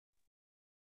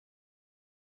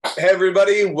Hey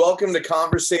everybody, welcome to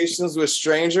Conversations with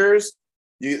Strangers.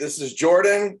 This is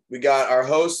Jordan. We got our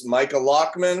host Micah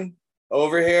Lockman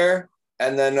over here,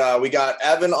 and then we got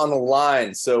Evan on the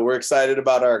line. So we're excited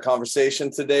about our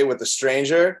conversation today with a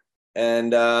stranger.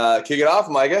 And kick it off,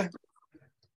 Micah.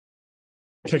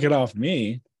 Kick it off,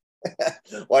 me?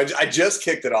 Well, I just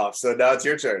kicked it off, so now it's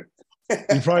your turn.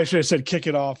 You probably should have said kick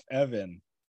it off, Evan.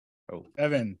 Oh,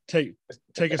 Evan, take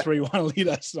us where you want to lead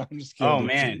us. I'm just kidding. Oh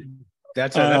man,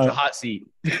 that's a hot seat.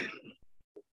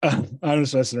 I'm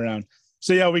just messing around.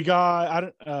 So yeah, we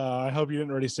got. I hope you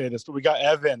didn't already say this, but we got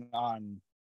Evan on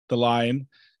the line,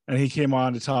 and he came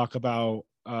on to talk about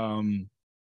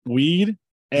weed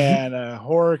and a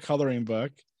horror coloring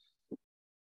book.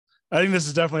 I think this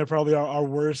is definitely probably our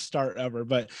worst start ever.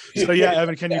 But so yeah,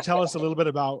 Evan, can you tell us a little bit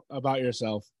about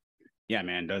yourself? Yeah,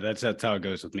 man, that's how it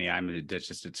goes with me.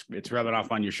 It's rubbing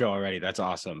off on your show already. That's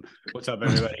awesome. What's up,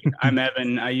 everybody? I'm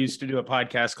Evan. I used to do a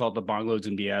podcast called The Bong Loads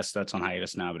and BS. That's on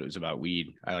hiatus now, but it was about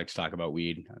weed. I like to talk about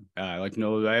weed. I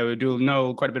do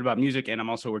know quite a bit about music, and I'm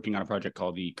also working on a project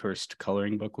called The Cursed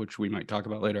Coloring Book, which we might talk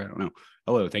about later. I don't know.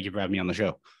 Hello, thank you for having me on the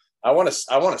show. I want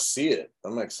to see it.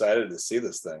 I'm excited to see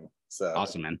this thing. So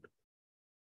awesome, man.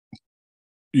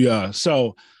 Yeah.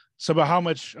 So about how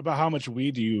much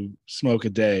weed do you smoke a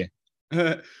day?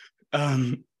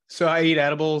 So I eat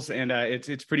edibles, and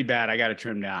it's pretty bad. I got to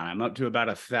trim down. I'm up to about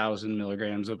 1,000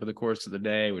 milligrams over the course of the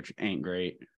day, which ain't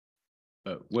great.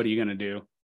 But what are you gonna do?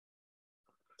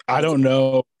 I don't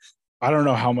know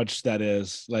how much that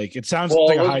is. Like, it sounds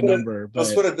like a high number. But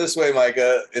let's put it this way,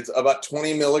 Micah. It's about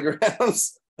 20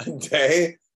 milligrams a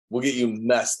day will get you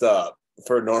messed up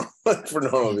for normal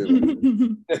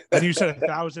people. And you said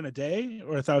 1,000 a day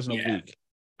or 1,000 a week?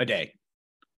 A day.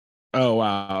 Oh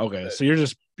wow. Okay. So you're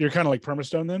kind of like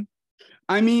Permastone then?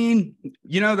 I mean,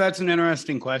 that's an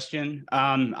interesting question.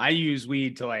 I use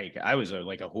weed to I was a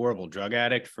horrible drug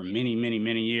addict for many, many,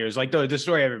 many years. Like the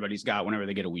story everybody's got whenever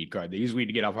they get a weed card. They use weed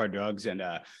to get off hard drugs. And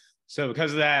so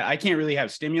because of that, I can't really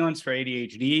have stimulants for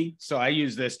ADHD. So I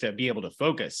use this to be able to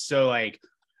focus. So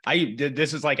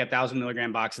this is like 1,000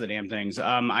 milligram box of the damn things.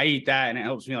 I eat that and it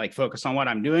helps me focus on what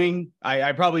I'm doing.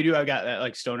 I probably do. I've got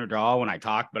that stoner drawl when I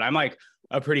talk, but I'm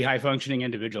a pretty high functioning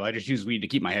individual. I just use weed to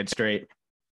keep my head straight,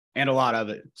 and a lot of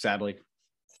it, sadly.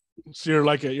 So you're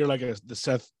like a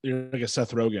Seth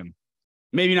Rogen.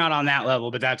 Maybe not on that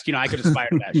level, but that's, I could aspire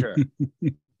to that. Sure.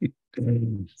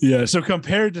 Yeah. So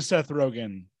compared to Seth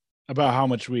Rogen, about how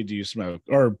much weed do you smoke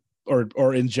or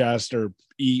ingest or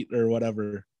eat or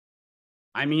whatever?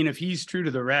 I mean, if he's true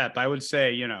to the rep, I would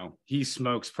say, he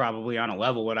smokes probably on a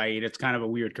level what I eat. It's kind of a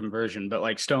weird conversion,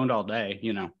 but stoned all day,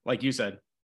 like you said.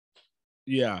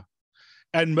 Yeah.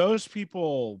 And most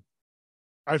people,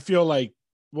 I feel like,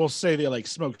 will say they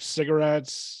smoke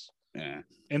cigarettes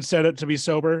instead of to be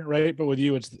sober, right? But with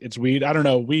you, it's weed. I don't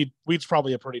know. Weed's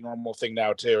probably a pretty normal thing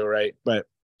now too, right? But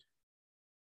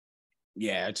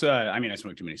yeah, it's I mean, I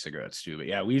smoke too many cigarettes too, but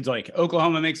yeah, weed's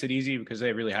Oklahoma makes it easy because they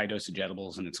have really high dosage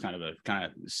edibles, and it's kind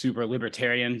of super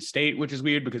libertarian state, which is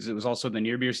weird because it was also the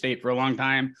near beer state for a long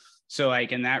time. So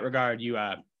in that regard, you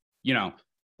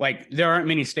there aren't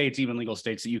many states, even legal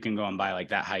states, that you can go and buy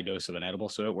that high dose of an edible.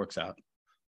 So it works out.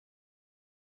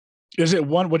 Is it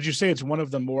one? Would you say it's one of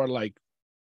the more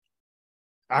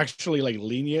actually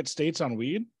lenient states on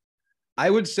weed?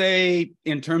 I would say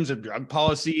in terms of drug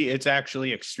policy, it's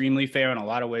actually extremely fair in a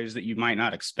lot of ways that you might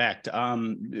not expect.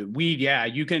 Weed, yeah,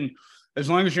 you can, as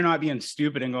long as you're not being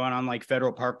stupid and going on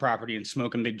federal park property and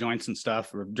smoking big joints and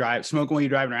stuff, or smoking while you're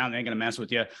driving around, they ain't gonna mess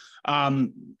with you.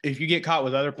 If you get caught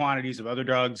with other quantities of other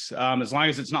drugs, as long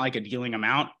as it's not a dealing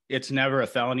amount, it's never a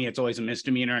felony. It's always a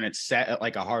misdemeanor, and it's set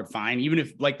at a hard fine. Even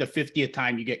if the 50th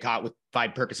time you get caught with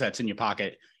 5 Percocets in your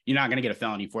pocket, you're not gonna get a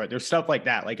felony for it. There's stuff like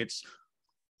that. It's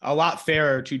a lot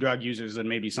fairer to drug users than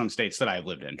maybe some states that I've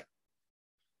lived in.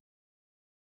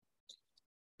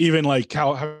 Even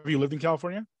have you lived in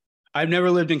California? I've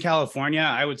never lived in California.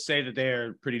 I would say that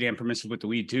they're pretty damn permissive with the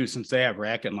weed too, since they have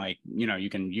rec and you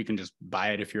can just buy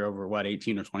it if you're over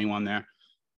 18 or 21 there.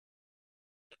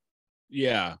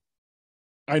 Yeah.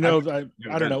 I know that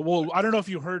I don't know. Well, I don't know if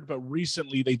you heard, but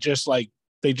recently they just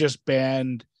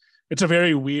banned, it's a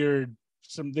very weird,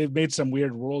 they've made some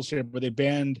weird rules here, but they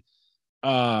banned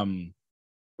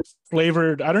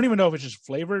flavored, I don't even know if it's just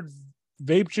flavored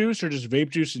vape juice or just vape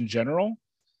juice in general,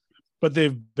 but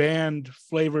they've banned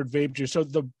flavored vape juice. So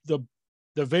the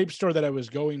vape store that I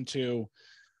was going to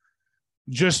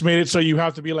just made it so you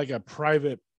have to be a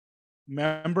private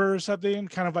member or something,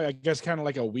 kind of I guess kind of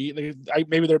like a weed.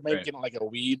 Maybe they're making a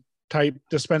weed type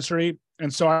dispensary,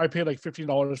 and so I paid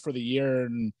 $15 for the year.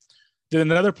 And then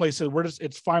another place said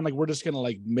it's fine. We're just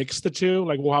gonna mix the two.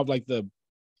 We'll have the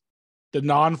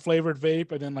non-flavored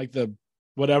vape, and then like the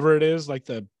whatever it is, like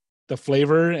the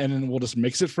flavor, and then we'll just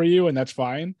mix it for you, and that's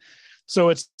fine. So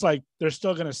it's like they're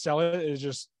still going to sell it. It's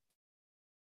just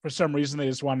for some reason they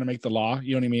just wanted to make the law.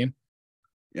 You know what I mean?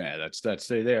 Yeah, that's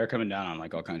they are coming down on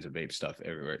like all kinds of vape stuff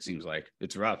everywhere. It seems like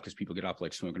it's rough because people get off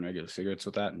like smoking regular cigarettes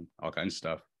with that and all kinds of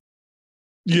stuff.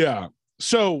 Yeah.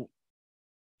 So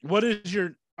what is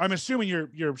your, I'm assuming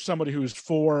you're somebody who's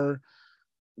for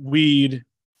weed.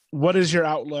 What is your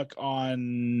outlook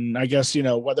on, I guess,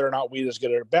 whether or not weed is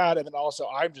good or bad? And then also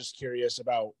I'm just curious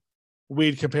about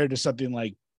weed compared to something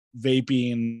like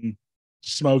vaping,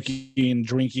 smoking,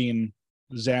 drinking,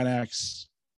 Xanax.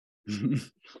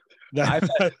 that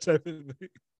type of thing.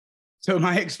 So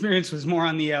my experience was more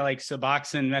on the like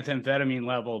Suboxone methamphetamine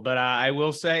level, but I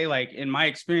will say, like, in my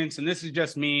experience, and this is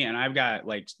just me, and I've got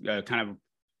like kind of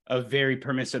a very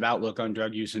permissive outlook on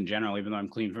drug use in general, even though I'm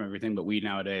clean from everything but weed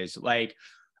nowadays. Like,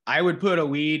 I would put a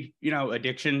weed,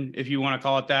 addiction, if you want to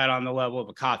call it that, on the level of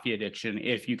a coffee addiction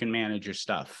if you can manage your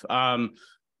stuff.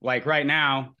 Like right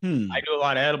now, I do a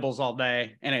lot of edibles all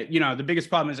day, and it, the biggest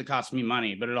problem is it costs me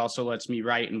money, but it also lets me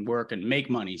write and work and make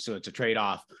money. So it's a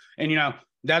trade-off. And,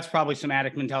 that's probably some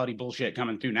addict mentality bullshit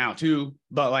coming through now too.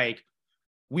 But like,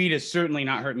 weed has certainly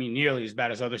not hurt me nearly as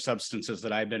bad as other substances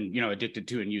that I've been, addicted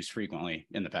to and used frequently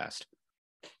in the past.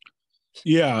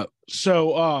 Yeah.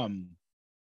 So,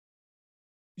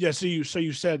 yeah. So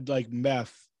you said like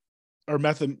meth or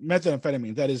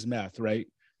methamphetamine. That is meth, right?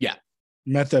 Yeah.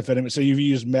 Methamphetamine. So you've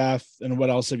used meth, and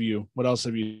what else have you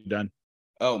done?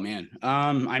 Oh man.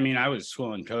 I mean, I was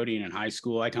swilling codeine in high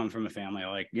school. I come from a family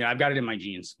like, I've got it in my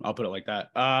genes. I'll put it like that.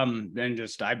 And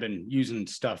just, I've been using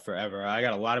stuff forever. I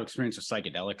got a lot of experience with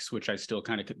psychedelics, which I still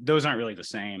kind of, those aren't really the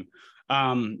same.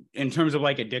 In terms of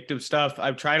like addictive stuff,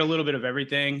 I've tried a little bit of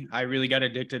everything. I really got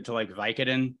addicted to like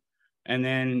Vicodin, and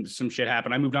then some shit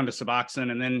happened. I moved on to Suboxone,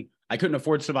 and then I couldn't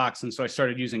afford Suboxone. So I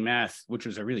started using meth, which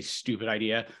was a really stupid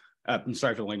idea. I'm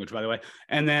sorry for the language, by the way.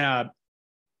 And then,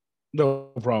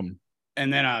 no problem.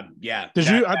 And then, yeah. Did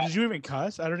you even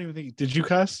cuss? I don't even think. Did you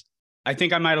cuss? I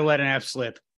think I might have let an F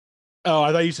slip. Oh,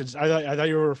 I thought you said. I thought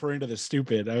you were referring to the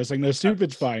stupid. I was like, no,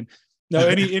 stupid's fine. No,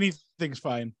 anything's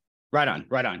fine. Right on.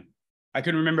 I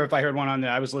couldn't remember if I heard one on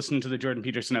I was listening to the Jordan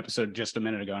Peterson episode just a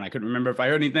minute ago, and I couldn't remember if I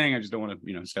heard anything. I just don't want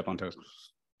to, step on toes.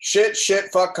 Shit,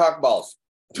 fuck, cockballs.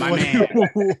 My man.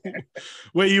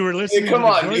 Wait, you were listening? Hey, come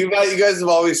on, you guys have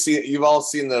always seen. You've all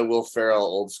seen the Will Ferrell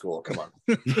Old School. Come on.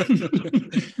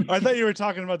 I thought you were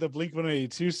talking about the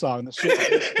Blink-182 song. The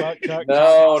shit.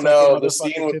 No, the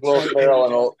scene with Will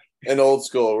Ferrell in Old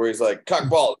School where he's like,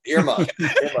 "Cockball, earmuff."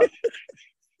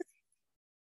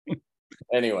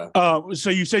 Anyway, so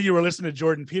you said you were listening to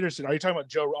Jordan Peterson. Are you talking about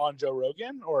Joe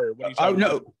Rogan, or what are you talking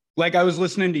about? No, like I was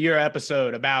listening to your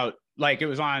episode about. Like it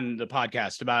was on the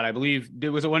podcast about, I believe,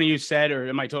 was it one of you said, or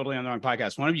am I totally on the wrong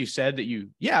podcast? One of you said that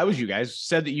it was you guys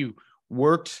said that you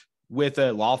worked with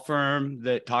a law firm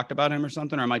that talked about him or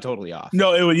something, or am I totally off?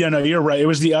 No, you're right. It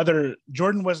was the other,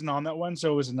 Jordan wasn't on that one.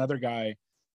 So it was another guy.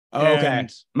 Oh, okay.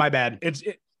 My bad.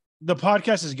 The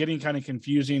podcast is getting kind of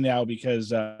confusing now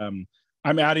because I'm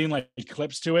adding like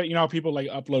clips to it. You know how people like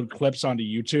upload clips onto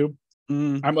YouTube?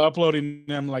 I'm uploading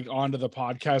them like onto the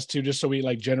podcast too, just so we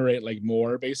like generate like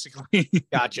more, basically.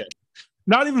 Gotcha.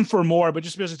 Not even for more, but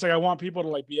just because it's like I want people to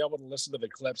like be able to listen to the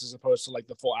clips as opposed to like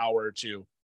the full hour or two.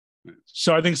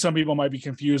 So I think some people might be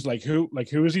confused, like who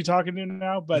is he talking to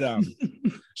now? But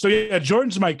so yeah,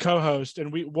 Jordan's my co-host,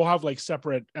 and we'll have like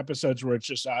separate episodes where it's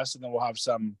just us, and then we'll have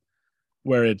some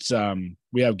where it's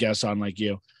we have guests on like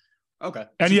you. Okay.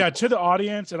 And yeah, to the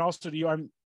audience and also to you,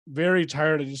 I'm very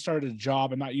tired. I just started a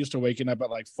job. I'm not used to waking up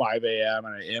at like 5 a.m.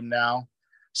 and I am now.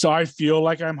 So I feel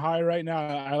like I'm high right now.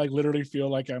 I like literally feel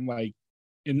like I'm like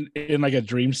in like a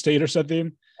dream state or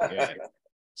something. Yeah.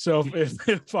 So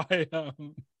if I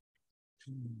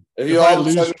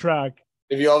lose track,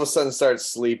 if you all of a sudden start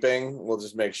sleeping, we'll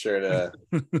just make sure to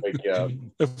wake you up.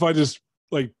 If I just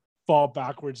like fall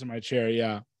backwards in my chair,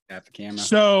 yeah. At the camera.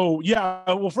 So yeah,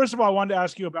 well, first of all, I wanted to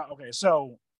ask you about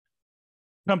so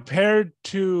compared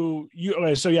to you,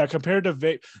 okay, so yeah, compared to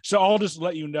vape. So I'll just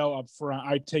let you know up front,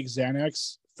 I take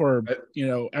Xanax for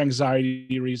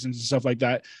anxiety reasons and stuff like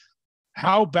that.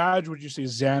 How bad would you say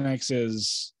Xanax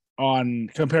is on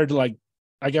compared to like,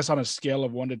 I guess on a scale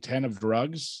of 1 to 10 of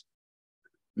drugs?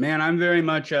 Man, I'm very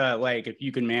much like if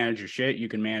you can manage your shit, you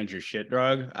can manage your shit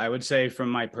drug. I would say from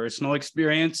my personal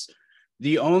experience,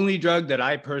 the only drug that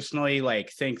I personally like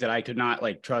think that I could not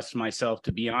like trust myself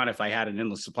to be on if I had an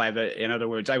endless supply of it. In other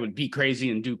words, I would be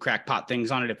crazy and do crackpot things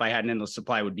on it if I had an endless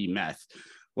supply would be meth.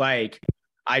 Like,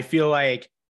 I feel like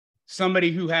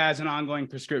somebody who has an ongoing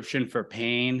prescription for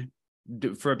pain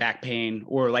for back pain,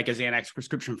 or like a Xanax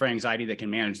prescription for anxiety that can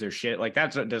manage their shit. Like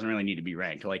that doesn't really need to be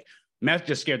ranked. Like meth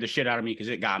just scared the shit out of me because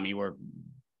it got me where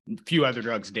few other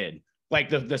drugs did. Like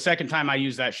the second time I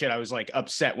used that shit, I was like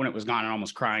upset when it was gone and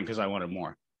almost crying because I wanted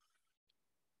more.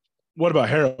 What about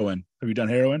heroin? Have you done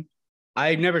heroin?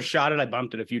 I never shot it. I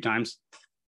bumped it a few times.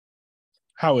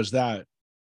 How is that?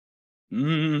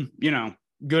 You know,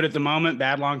 good at the moment,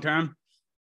 bad long term.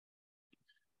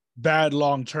 Bad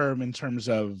long term in terms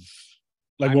of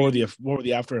like what were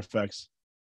the after effects?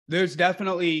 There's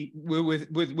definitely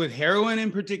with heroin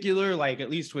in particular, like at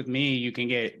least with me, you can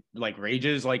get like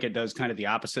rages. Like it does kind of the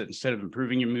opposite. Instead of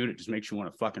improving your mood, it just makes you want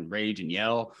to fucking rage and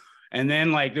yell. And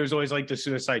then like there's always like the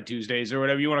suicide Tuesdays or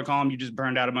whatever you want to call them. You just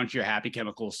burned out a bunch of your happy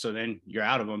chemicals, so then you're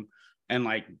out of them. And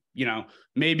like, you know,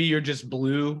 maybe you're just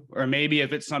blue, or maybe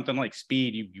if it's something like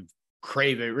speed, you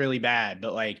crave it really bad.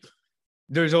 But like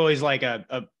there's always like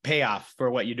a payoff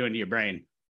for what you're doing to your brain.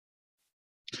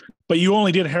 But you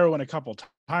only did heroin a couple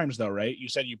times though, right? You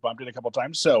said you bumped it a couple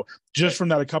times. So just from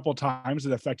that a couple times,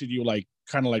 it affected you like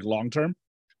kind of like long term?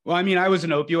 Well, I mean, I was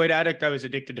an opioid addict. I was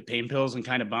addicted to pain pills and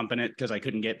kind of bumping it because I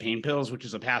couldn't get pain pills, which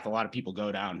is a path a lot of people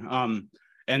go down.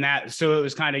 And that, so it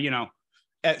was kind of, you know,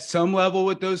 at some level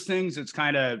with those things, it's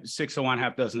kind of 6 of one,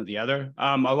 half dozen of the other.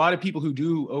 A lot of people who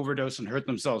do overdose and hurt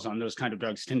themselves on those kind of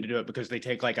drugs tend to do it because they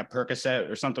take like a Percocet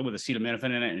or something with acetaminophen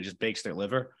in it and it just bakes their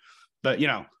liver. But, you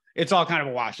know, it's all kind of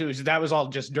a wash. That was all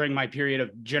just during my period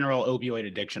of general opioid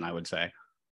addiction, I would say.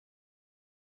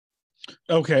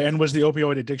 Okay. And was the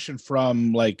opioid addiction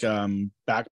from like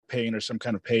back pain or some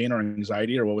kind of pain or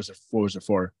anxiety, or what was it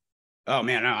for? Oh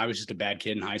man, no, I was just a bad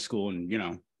kid in high school and, you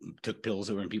know, took pills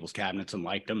that were in people's cabinets and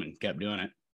liked them and kept doing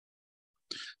it.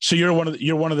 So you're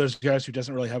one of those guys who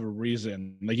doesn't really have a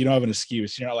reason. Like you don't have an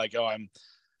excuse. You're not like, oh,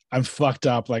 I'm fucked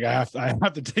up. Like I have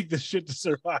to take this shit to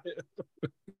survive.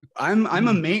 I'm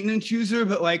a maintenance user,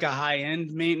 but like a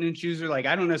high-end maintenance user. Like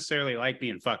I don't necessarily like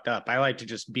being fucked up. I like to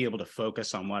just be able to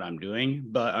focus on what I'm doing.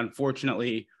 But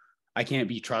unfortunately, I can't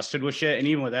be trusted with shit. And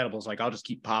even with edibles, like I'll just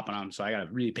keep popping them. So I got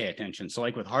to really pay attention. So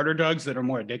like with harder drugs that are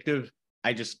more addictive,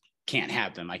 I just can't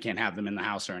have them. I can't have them in the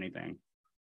house or anything.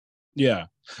 Yeah.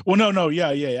 Well, no. Yeah.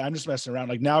 I'm just messing around.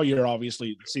 Like now you're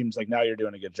obviously, it seems like now you're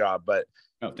doing a good job, but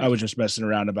I was just messing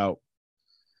around about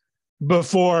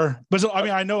before. But I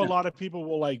mean, I know a lot of people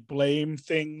will like blame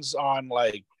things on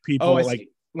like people like,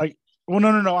 well,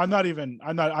 no. I'm not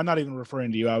even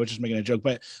referring to you. I was just making a joke,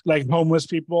 but like homeless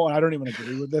people. And I don't even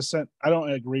agree with this. I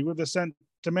don't agree with this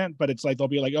sentiment, but it's like, they'll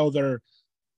be like, oh, they're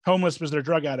homeless because they're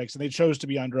drug addicts and they chose to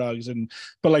be on drugs.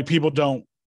 But like people don't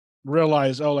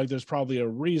realize, oh, like there's probably a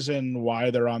reason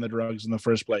why they're on the drugs in the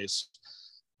first place.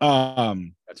 I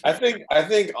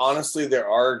think honestly there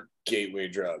are gateway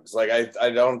drugs. Like I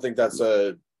don't think that's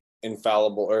a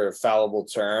infallible or a fallible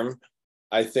term.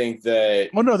 I think that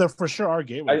no, there for sure are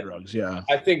gateway drugs. Yeah.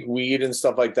 I think weed and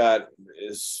stuff like that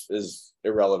is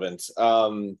irrelevant.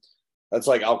 That's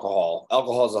like alcohol.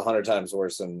 Alcohol is 100 times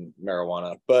worse than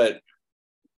marijuana. But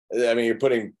I mean, you're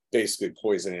putting basically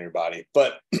poison in your body.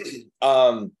 But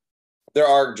there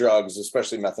are drugs,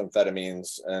 especially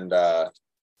methamphetamines and of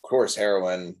course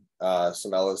heroin,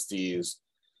 some LSDs.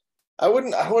 I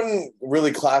wouldn't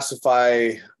really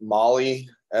classify Molly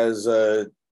as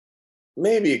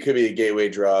maybe it could be a gateway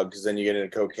drug, because then you get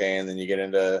into cocaine, then you get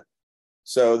into,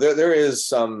 so there is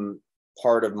some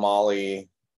part of Molly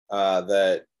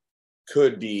that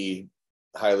could be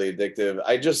highly addictive.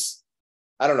 I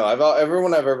don't know.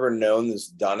 Everyone I've ever known that's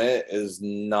done it is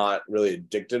not really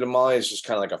addicted to Molly. It's just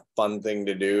kind of like a fun thing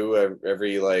to do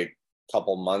every like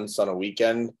couple months on a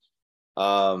weekend.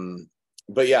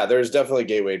 But yeah, there's definitely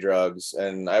gateway drugs,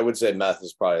 and I would say meth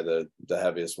is probably the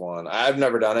heaviest one. I've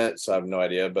never done it, so I have no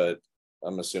idea, but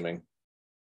I'm assuming.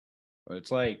 It's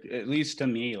like, at least to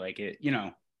me, like it, you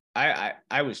know,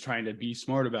 I was trying to be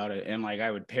smart about it, and like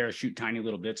I would parachute tiny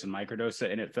little bits and microdose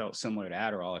it, and it felt similar to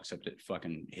Adderall, except it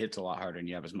fucking hits a lot harder and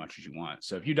you have as much as you want.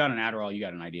 So if you've done an Adderall, you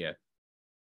got an idea.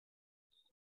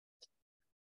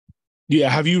 Yeah.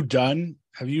 Have you done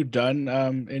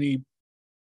any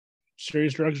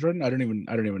serious drugs, Jordan? I don't even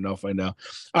know if I know.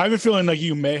 I have a feeling like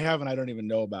you may have, and I don't even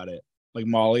know about it, like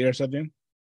Molly or something.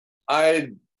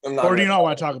 I'm not. Or do you not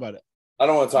want to talk about it? I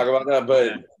don't want to talk about that,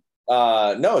 but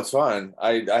no, it's fine.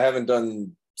 I haven't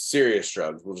done serious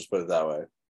drugs. We'll just put it that way.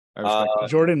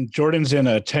 Jordan's in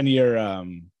a 10-year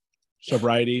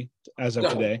sobriety as of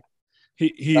today.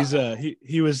 He just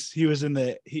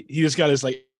got his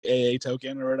like AA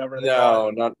token or whatever.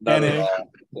 No, not at all.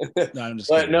 No, I'm just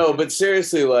but kidding. no, but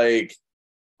seriously, like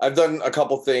I've done a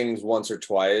couple things once or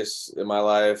twice in my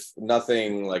life.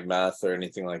 Nothing like meth or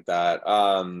anything like that.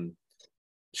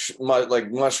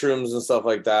 like mushrooms and stuff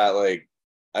like that, like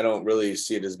I don't really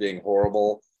see it as being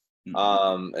horrible.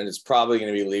 And it's probably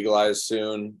going to be legalized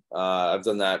soon. I've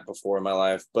done that before in my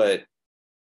life, but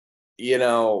you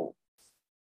know,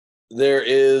 there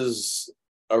is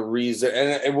a reason,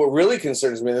 and what really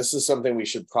concerns me, this is something we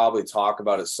should probably talk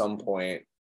about at some point,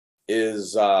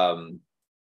 is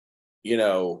you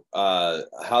know,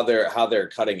 how they're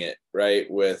cutting it, right,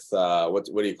 with what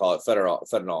do you call it,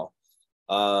 fentanyl.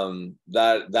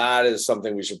 That is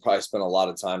something we should probably spend a lot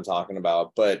of time talking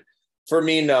about. But for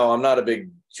me, no, I'm not a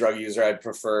big drug user. I'd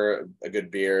prefer a good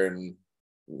beer and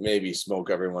maybe smoke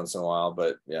every once in a while,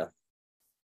 but yeah.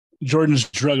 Jordan's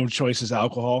drug of choice is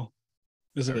alcohol.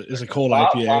 Is a cold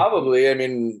IPA. Probably. I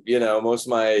mean, you know, most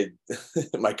of my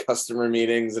my customer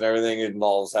meetings and everything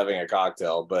involves having a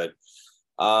cocktail, but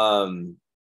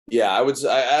yeah, I would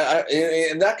say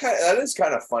and that is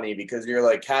kind of funny, because you're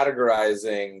like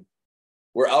categorizing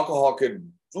where alcohol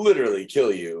could literally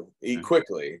kill you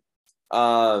quickly.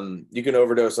 You can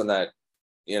overdose on that,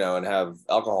 you know, and have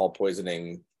alcohol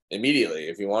poisoning immediately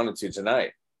if you wanted to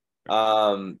tonight.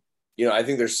 You know, I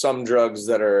think there's some drugs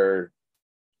that are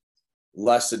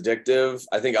less addictive.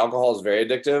 I think alcohol is very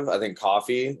addictive. I think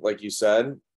coffee, like you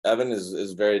said, Evan,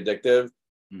 is very addictive.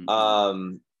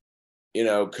 You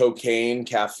know, cocaine,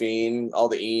 caffeine, all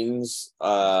the enes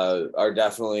are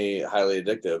definitely highly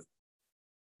addictive.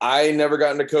 I never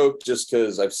got into coke just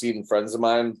because I've seen friends of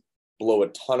mine blow a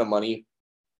ton of money,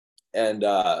 and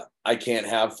I can't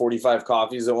have 45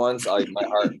 coffees at once.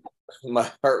 My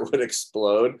heart would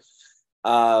explode.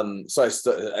 So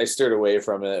I steered away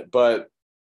from it. But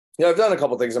yeah, I've done a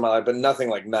couple things in my life, but nothing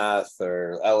like meth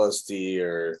or LSD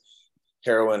or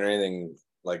heroin or anything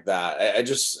like that. It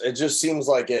just seems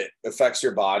like it affects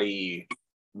your body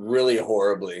really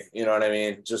horribly. You know what I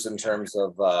mean? Just in terms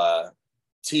of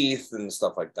teeth and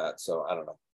stuff like that. So I don't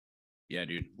know. Yeah,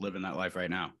 dude, living that life right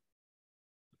now.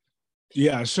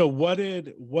 Yeah. So what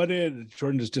did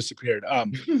Jordan just disappeared?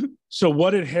 So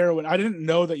what did heroin? I didn't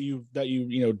know that you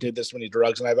did this many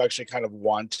drugs, and I've actually kind of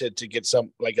wanted to get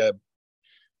some, like, a,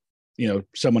 you know,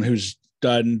 someone who's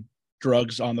done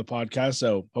drugs on the podcast.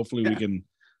 So hopefully we can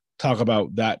talk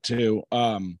about that too.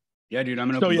 Yeah, dude, I'm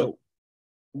gonna. So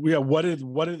yeah, what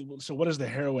does the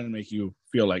heroin make you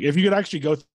feel like? If you could actually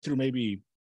go through maybe,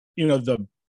 you know, the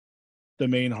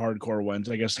main hardcore ones,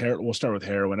 I guess. We'll start with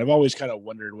heroin. I've always kind of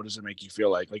wondered, what does it make you feel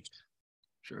like? Like,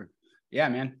 sure, yeah,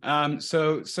 man.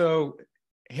 So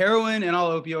heroin and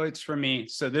all opioids for me.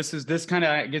 So this kind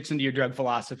of gets into your drug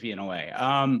philosophy in a way.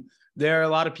 There are a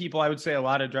lot of people, I would say, a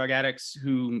lot of drug addicts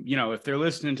who, you know, if they're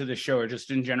listening to this show or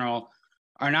just in general,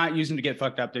 are not using to get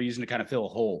fucked up. They're using to kind of fill a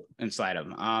hole inside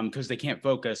them because they can't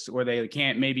focus, or they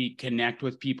can't maybe connect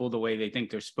with people the way they think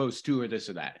they're supposed to, or this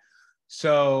or that.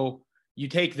 So you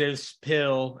take this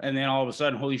pill, and then all of a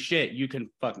sudden, holy shit, you can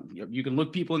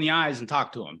look people in the eyes and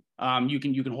talk to them. You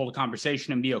can hold a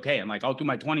conversation and be okay. And like all through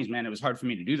my 20s, man, it was hard for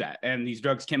me to do that. And these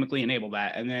drugs chemically enable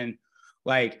that. And then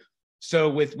so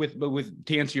with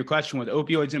to answer your question, with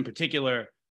opioids in particular,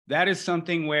 that is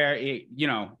something where it, you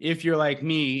know, if you're like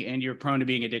me and you're prone to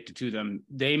being addicted to them,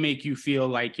 they make you feel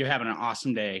like you're having an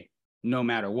awesome day no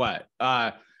matter what.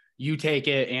 You take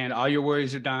it and all your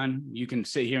worries are done. You can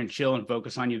sit here and chill and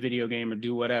focus on your video game or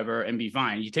do whatever and be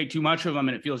fine. You take too much of them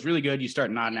and it feels really good. You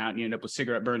start nodding out and you end up with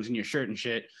cigarette burns in your shirt and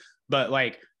shit. But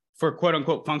like for quote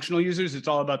unquote functional users, it's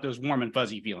all about those warm and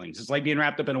fuzzy feelings. It's like being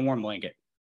wrapped up in a warm blanket.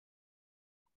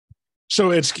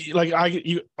 So it's like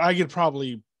I could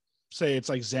probably say it's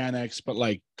like Xanax, but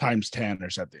like times 10 or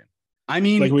something. I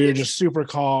mean, like we were just super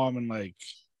calm and like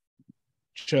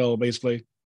chill, basically.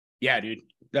 Yeah, dude.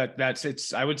 That's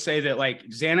it's. I would say that like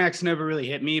Xanax never really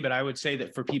hit me, but I would say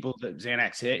that for people that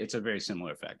Xanax hit, it's a very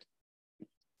similar effect.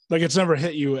 Like it's never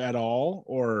hit you at all,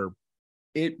 or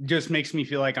it just makes me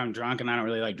feel like I'm drunk and I don't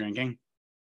really like drinking.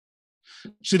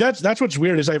 See, that's what's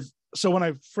weird is so when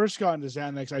I first got into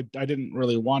Xanax, I didn't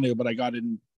really want to, but I got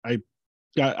in. I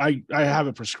have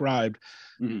it prescribed,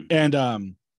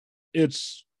 and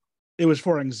it was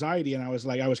for anxiety, and I was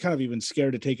kind of even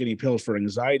scared to take any pills for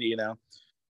anxiety, you know.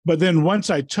 But then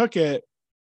once I took it,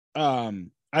 I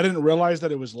didn't realize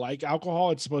that it was like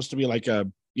alcohol. It's supposed to be like a,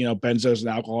 you know, benzos and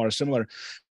alcohol are similar,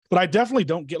 but I definitely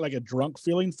don't get like a drunk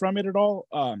feeling from it at all.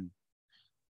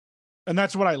 And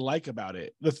that's what I like about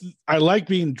it. I like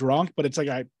being drunk, but it's like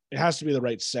it has to be the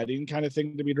right setting kind of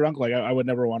thing to be drunk. Like I would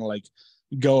never want to like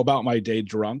go about my day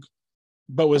drunk.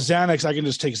 But with Xanax, I can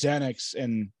just take Xanax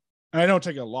and I don't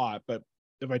take a lot, but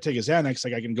if I take a Xanax,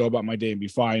 like I can go about my day and be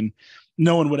fine.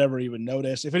 No one would ever even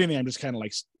notice. If anything, I'm just kind of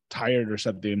like tired or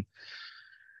something.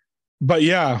 But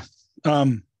yeah,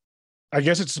 I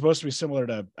guess it's supposed to be similar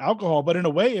to alcohol, but in a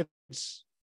way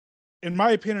in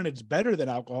my opinion, it's better than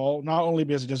alcohol, not only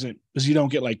because because you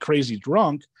don't get like crazy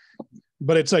drunk,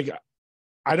 but it's like,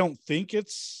 I don't think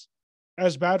it's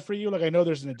as bad for you. Like, I know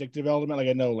there's an addictive element. Like,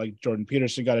 I know like Jordan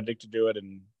Peterson got addicted to it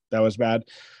and that was bad.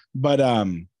 But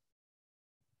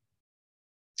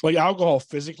like alcohol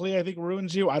physically, I think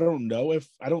ruins you. I don't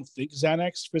think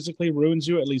Xanax physically ruins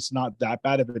you, at least not that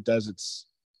bad. If it does,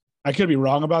 I could be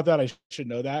wrong about that. I should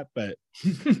know that, but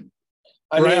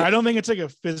I don't think it's like a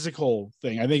physical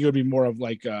thing. I think it would be more of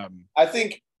like I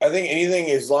think anything,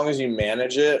 as long as you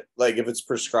manage it, like if it's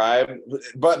prescribed.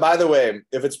 But by the way,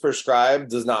 if it's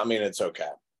prescribed, does not mean it's okay.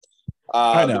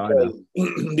 I know.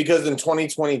 Because in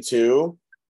 2022,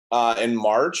 in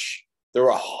March, there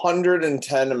were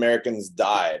 110 Americans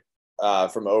died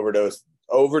from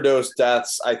overdose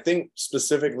deaths. I think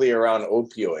specifically around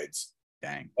opioids.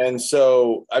 Dang. And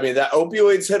so, I mean, that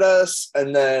opioids hit us,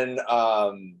 and then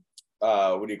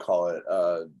what do you call it?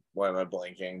 Why am I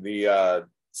blanking? The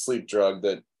sleep drug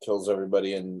that kills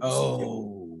everybody in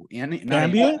Ambien?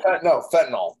 No,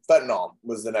 fentanyl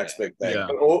was the next big thing. Yeah.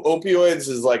 But opioids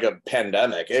is like a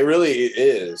pandemic. It really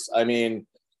is. I mean,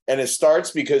 and it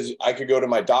starts because I could go to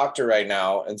my doctor right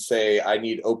now and say I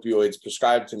need opioids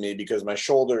prescribed to me because my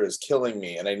shoulder is killing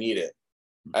me and I need it,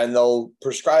 and they'll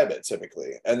prescribe it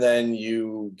typically, and then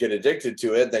you get addicted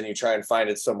to it, then you try and find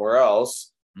it somewhere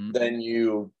else, then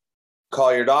you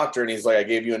call your doctor and he's like, I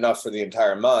gave you enough for the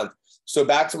entire month. So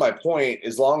back to my point,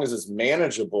 as long as it's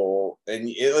manageable,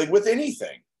 and like with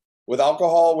anything, with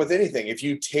alcohol, with anything, if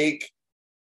you take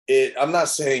it, I'm not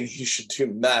saying you should do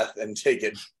meth and take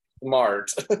it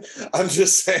smart. I'm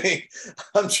just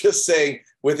saying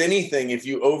with anything, if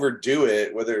you overdo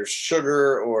it, whether it's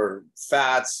sugar or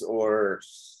fats or,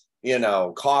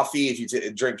 coffee, if you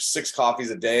drink 6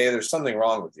 coffees a day, there's something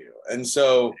wrong with you. And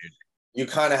so you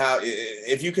kind of have,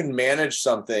 if you can manage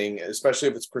something, especially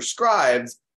if it's prescribed.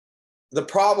 The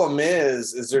problem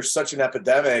is there's such an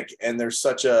epidemic and there's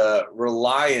such a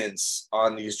reliance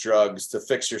on these drugs to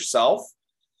fix yourself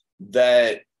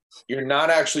that you're not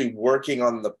actually working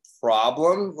on the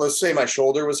problem. Let's say my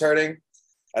shoulder was hurting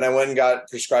and I went and got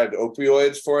prescribed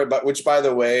opioids for it, but which, by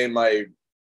the way, my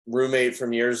roommate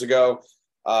from years ago,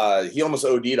 he almost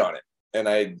OD'd on it. And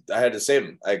I had to save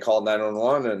him. I called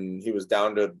 911 and he was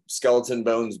down to skeleton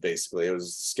bones, basically. It was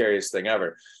the scariest thing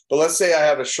ever. But let's say I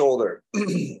have a shoulder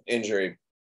injury.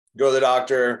 Go to the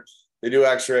doctor, they do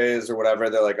x-rays or whatever.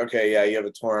 They're like, okay, yeah, you have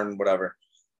a torn whatever.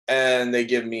 And they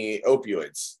give me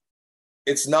opioids.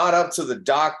 It's not up to the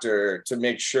doctor to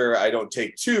make sure I don't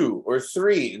take 2 or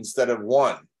 3 instead of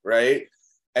 1, right?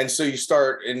 And so you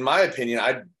start, in my opinion,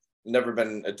 I've never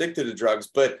been addicted to drugs,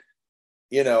 but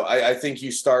I think you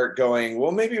start going,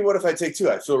 well, maybe what if I take 2?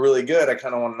 I feel really good. I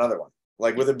kind of want another one,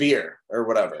 like with a beer or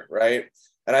whatever, right?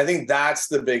 And I think that's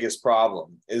the biggest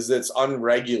problem, is it's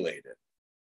unregulated.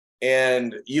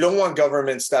 And you don't want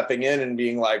government stepping in and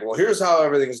being like, well, here's how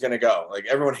everything's going to go. Like,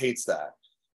 everyone hates that.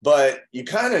 But you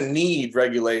kind of need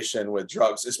regulation with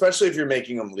drugs, especially if you're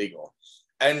making them legal.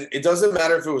 And it doesn't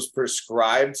matter if it was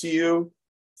prescribed to you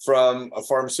from a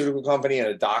pharmaceutical company and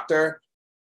a doctor,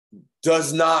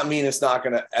 does not mean it's not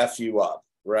going to F you up,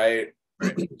 right?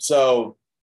 So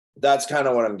that's kind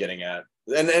of what I'm getting at.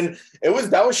 And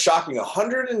that was shocking.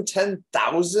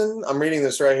 110,000. I'm reading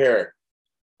this right here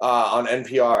on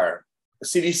NPR. The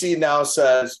CDC now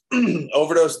says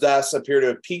overdose deaths appear to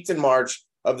have peaked in March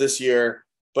of this year,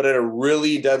 but at a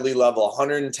really deadly level.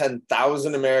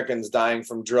 110,000 Americans dying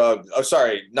from drugs. Oh,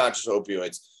 sorry, not just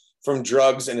opioids, from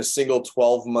drugs in a single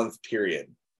 12-month period.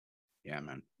 Yeah,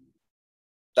 man.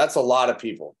 That's a lot of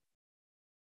people.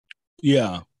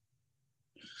 Yeah.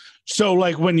 So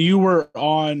like what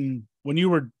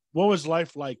was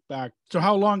life like back? So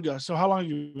how long have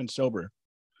you been sober?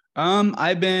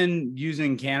 I've been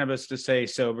using cannabis to stay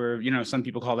sober. Some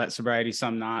people call that sobriety,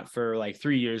 some not, for like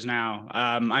 3 years now.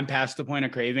 I'm past the point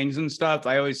of cravings and stuff.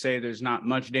 I always say there's not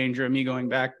much danger of me going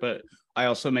back, but I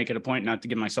also make it a point not to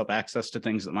give myself access to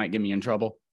things that might get me in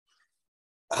trouble.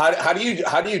 How do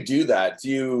you do that? Do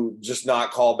you just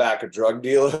not call back a drug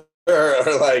dealer or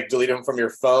like delete them from your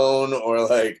phone, or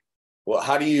like, well,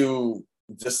 how do you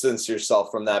distance yourself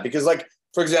from that? Because like,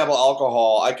 for example,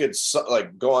 alcohol, I could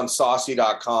like go on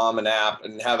saucy.com, an app,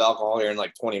 and have alcohol here in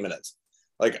like 20 minutes.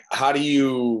 Like, how do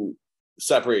you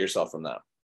separate yourself from that?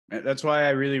 That's why I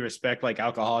really respect like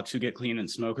Alcoholics Who Get Clean and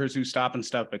smokers who stop and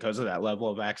stuff, because of that level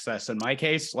of access. In my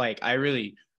case, like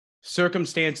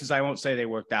circumstances, I won't say they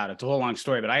worked out. It's a whole long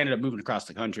story, but I ended up moving across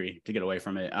the country to get away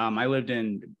from it. I lived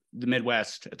in the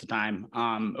Midwest at the time,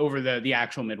 over the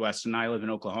actual Midwest, and I live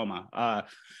in Oklahoma.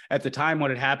 At the time,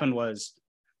 what had happened was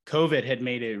COVID had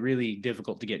made it really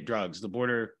difficult to get drugs, the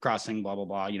border crossing, blah, blah,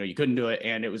 blah, you couldn't do it.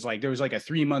 And it was like, there was like a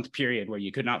 3-month period where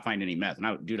you could not find any meth. And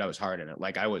I was hard at it.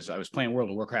 Like I was playing World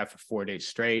of Warcraft for 4 days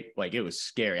straight. Like it was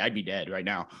scary. I'd be dead right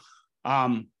now.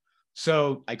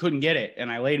 So I couldn't get it.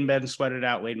 And I laid in bed and sweated it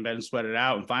out.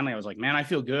 And finally I was like, man, I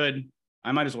feel good.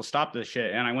 I might as well stop this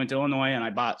shit. And I went to Illinois and I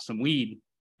bought some weed,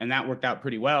 and that worked out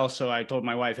pretty well. So I told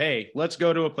my wife, hey, let's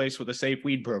go to a place with a safe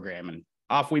weed program. And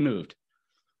off we moved.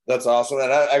 That's awesome.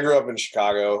 And I grew up in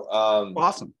Chicago.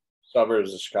 Awesome.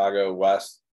 Suburbs of Chicago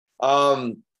West.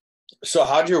 So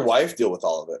how'd your wife deal with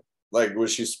all of it? Like,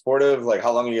 was she supportive? Like,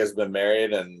 how long have you guys been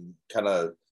married, and kind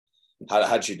of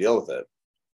how'd she deal with it?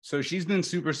 So she's been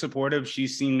super supportive.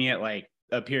 She's seen me at like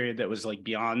a period that was like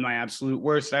beyond my absolute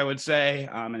worst, I would say,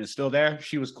 and is still there.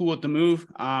 She was cool with the move.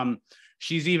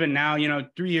 She's even now,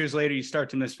 3 years later, you start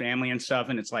to miss family and stuff.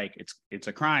 And it's like, it's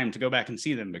a crime to go back and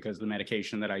see them because the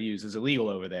medication that I use is illegal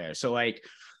over there. So like,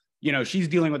 she's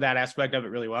dealing with that aspect of it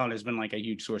really well and has been like a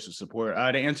huge source of support.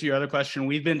 To answer your other question,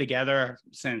 we've been together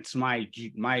since my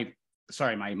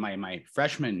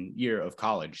freshman year of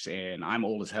college, and I'm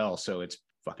old as hell. So it's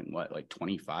fucking what, like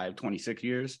 25, 26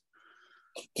 years.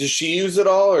 Does she use it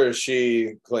all, or is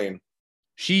she clean?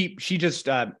 She just,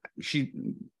 I'm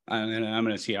going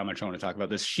to see how much I want to talk about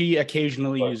this. She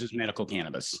occasionally uses medical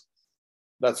cannabis.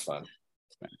 That's fine.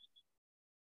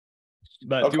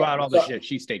 But okay, throughout all the shit,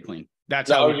 she stayed clean. That's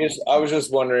no, how I was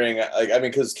just wondering, like, I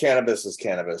mean, because cannabis is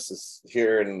cannabis. It's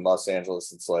here in Los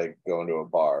Angeles, it's like going to a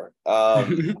bar.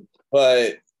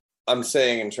 But I'm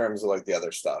saying in terms of like the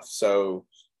other stuff. So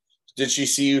did she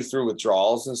see you through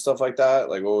withdrawals and stuff like that?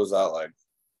 Like, what was that like?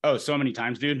 Oh, so many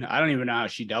times, dude. I don't even know how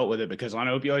she dealt with it, because on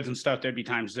opioids and stuff, there'd be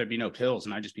times there'd be no pills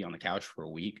and I'd just be on the couch for a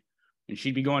week, and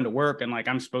she'd be going to work, and like,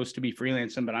 I'm supposed to be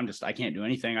freelancing, but I can't do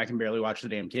anything. I can barely watch the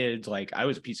damn kids. Like, I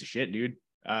was a piece of shit, dude.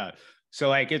 So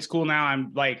like, it's cool now.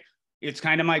 I'm like, it's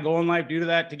kind of my goal in life due to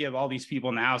that, to give all these people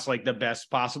in the house like the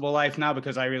best possible life now,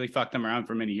 because I really fucked them around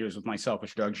for many years with my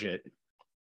selfish drug shit.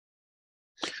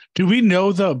 Do we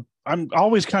know I'm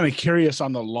always kind of curious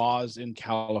on the laws in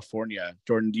California.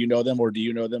 Jordan, do you know them, or do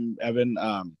you know them, Evan?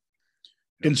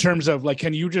 In terms of like,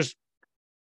 can you just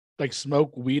like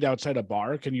smoke weed outside a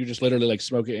bar? Can you just literally like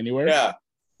smoke it anywhere? Yeah.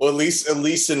 Well, at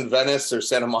least in Venice or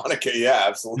Santa Monica, yeah,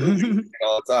 absolutely,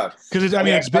 all the time. Because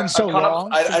it's been so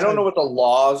long. I don't know what the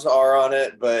laws are on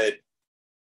it, but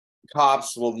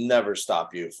cops will never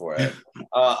stop you for it,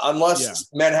 unless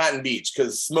Manhattan Beach,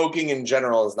 because smoking in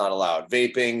general is not allowed.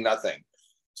 Vaping, nothing.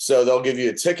 So they'll give you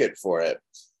a ticket for it.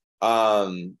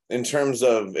 In terms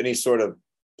of any sort of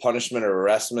punishment or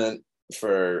arresting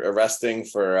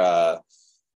for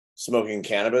smoking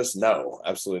cannabis, no,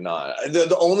 absolutely not.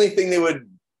 The only thing they would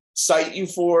cite you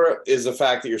for is the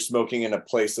fact that you're smoking in a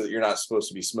place that you're not supposed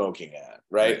to be smoking at,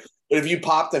 right? But if you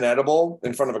popped an edible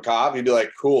in front of a cop, you'd be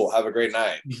like, cool, have a great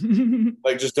night.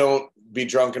 Like, just don't be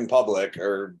drunk in public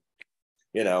or,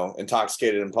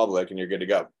 intoxicated in public, and you're good to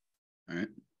go. All right.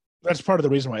 That's part of the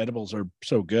reason why edibles are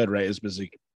so good, right? Is because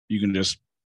you can just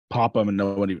pop them and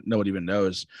no one even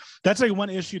knows. That's like one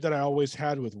issue that I always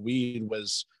had with weed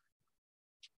was,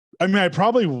 I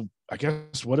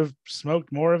guess would have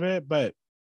smoked more of it, but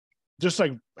just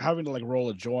like having to like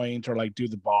roll a joint or like do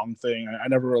the bong thing, I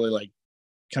never really like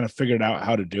kind of figured out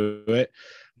how to do it.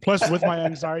 Plus, with my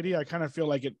anxiety, I kind of feel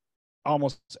like it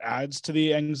almost adds to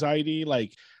the anxiety.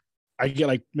 Like I get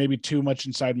like maybe too much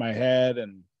inside my head.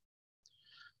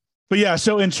 But yeah,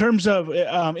 so in terms of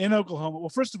in Oklahoma, well,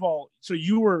 first of all, so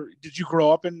did you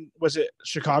grow up in, was it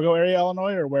Chicago area,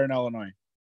 Illinois, or where in Illinois?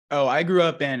 Oh, I grew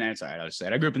up in, I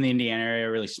grew up in the Indiana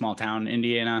area, really small town,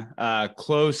 Indiana,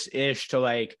 close-ish to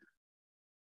like,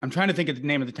 I'm trying to think of the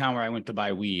name of the town where I went to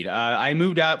buy weed. I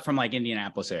moved out from like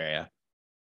Indianapolis area.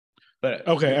 But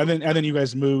okay, and then you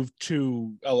guys moved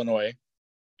to Illinois.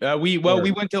 We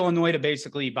went to Illinois to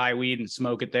basically buy weed and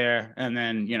smoke it there, and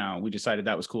then we decided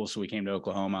that was cool, so we came to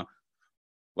Oklahoma.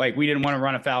 Like, we didn't want to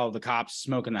run afoul of the cops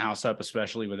smoking the house up,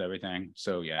 especially with everything.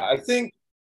 So yeah, I think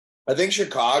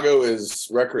Chicago is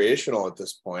recreational at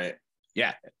this point.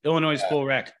 Yeah, Illinois is full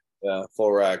rec. Yeah,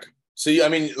 full rec. So I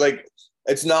mean, like,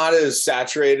 it's not as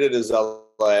saturated as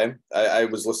LA. I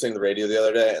was listening to the radio the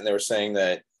other day, and they were saying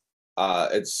that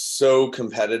it's so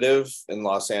competitive in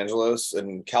Los Angeles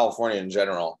and California in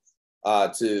general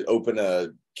to open a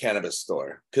cannabis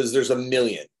store, because there's a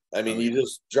million. I mean, you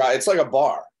just drive, it's like a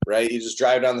bar, right? You just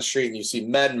drive down the street and you see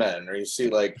MedMen, or you see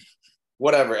like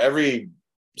whatever, every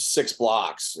 6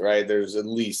 blocks, right? There's at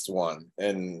least one.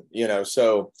 And,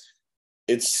 so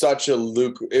it was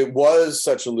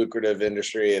such a lucrative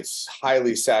industry. It's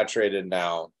highly saturated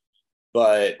now,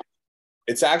 but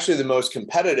it's actually the most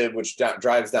competitive, which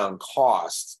drives down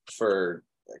cost for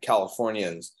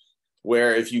Californians,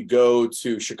 where if you go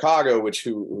to Chicago, which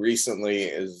who recently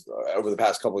is over the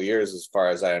past couple of years, as far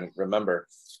as I remember,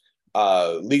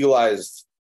 legalized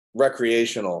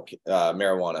recreational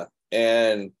marijuana.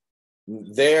 And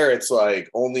there it's like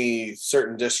only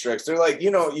certain districts. They're like,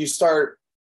 you start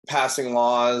passing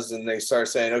laws and they start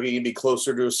saying, okay, you'd be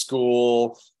closer to a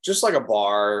school, just like a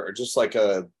bar or just like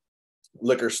a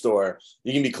liquor store.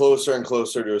 You can be closer and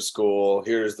closer to a school.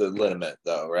 Here's the limit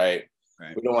though, right?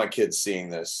 We don't want kids seeing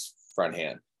this front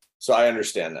hand. So I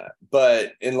understand that.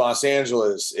 But in Los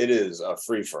Angeles, it is a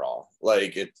free for all.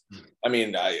 Like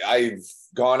I've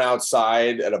gone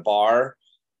outside at a bar,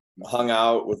 hung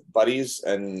out with buddies,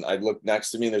 and I look next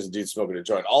to me and there's a dude smoking a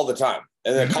joint all the time.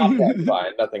 And then cop walks by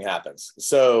and nothing happens.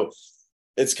 So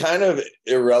it's kind of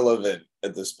irrelevant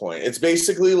at this point. It's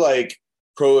basically like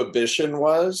prohibition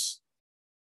was.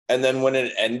 And then when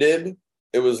it ended,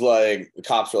 it was like the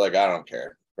cops were like, I don't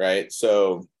care. Right.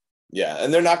 So, yeah.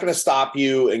 And they're not going to stop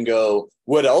you and go,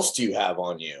 what else do you have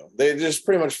on you? They just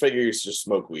pretty much figure you just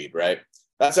smoke weed. Right.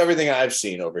 That's everything I've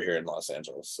seen over here in Los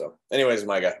Angeles. So anyways,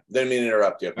 Micah, didn't mean to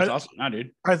interrupt you. That's awesome. No,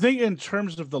 dude. I think in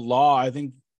terms of the law, I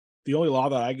think the only law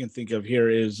that I can think of here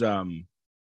is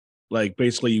like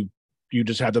basically you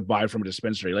just have to buy from a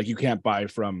dispensary. Like you can't buy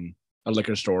from a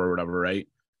liquor store or whatever, right?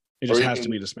 It just has to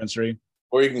be a dispensary.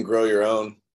 Or you can grow your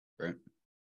own. Right.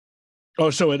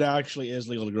 Oh, so it actually is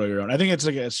legal to grow your own. I think it's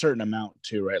like a certain amount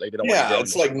too, right? Like they don't. Yeah,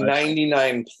 it's like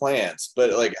 99 plants,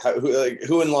 but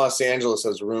who in Los Angeles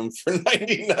has room for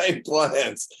 99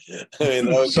 plants? I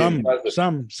mean,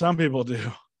 some people do.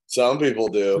 Some people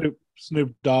do.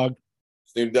 Snoop Dogg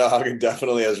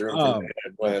definitely has room for 99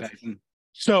 plants. Okay.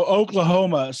 So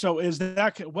Oklahoma. So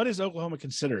what is Oklahoma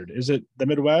considered? Is it the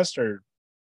Midwest or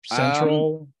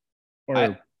Central?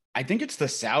 I think it's the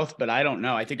South, but I don't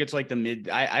know. I think it's like the mid.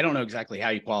 I don't know exactly how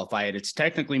you qualify it. It's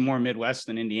technically more Midwest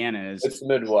than Indiana is. It's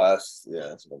Midwest.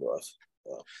 Yeah, it's Midwest.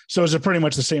 Yeah. So is it pretty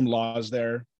much the same laws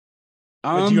there?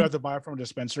 Do you have to buy from a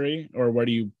dispensary, or where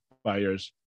do you buy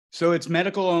yours? So it's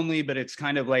medical only, but it's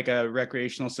kind of like a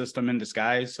recreational system in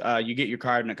disguise. You get your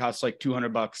card and it costs like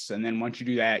 $200. And then once you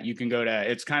do that, you can go to,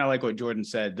 it's kind of like what Jordan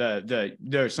said.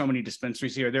 There are so many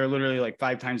dispensaries here. There are literally like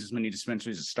 5 times as many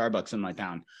dispensaries as Starbucks in my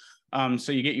town.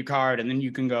 So you get your card and then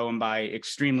you can go and buy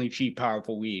extremely cheap,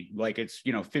 powerful weed. Like it's,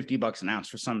 $50 an ounce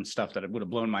for some stuff that would have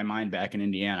blown my mind back in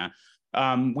Indiana.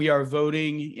 We are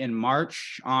voting in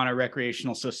March on a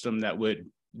recreational system that would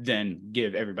then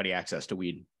give everybody access to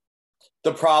weed.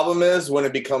 The problem is when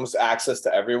it becomes access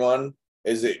to everyone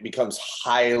is it becomes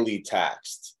highly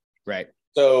taxed. Right.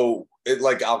 So it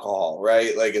like alcohol,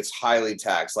 right? Like it's highly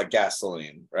taxed, like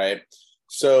gasoline, right?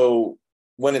 So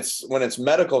when it's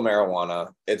medical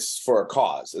marijuana, it's for a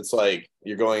cause. It's like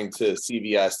you're going to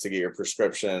CVS to get your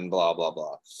prescription, blah, blah,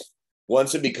 blah.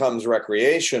 Once it becomes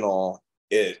recreational,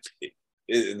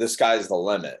 the sky's the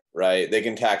limit, right? They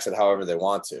can tax it however they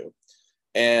want to.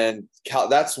 And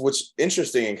that's what's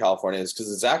interesting in California is because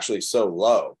it's actually so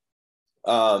low.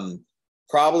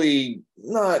 Probably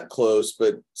not close,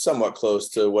 but somewhat close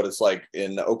to what it's like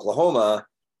in Oklahoma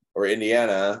or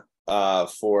Indiana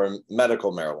for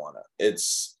medical marijuana.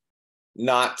 It's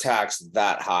not taxed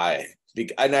that high.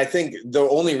 And I think the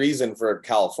only reason for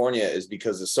California is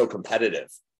because it's so competitive.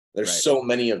 There's right. So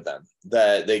many of them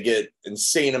that they get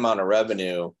insane amount of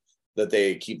revenue that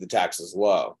they keep the taxes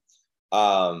low.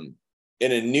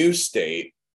 In a new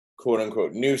state, quote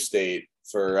unquote, new state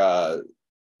for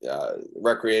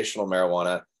recreational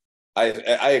marijuana, I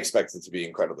expect it to be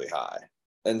incredibly high.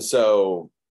 And so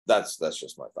that's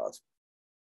just my thoughts.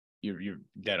 You're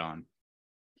dead on.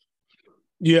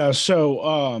 Yeah.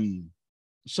 So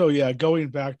yeah, going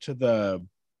back to the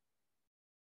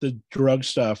drug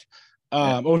stuff.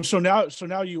 So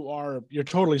now you're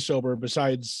totally sober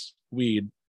besides weed.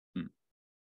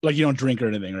 Like you don't drink or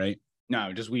anything, right?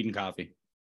 No, just weed and coffee.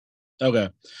 Okay.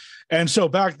 And so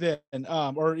back then,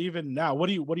 or even now, what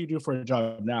do you do for a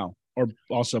job now? Or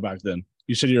also back then?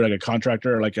 You said you're like a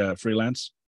contractor or like a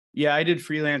freelance? Yeah, I did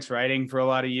freelance writing for a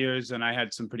lot of years, and I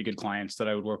had some pretty good clients that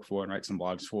I would work for and write some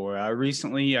blogs for.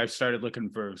 Recently, I've started looking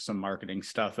for some marketing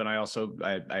stuff, and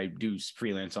I do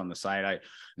freelance on the side.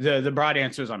 The broad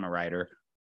answer is I'm a writer.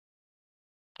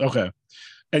 Okay.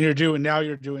 And you're doing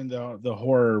the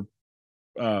horror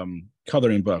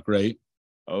coloring book, right?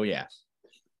 Oh yeah.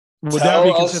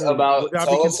 Tell us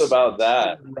about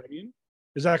that. Writing?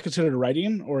 Is that considered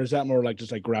writing, or is that more like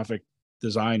just like graphic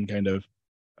design kind of?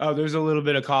 Oh, there's a little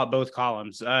bit of both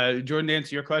columns. Jordan, to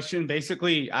answer your question,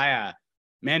 basically,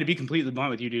 man, to be completely blunt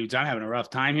with you dudes, I'm having a rough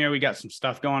time here. We got some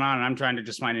stuff going on, and I'm trying to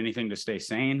just find anything to stay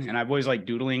sane. And I've always liked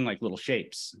doodling like little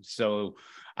shapes. So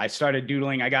I started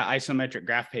doodling. I got isometric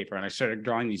graph paper and I started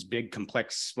drawing these big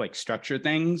complex like structure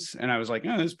things. And I was like,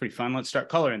 oh, this is pretty fun. Let's start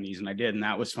coloring these. And I did. And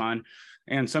that was fun.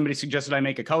 And somebody suggested I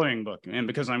make a coloring book. And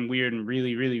because I'm weird and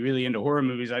really, really, really into horror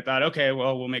movies, I thought, okay,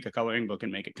 well, we'll make a coloring book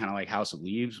and make it kind of like House of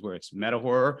Leaves, where it's meta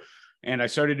horror. And I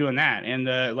started doing that. And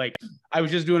like, I was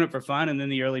just doing it for fun. And then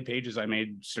the early pages I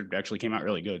made actually came out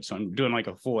really good. So I'm doing like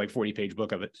a full, like 40-page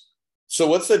book of it. So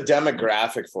what's the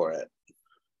demographic for it?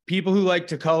 People who like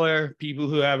to color, people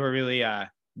who have a really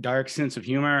dark sense of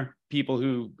humor, people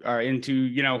who are into,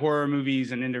 you know, horror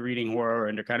movies and into reading horror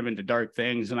and are kind of into dark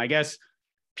things. And I guess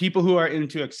people who are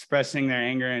into expressing their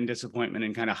anger and disappointment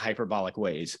in kind of hyperbolic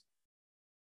ways.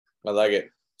 I like it.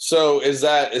 So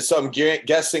so I'm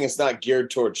guessing it's not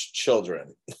geared towards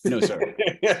children. No, sir.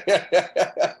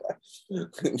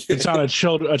 It's not a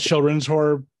children's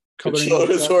horror coloring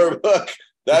children's horror book.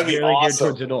 That'd be really awesome. geared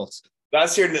towards adults.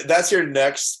 That's your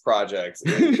next project.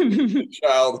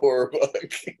 Child horror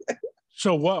book.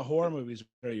 So what horror movies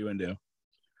are you into?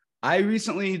 I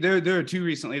recently, there are two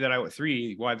recently that I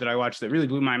watched that really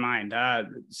blew my mind.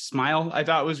 Smile, I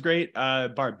thought was great.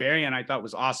 Barbarian, I thought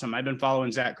was awesome. I've been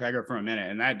following Zach Kreger for a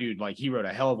minute, and that dude, like, he wrote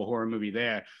a hell of a horror movie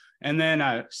there. And then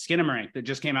Skinamarink that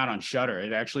just came out on Shudder.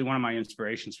 It's actually one of my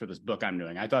inspirations for this book I'm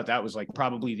doing. I thought that was like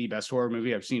probably the best horror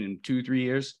movie I've seen in 2-3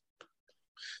 years.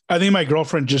 I think my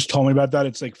girlfriend just told me about that.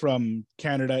 It's like from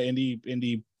Canada,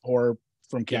 indie horror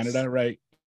from Canada, yes. Right?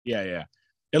 Yeah.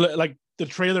 Like the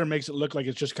trailer makes it look like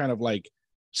it's just kind of like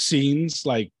scenes,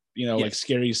 like, you know, yes. Like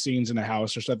scary scenes in a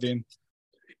house or something.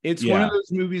 It's one of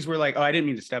those movies where, like, oh, I didn't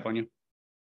mean to step on you.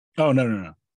 Oh,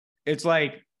 no. It's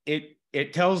like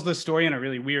it tells the story in a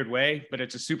really weird way, but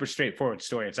it's a super straightforward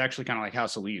story. It's actually kind of like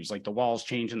House of Leaves. Like, the walls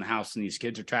change in the house and these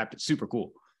kids are trapped. It's super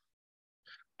cool.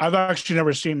 I've actually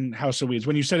never seen House of Leaves.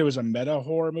 When you said it was a meta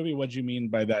horror movie, what do you mean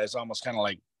by that? It's almost kind of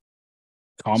like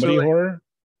comedy horror.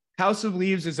 House of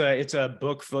Leaves it's a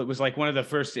book. It was like one of the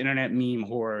first internet meme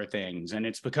horror things. And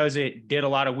it's because it did a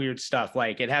lot of weird stuff.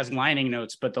 Like, it has lining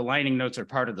notes, but the lining notes are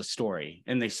part of the story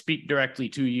and they speak directly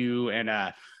to you. And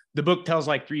the book tells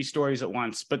like 3 stories at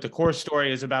once, but the core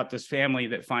story is about this family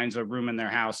that finds a room in their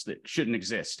house that shouldn't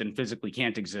exist and physically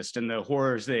can't exist, and the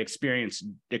horrors they experience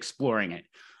exploring it.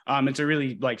 It's a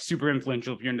really, like, super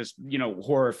influential if you're into, you know,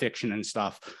 horror fiction and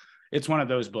stuff. It's one of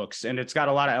those books, and it's got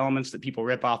a lot of elements that people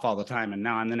rip off all the time. And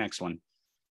now I'm the next one.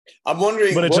 I'm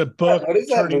wondering, but it's a book. What is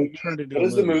that movie? What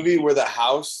is the movie where the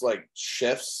house like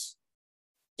shifts?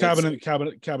 Cabin in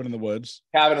the Woods.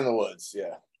 Cabin in the Woods.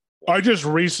 Yeah. I just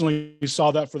recently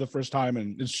saw that for the first time,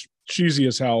 and it's cheesy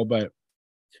as hell. But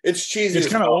it's cheesy. It's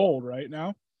kind of old right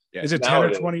now. Yeah, is it 10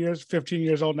 or 20 years, 15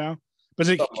 years old now? But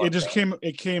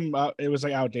it came out. It was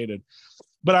like outdated.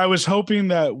 But I was hoping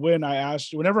that whenever I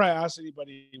ask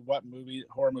anybody what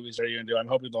horror movies are you into, I'm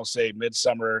hoping they'll say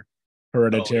Midsommar,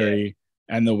 Hereditary,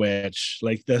 and The Witch.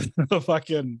 Like the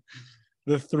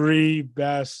 3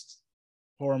 best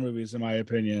horror movies, in my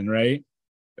opinion, right?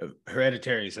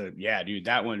 Hereditary. So yeah, dude,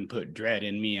 that one put dread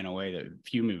in me in a way that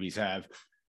few movies have.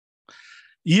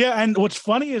 Yeah, and what's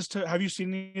funny is have you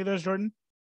seen any of those, Jordan?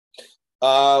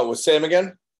 Say them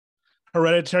again.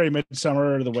 Hereditary,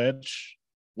 Midsommar, or The Witch?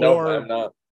 No, I'm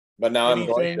not. But now I'm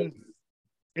going to.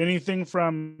 Anything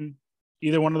from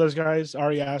either one of those guys,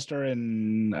 Ari Aster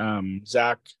and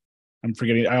Zach. I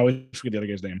always forget the other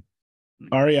guy's name.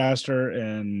 Ari Aster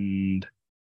and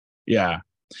The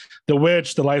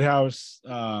Witch, The Lighthouse,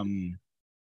 and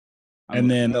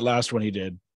then the last one he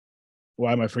did.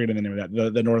 Why am I forgetting the name of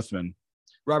that? The Northman.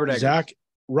 Robert Eggers.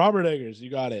 Robert Eggers, you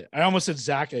got it. I almost said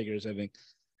Zach Eggers, I think.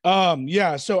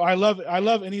 So I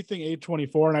love anything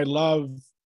A24, and I love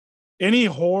any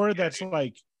horror that's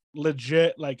like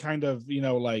legit, like kind of, you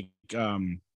know, like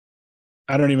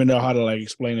I don't even know how to like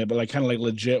explain it, but like kind of like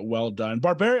legit well done.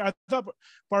 Barbarian, I thought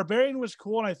Barbarian was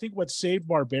cool, and I think what saved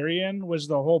Barbarian was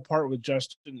the whole part with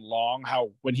Justin Long,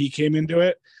 how when he came into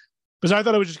it, because I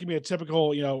thought it was just gonna be a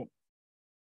typical, you know,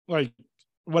 like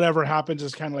whatever happens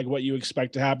is kind of like what you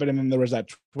expect to happen, and then there was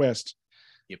that twist.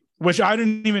 Yep. Which I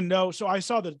didn't even know. So I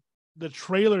saw the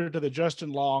trailer to the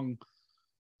Justin Long.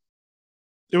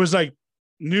 It was like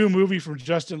new movie from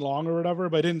Justin Long or whatever,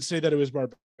 but I didn't say that it was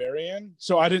Barbarian.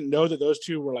 So I didn't know that those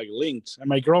two were like linked. And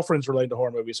my girlfriend's related to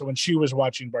horror movies. So when she was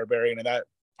watching Barbarian and that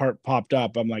part popped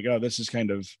up, I'm like, oh, this is kind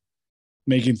of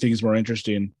making things more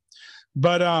interesting.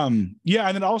 But and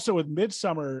then also with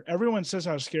Midsommar, everyone says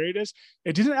how scary it is.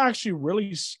 It didn't actually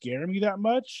really scare me that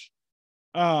much.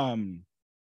 For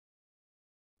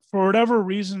whatever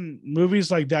reason, movies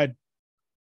like that,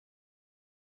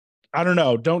 I don't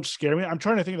know, don't scare me. I'm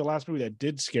trying to think of the last movie that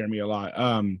did scare me a lot.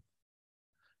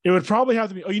 It would probably have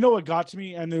to be. Oh, you know what got to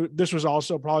me, and this was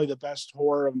also probably the best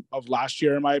horror of last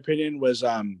year, in my opinion, was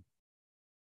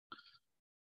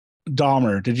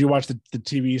Dahmer. Did you watch the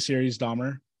TV series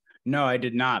Dahmer? No, I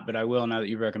did not, but I will now that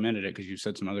you've recommended it because you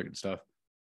said some other good stuff.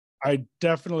 I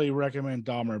definitely recommend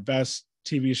Dahmer. Best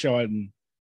TV show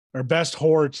or best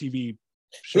horror TV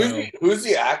show. Who's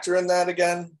the actor in that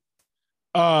again?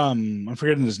 I'm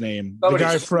forgetting his name. Somebody the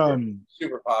guy from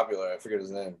super popular. I forget his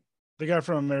name. The guy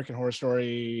from American Horror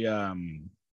Story.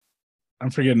 I'm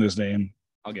forgetting his name.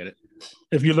 I'll get it.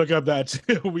 If you look up that,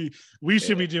 we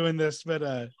should be doing this, but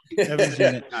haven't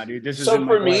seen it. Nah, dude, this is so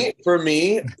for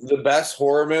me, the best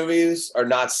horror movies are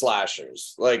not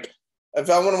slashers. Like, if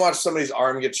I want to watch somebody's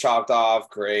arm get chopped off,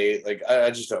 great. Like,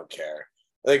 I just don't care.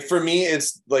 Like, for me,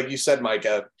 it's like you said,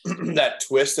 Micah, that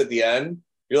twist at the end.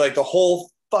 You're like, the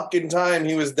whole fucking time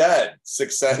he was dead.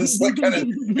 Sixth Sense. Like,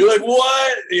 you're like,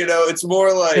 what? You know, it's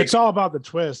more like it's all about the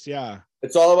twist. Yeah,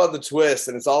 it's all about the twist,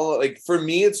 and it's all like, for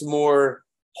me, it's more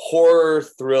horror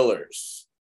thrillers,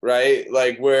 right?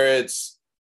 Like, where it's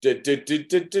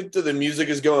the music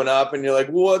is going up, and you're like,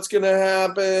 what's gonna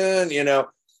happen? You know,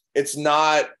 it's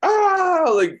not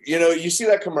like, you know, you see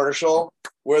that commercial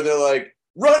where they're like,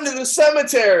 run to the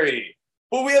cemetery.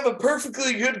 Well, we have a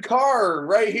perfectly good car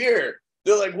right here.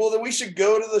 They're like, well, then we should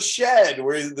go to the shed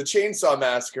where the Chainsaw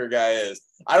Massacre guy is.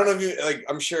 I don't know if you, like,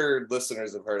 I'm sure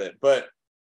listeners have heard it, but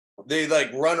they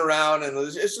like run around and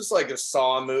it's just like a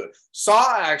Saw movie.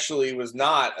 Saw actually was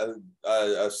not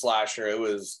a slasher. It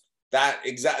was that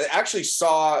exact. Actually,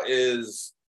 Saw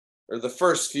is, or the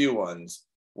first few ones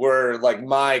were like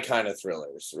my kind of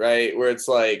thrillers, right? Where it's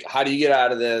like, how do you get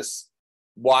out of this?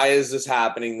 Why is this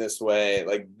happening this way?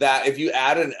 Like that. If you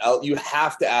add you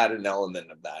have to add an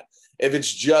element of that. If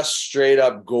it's just straight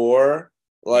up gore,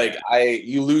 like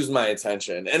you lose my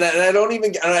attention, and I don't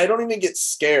even get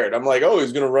scared. I'm like, oh,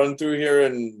 he's gonna run through here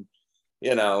and,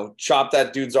 you know, chop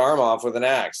that dude's arm off with an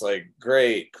axe. Like,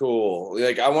 great, cool.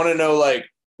 Like, I want to know, like,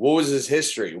 what was his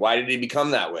history? Why did he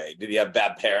become that way? Did he have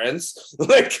bad parents?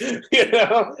 Like, you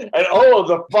know, and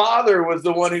the father was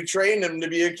the one who trained him to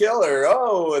be a killer.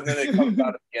 Oh, and then it comes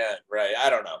out at the end, right? I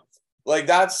don't know. Like,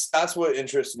 that's what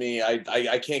interests me.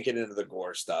 I can't get into the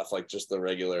gore stuff, like just the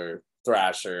regular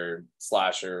thrasher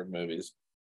slasher movies.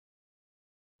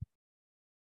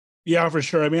 Yeah, for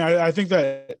sure. I mean, I think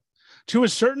that to a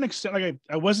certain extent, like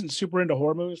I wasn't super into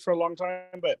horror movies for a long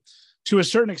time, but to a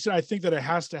certain extent, I think that it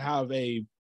has to have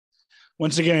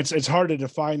once again, it's hard to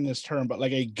define this term, but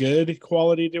like a good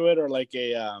quality to it, or like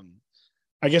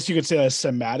I guess you could say a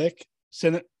cinematic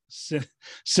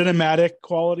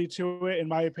quality to it, in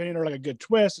my opinion, or like a good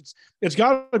twist. It's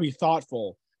got to be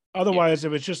thoughtful. Otherwise,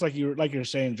 if it's just like you're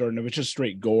saying, Jordan, if it's just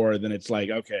straight gore, then it's like,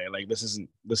 okay, like this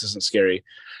isn't scary.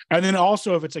 And then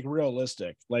also if it's like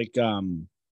realistic, like Dahmer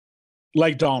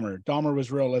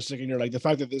was realistic, and you're like, the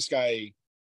fact that this guy,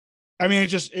 I mean,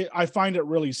 I find it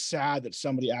really sad that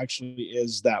somebody actually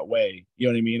is that way. You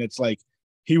know what I mean? It's like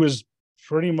he was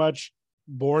pretty much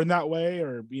born that way,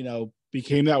 or, you know,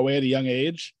 became that way at a young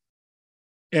age.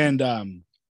 And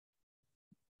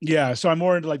yeah, so I'm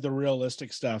more into like the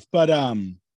realistic stuff. But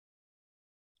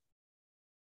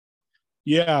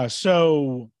yeah,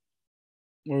 so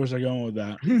where was I going with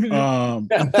that?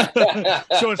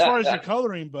 So as far as your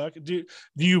coloring book, do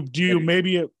you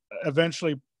maybe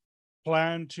eventually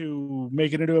plan to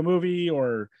make it into a movie,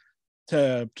 or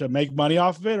to make money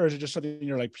off of it, or is it just something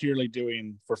you're like purely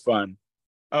doing for fun?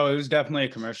 Oh, it was definitely a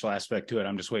commercial aspect to it.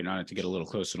 I'm just waiting on it to get a little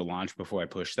closer to launch before I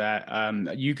push that.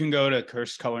 You can go to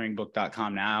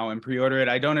cursedcoloringbook.com now and pre-order it.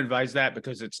 I don't advise that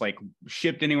because it's like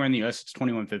shipped anywhere in the US, it's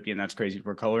 $21.50, and that's crazy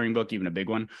for a coloring book, even a big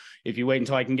one. If you wait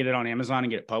until I can get it on Amazon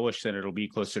and get it published, then it'll be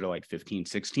closer to like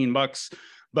 $15-16.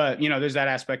 But, you know, there's that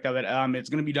aspect of it. It's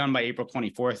going to be done by April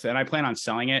 24th, and I plan on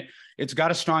selling it. It's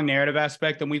got a strong narrative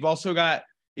aspect, and we've also got,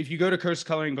 if you go to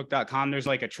cursedcoloringbook.com, there's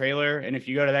like a trailer. And if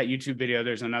you go to that YouTube video,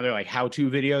 there's another like how-to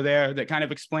video there that kind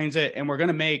of explains it. And we're going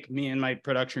to make, me and my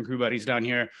production crew buddies down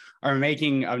here are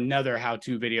making another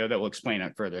how-to video that will explain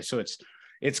it further. So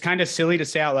it's kind of silly to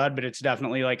say out loud, but it's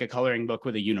definitely like a coloring book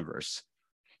with a universe.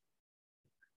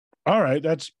 All right.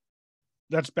 That's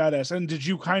badass. And did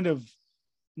you kind of,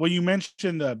 well, you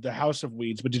mentioned the House of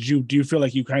Weeds, but do you feel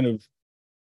like you kind of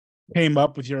came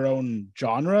up with your own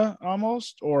genre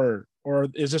almost, or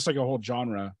is this like a whole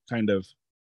genre kind of?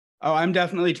 Oh, I'm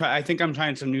definitely I think I'm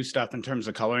trying some new stuff in terms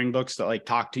of coloring books that like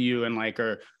talk to you and like,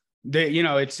 or they, you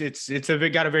know, it's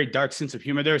got a very dark sense of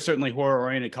humor. There are certainly horror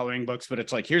oriented coloring books, but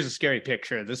it's like, here's a scary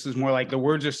picture. This is more like the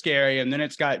words are scary. And then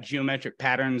it's got geometric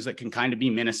patterns that can kind of be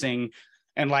menacing.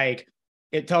 And like,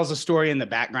 it tells a story in the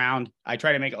background. I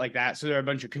try to make it like that. So there are a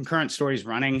bunch of concurrent stories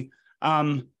running.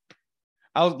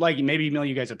 I'll like maybe email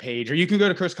you guys a page, or you can go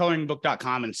to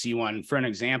cursecoloringbook.com and see one for an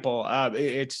example.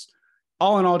 It's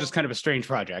all in all just kind of a strange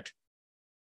project.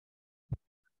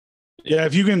 Yeah,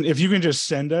 if you can just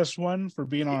send us one for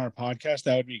being on our podcast,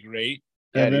 that would be great,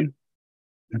 Yeah, Evan.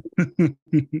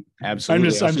 Absolutely.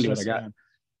 I'm just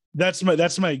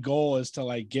that's my goal, is to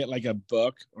like get like a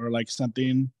book or like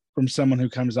something from someone who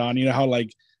comes on. You know how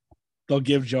like they'll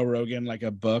give Joe Rogan like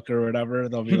a book or whatever.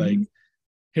 They'll be like,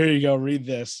 here you go, read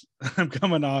this. I'm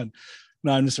coming on.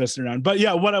 No, I'm just messing around. But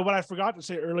yeah, what I forgot to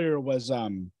say earlier was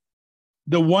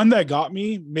the one that got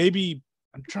me, maybe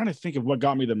I'm trying to think of what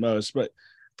got me the most, but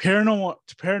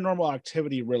paranormal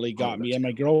activity really got me, and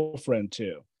my girlfriend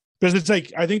too. Because it's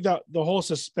like, I think that the whole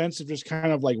suspense of just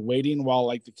kind of like waiting while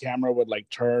like the camera would like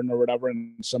turn or whatever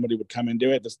and somebody would come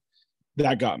into it,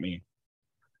 that got me.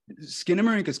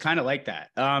 Skinamarink is kind of like that.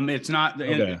 It's not,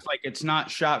 Okay. it's like, it's not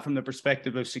shot from the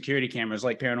perspective of security cameras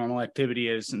like Paranormal Activity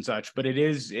is and such, but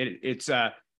it's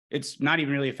not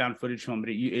even really a found footage film,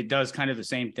 but it does kind of the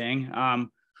same thing.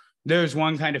 There's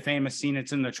one kind of famous scene.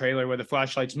 It's in the trailer where the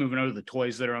flashlight's moving over the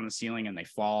toys that are on the ceiling and they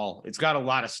fall. It's got a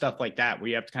lot of stuff like that where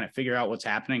you have to kind of figure out what's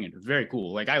happening. And it's very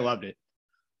cool. Like, I loved it.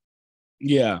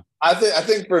 Yeah. I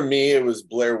think for me it was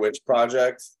Blair Witch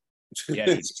Project.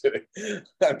 Yeah,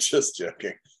 I'm just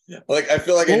joking. Like, I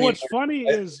feel like what's funny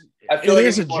is I feel like it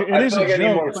is a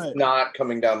joke, but not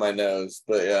coming down my nose.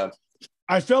 But yeah,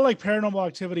 I feel like Paranormal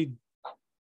Activity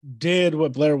did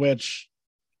what Blair Witch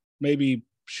maybe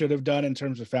should have done in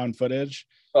terms of found footage.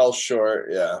 Fell short,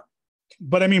 yeah.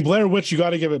 But I mean, Blair Witch, you got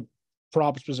to give it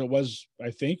props because it was,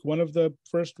 I think, one of the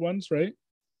first ones, right?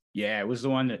 Yeah, it was the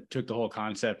one that took the whole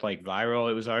concept like viral.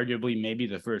 It was arguably maybe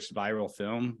the first viral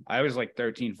film. I was like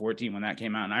 13, 14 when that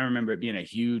came out, and I remember it being a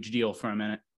huge deal for a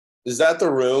minute. Is that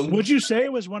The Room? Would you say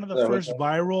it was one of the first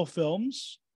viral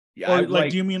films? Yeah, or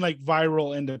like, do you mean like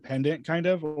viral independent kind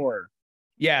of, or?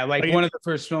 Yeah, like one of the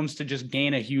first films to just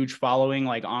gain a huge following,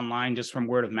 like online, just from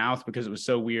word of mouth because it was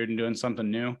so weird and doing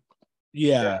something new.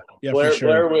 Yeah, Blair, for sure.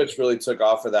 Blair Witch really took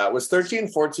off for that. Was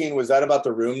 1314, was that about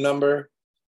the room number?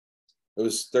 It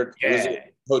was 13, was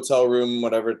it hotel room,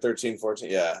 whatever,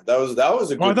 1314. Yeah, that was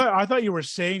a good. I thought you were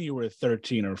saying you were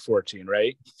 13 or 14,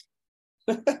 right?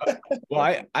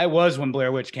 Well, I was when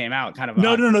Blair Witch came out, kind of.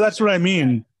 No, that's what I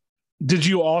mean. Did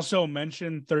you also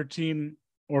mention 13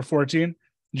 or 14?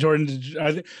 Jordan,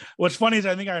 what's funny is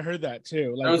I think I heard that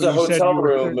too. Like, it was a hotel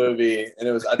room movie, and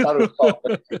it was. I thought it was called.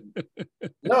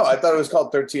 No, I thought it was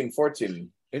called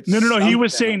 1314. No. He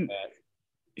was saying.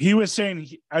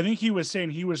 I think he was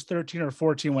saying he was 13 or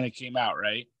 14 when it came out,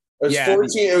 right? It was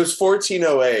 14. It was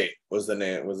 1408 was the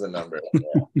name. Was the number. Yeah.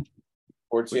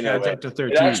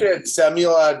 1408. It actually had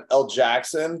Samuel L.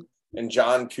 Jackson and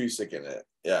John Cusack in it.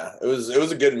 Yeah, it was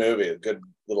a good movie, a good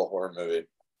little horror movie.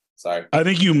 Sorry. I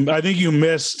think you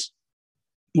missed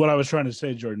what I was trying to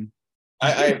say, Jordan.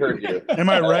 I heard you. Am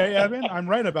I right, Evan? I'm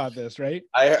right about this, right?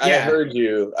 I heard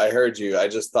you. I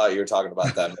just thought you were talking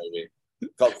about that movie.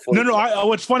 No.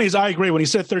 What's funny is I agree when he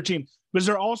said 13, because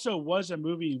there also was a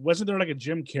movie. Wasn't there like a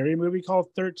Jim Carrey movie called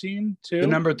 13 too? The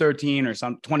number 13 or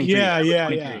something. 23.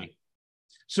 Yeah.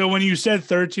 So when you said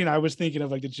 13, I was thinking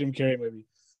of like the Jim Carrey movie.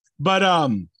 But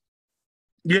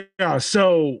yeah.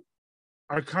 So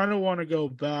I kind of want to go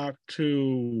back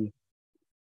to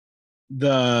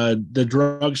the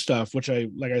drug stuff, which I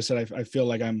feel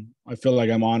like I'm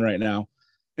on right now.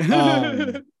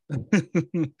 Yeah.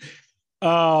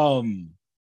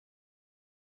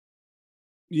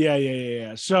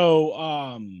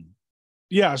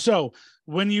 So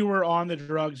when you were on the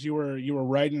drugs, you were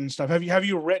writing and stuff. Have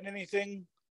you written anything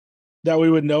that we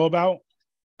would know about?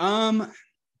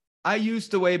 I used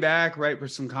to way back write for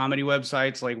some comedy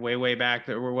websites, like way back,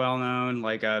 that were well known,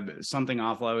 like Something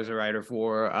Awful I was a writer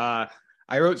for.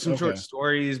 I wrote some short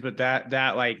stories, but that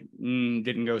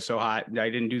didn't go so hot.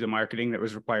 I didn't do the marketing that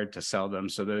was required to sell them,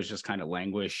 so those just kind of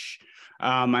languish.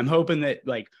 I'm hoping that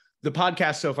like the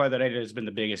podcast so far that I did has been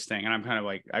the biggest thing, and I'm kind of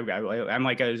like I'm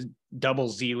like a double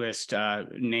Z list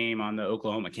name on the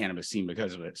Oklahoma cannabis scene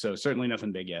because of it. So certainly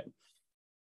nothing big yet.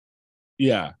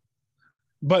 Yeah,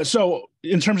 but so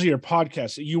in terms of your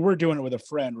podcast, you were doing it with a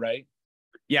friend, right?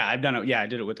 Yeah, I've done it. Yeah, I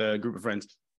did it with a group of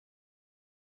friends.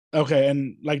 Okay,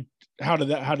 and like, how did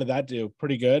that do?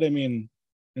 Pretty good. I mean,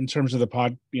 in terms of the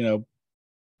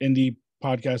indie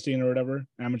podcasting or whatever,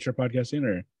 amateur podcasting,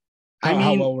 or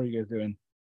how well were you guys doing?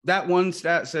 That one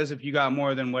stat says if you got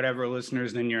more than whatever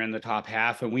listeners, then you're in the top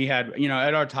half. And we had,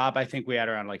 at our top, I think we had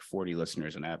around like 40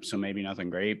 listeners an app. So maybe nothing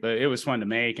great, but it was fun to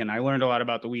make. And I learned a lot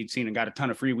about the weed scene and got a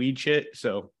ton of free weed shit.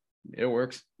 So it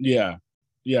works. Yeah,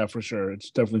 for sure.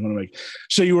 It's definitely fun to make.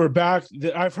 So you were back.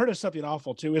 I've heard of Something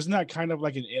Awful too. Isn't that kind of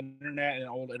like an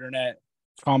old internet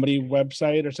comedy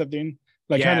website or something,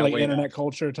 like kind Yeah, of like way internet back.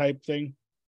 culture type thing.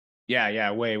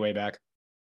 Yeah, way back.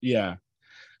 Yeah.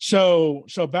 So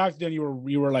back then you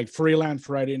were like freelance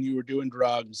writing, you were doing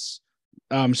drugs.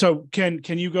 So can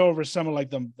you go over some of like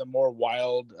the more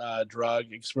wild drug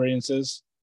experiences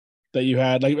that you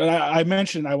had? Like I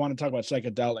mentioned, I want to talk about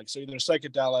psychedelics. So either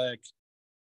psychedelic,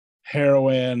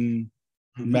 heroin,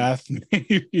 meth,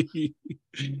 maybe.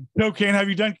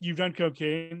 Cocaine. You've done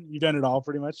cocaine? You've done it all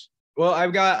pretty much? Well,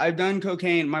 I've done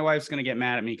cocaine. My wife's gonna get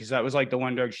mad at me because that was like the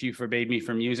one drug she forbade me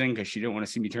from using because she didn't want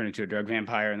to see me turn into a drug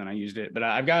vampire, and then I used it. But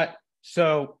I've got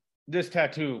this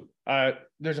tattoo.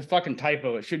 There's a fucking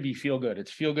typo. It should be feel good.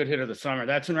 It's feel good hit of the summer.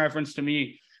 That's in reference to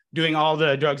me doing all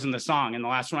the drugs in the song, and the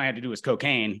last one I had to do was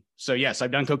cocaine. So yes,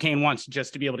 I've done cocaine once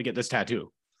just to be able to get this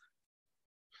tattoo.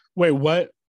 Wait,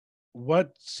 what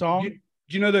song?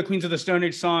 Do you know the Queens of the Stone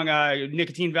Age song,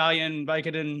 nicotine, Valium,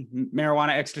 Vicodin, marijuana,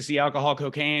 ecstasy, alcohol,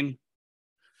 cocaine?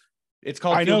 It's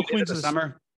called I know Queens of the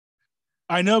Summer.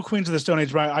 I know Queens of the Stone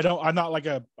Age, but I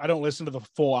don't listen to the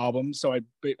full album, so I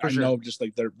know just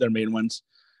like their main ones.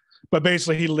 But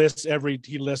basically, he lists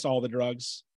all the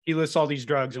drugs. He lists all these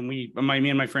drugs, and me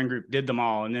and my friend group did them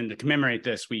all. And then to commemorate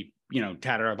this, we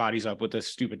tatted our bodies up with this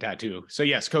stupid tattoo. So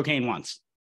yes, cocaine once.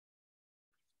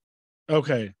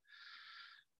 Okay.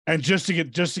 And just to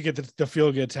get the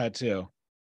feel good tattoo.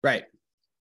 Right.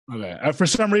 Okay. For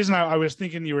some reason, I was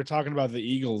thinking you were talking about the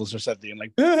Eagles or something,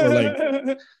 like or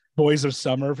like Boys of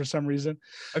Summer for some reason.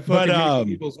 I fucking hate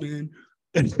the Eagles, man.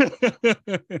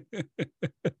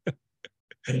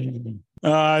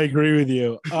 I agree with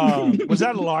you. Was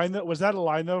that a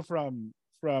line though from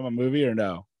a movie or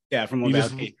no? Yeah, from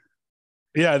Lebowski.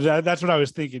 Yeah, that's what I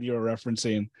was thinking you were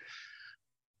referencing.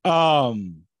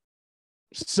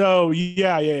 So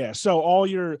yeah.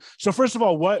 So first of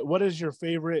all, what is your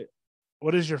favorite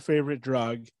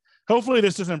drug? Hopefully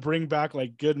this doesn't bring back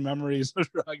like good memories of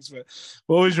drugs, but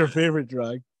what was your favorite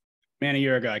drug? Man, a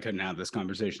year ago I couldn't have this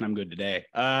conversation. I'm good today.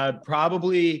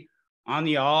 Probably on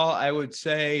the I would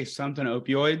say something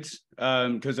opioids,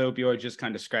 because opioids just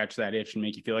kind of scratch that itch and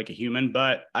make you feel like a human.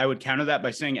 But I would counter that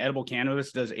by saying edible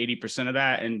cannabis does 80% of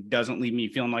that and doesn't leave me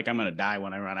feeling like I'm going to die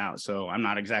when I run out. So I'm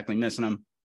not exactly missing them.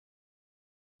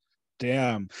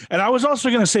 Damn. And I was also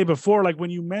going to say before, like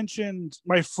when you mentioned,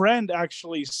 my friend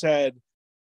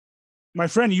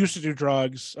used to do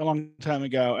drugs a long time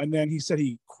ago. And then he said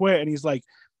he quit, and he's like,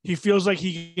 he feels like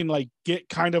he can like get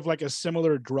kind of like a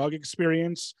similar drug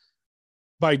experience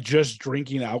by just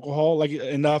drinking alcohol. Like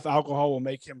enough alcohol will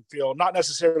make him feel not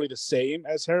necessarily the same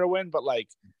as heroin, but like,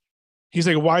 he's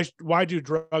like, why do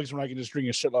drugs when I can just drink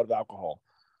a shitload of alcohol?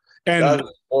 And that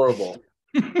is horrible.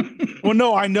 Well,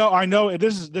 no, I know.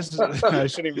 This is. I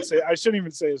shouldn't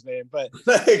even say his name, but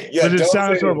yeah, but it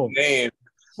sounds horrible. Name.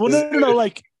 Well, no.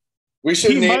 Like we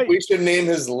should name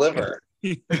his liver.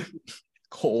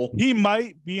 Cole. He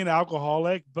might be an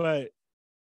alcoholic, but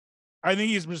I think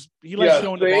he likes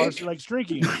going to bars. He likes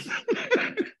drinking.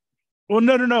 Well,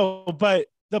 no. But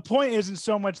the point isn't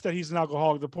so much that he's an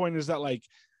alcoholic. The point is that like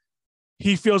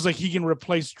he feels like he can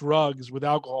replace drugs with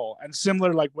alcohol. And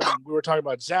similar, like when we were talking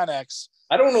about Xanax.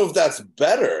 I don't know if that's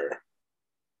better.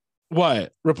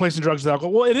 What? Replacing drugs with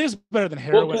alcohol? Well, it is better than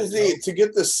heroin. Well, to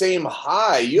get the same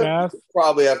high, you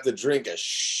probably have to drink a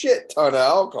shit ton of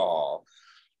alcohol.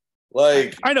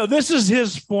 Like, I know this is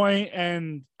his point,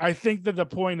 and I think that the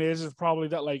point is probably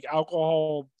that like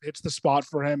alcohol hits the spot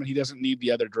for him and he doesn't need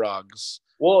the other drugs.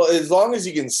 Well, as long as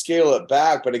you can scale it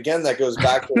back. But again, that goes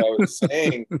back to what I was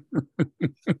saying.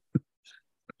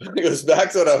 It goes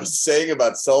back to what I was saying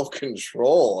about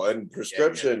self-control and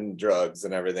prescription drugs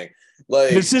and everything. Like,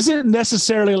 this isn't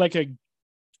necessarily like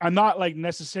I'm not like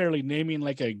necessarily naming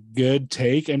like a good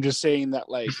take. I'm just saying that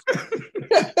like,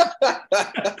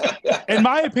 in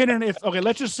my opinion,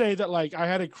 let's just say that like I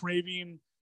had a craving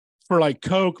for like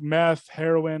Coke, meth,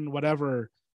 heroin,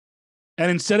 whatever. And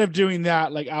instead of doing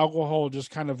that, like alcohol just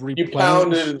kind of replaced. You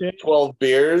pounded 12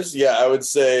 beers? Yeah, I would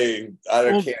say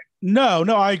can't. No,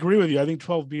 I agree with you. I think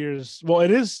 12 beers, well,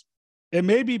 it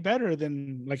may be better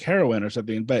than like heroin or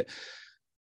something, but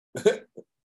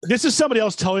this is somebody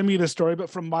else telling me this story. But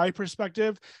from my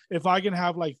perspective, if I can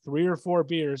have like 3 or 4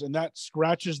 beers and that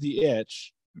scratches the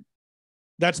itch,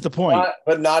 that's the point.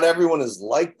 But not everyone is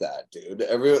like that, dude.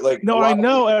 I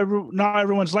know not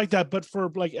everyone's like that. But for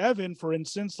like Evan, for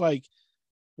instance, like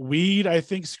weed, I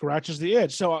think scratches the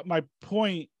itch. So my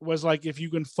point was like, if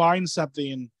you can find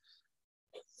something,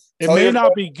 it may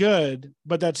not be good,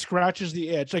 but that scratches the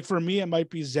itch. Like for me, it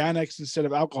might be Xanax instead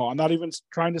of alcohol. I'm not even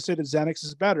trying to say that Xanax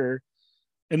is better.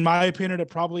 In my opinion, it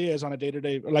probably is on a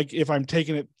day-to-day. Like if I'm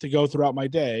taking it to go throughout my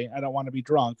day, I don't want to be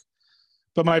drunk.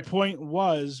 But my point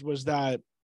was that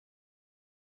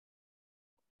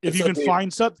if It's you can okay.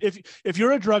 find something, if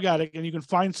you're a drug addict and you can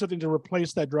find something to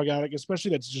replace that drug addict,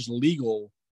 especially that's just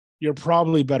legal, you're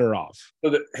probably better off.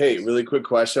 So hey, really quick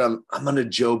question. I'm gonna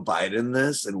Joe Biden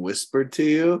this and whisper to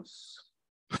you.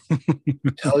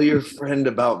 Tell your friend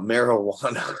about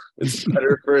marijuana. It's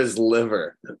better for his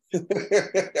liver.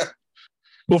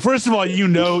 Well, first of all, you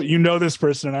know this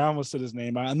person, and I almost said his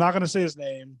name. I'm not going to say his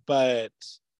name, but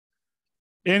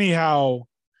anyhow,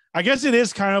 I guess it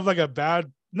is kind of like a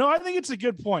bad. No, I think it's a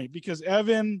good point because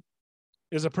Evan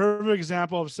is a perfect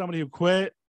example of somebody who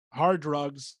quit hard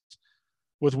drugs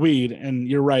with weed, and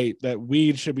you're right that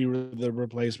weed should be the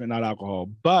replacement, not alcohol.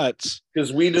 But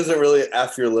because weed doesn't really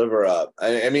F your liver up.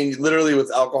 I mean, literally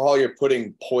with alcohol, you're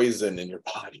putting poison in your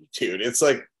body, dude. It's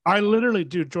like I literally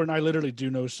do, Jordan. I literally do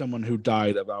know someone who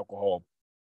died of alcohol.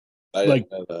 I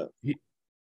didn't know that.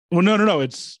 Well, no.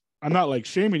 I'm not like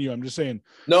shaming you. I'm just saying.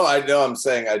 No, I know. I'm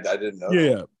saying I didn't know.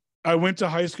 Yeah. I went to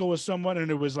high school with someone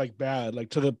and it was like bad.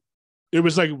 It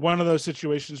was like one of those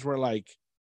situations where like,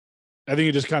 I think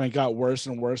it just kind of got worse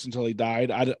and worse until he died.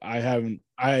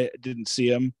 I didn't see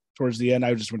him towards the end.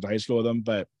 I just went to high school with him,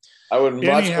 but I would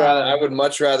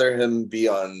much rather him be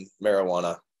on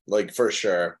marijuana, like for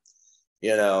sure.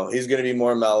 You know, he's going to be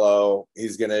more mellow.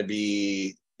 He's going to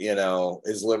be, you know,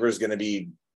 his liver's going to be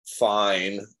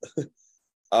fine.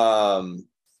 Well,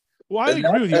 I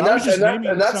agree with you. I was just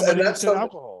naming somebody who said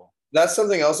alcohol. That's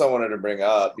something else I wanted to bring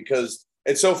up because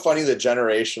it's so funny, the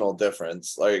generational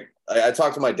difference. Like I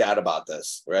talked to my dad about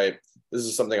this, right? This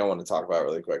is something I want to talk about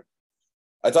really quick.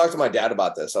 I talked to my dad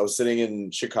about this. I was sitting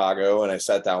in Chicago and I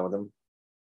sat down with him.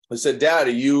 I said, Dad,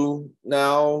 are you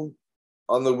now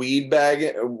on the weed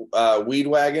wagon?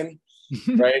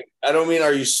 Right? I don't mean,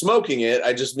 are you smoking it?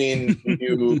 I just mean,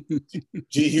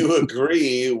 do you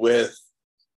agree with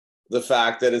the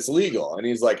fact that it's legal? And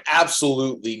he's like,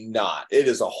 absolutely not. It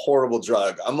is a horrible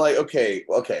drug. I'm like, okay.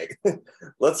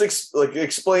 Let's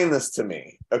explain this to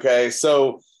me. Okay.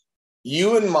 So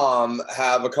you and mom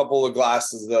have a couple of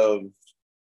glasses of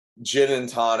gin and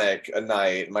tonic a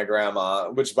night. My grandma,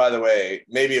 which by the way,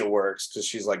 maybe it works because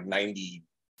she's like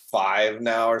 95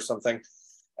 now or something.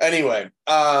 Anyway,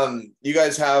 you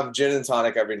guys have gin and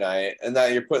tonic every night and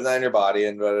that you're putting that in your body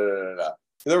and blah, blah, blah, blah.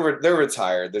 They're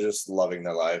retired. They're just loving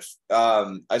their life.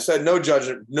 I said, no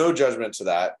judgment to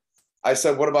that. I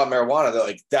said, what about marijuana? They're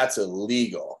like, that's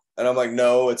illegal. And I'm like,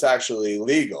 no, it's actually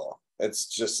legal. It's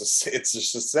just the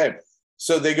same.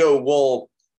 So they go,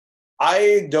 well,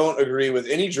 I don't agree with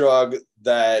any drug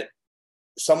that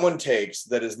someone takes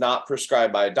that is not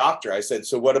prescribed by a doctor. I said,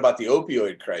 so what about the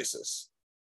opioid crisis?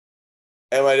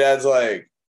 And my dad's like,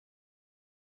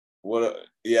 what?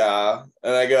 Yeah.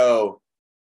 And I go,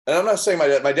 and I'm not saying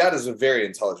my dad is a very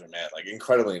intelligent man, like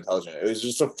incredibly intelligent. It was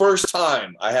just the first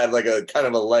time I had like a kind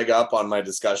of a leg up on my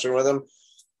discussion with him.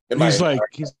 He's like,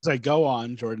 go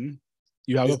on, Jordan.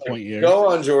 You have a point here. Go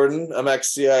on, Jordan. I'm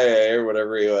ex-CIA or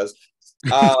whatever he was.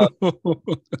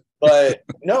 But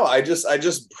no, I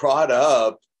just brought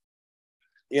up,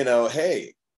 you know,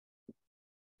 hey,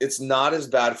 it's not as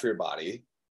bad for your body.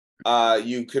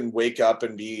 You can wake up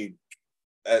and be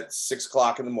at 6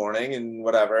 o'clock in the morning and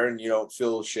whatever, and you don't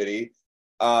feel shitty.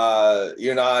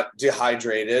 You're not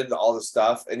dehydrated, all this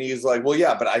stuff. And he's like, well,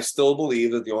 yeah, but I still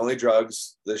believe that the only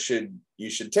drugs that you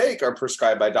should take are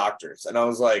prescribed by doctors. And I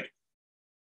was like,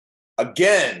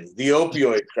 again, the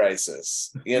opioid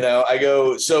crisis. You know, I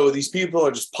go, so these people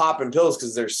are just popping pills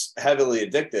because they're heavily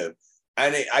addictive.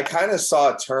 And I kind of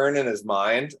saw a turn in his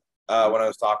mind when I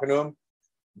was talking to him,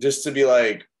 just to be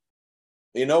like,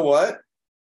 you know what?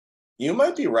 You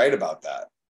might be right about that.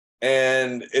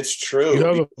 And it's true. You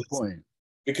have a point.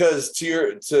 Because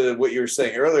to what you were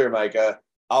saying earlier, Micah,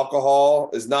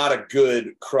 alcohol is not a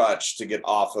good crutch to get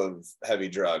off of heavy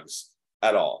drugs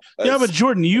at all. Yeah, but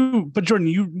Jordan, you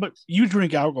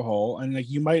drink alcohol and like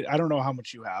you might, I don't know how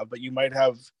much you have, but you might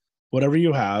have whatever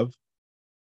you have.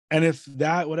 And if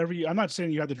that, I'm not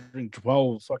saying you have to drink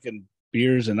 12 fucking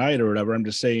beers a night or whatever. I'm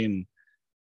just saying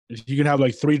if you can have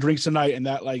like 3 drinks a night and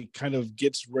that like kind of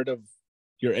gets rid of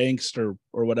your angst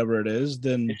or whatever it is,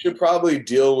 then you should probably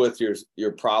deal with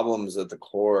your problems at the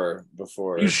core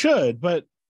before. You should, but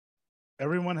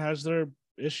everyone has their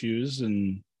issues.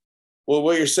 And well,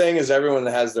 what you're saying is everyone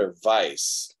has their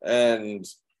vice, and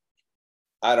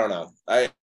I don't know.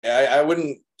 I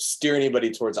wouldn't steer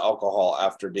anybody towards alcohol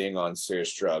after being on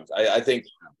serious drugs. I think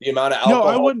the amount of alcohol. No,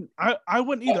 I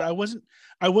wouldn't either.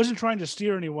 I wasn't trying to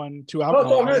steer anyone to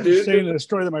alcohol. I was saying the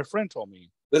story that my friend told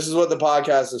me. This is what the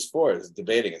podcast is for, is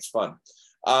debating. It's fun.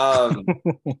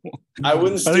 I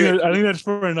wouldn't steer. I think that's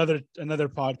for another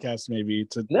podcast, maybe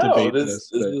to No, debate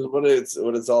this is what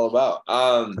it's all about.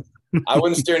 I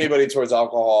wouldn't steer anybody towards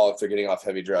alcohol if they're getting off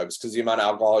heavy drugs, because the amount of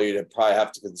alcohol you'd probably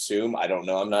have to consume, I don't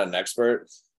know, I'm not an expert,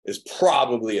 is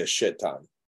probably a shit ton.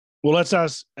 Well, let's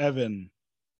ask Evan.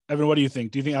 Evan, what do you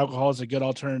think? Do you think alcohol is a good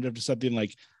alternative to something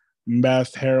like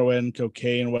meth, heroin,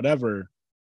 cocaine, whatever?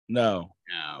 No,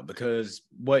 because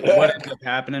what ends up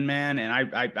happening, man,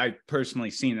 and I personally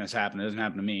seen this happen. It doesn't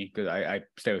happen to me because I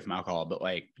stay away from alcohol, but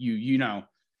like you know,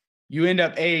 you end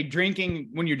up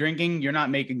drinking. When you're drinking, you're not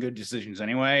making good decisions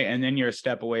anyway, and then you're a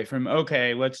step away from,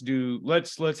 okay, let's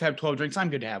have 12 drinks. I'm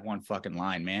good to have one fucking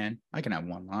line, man. I can have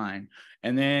one line,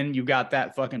 and then you got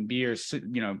that fucking beer,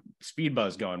 speed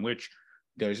buzz going, which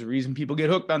there's a reason people get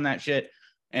hooked on that shit.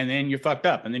 And then you're fucked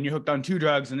up, and then you're hooked on 2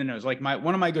 drugs. And then it was like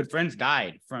one of my good friends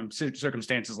died from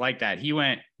circumstances like that. He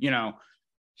went,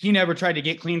 he never tried to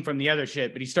get clean from the other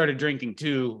shit, but he started drinking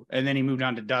too. And then he moved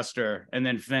on to Duster, and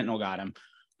then fentanyl got him.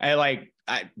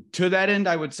 To that end,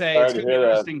 I would say it's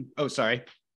interesting. Oh, sorry.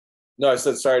 No, I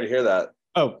said, sorry to hear that.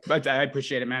 Oh, but I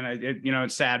appreciate it, man.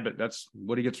 It's sad, but that's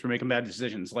what he gets for making bad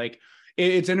decisions. Like,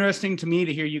 it's interesting to me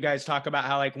to hear you guys talk about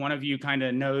how like one of you kind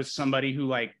of knows somebody who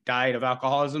like died of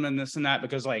alcoholism and this and that,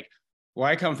 because like where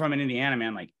I come from in Indiana,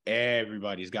 man, like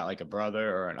everybody's got like a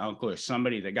brother or an uncle or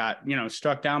somebody that got,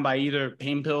 struck down by either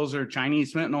pain pills or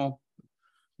Chinese fentanyl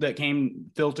that came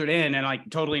filtered in, and like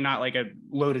totally not like a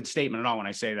loaded statement at all when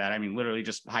I say that. I mean, literally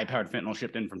just high powered fentanyl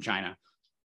shipped in from China.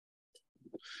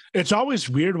 It's always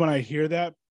weird when I hear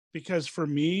that, because for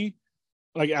me,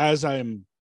 like as I'm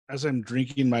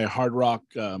drinking my Hard Rock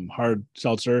hard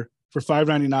seltzer for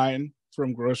 $5.99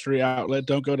 from grocery outlet.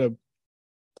 Don't go to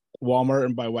Walmart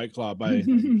and buy White Claw. Buy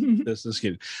this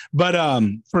kid. But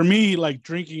for me, like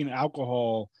drinking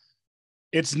alcohol,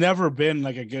 it's never been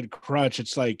like a good crutch.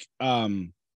 It's like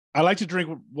I like to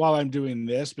drink while I'm doing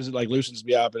this because it like loosens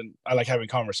me up, and I like having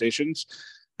conversations.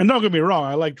 And don't get me wrong,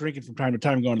 I like drinking from time to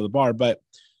time, going to the bar, but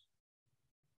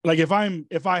like if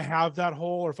I have that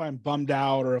hole, or if I'm bummed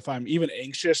out, or if I'm even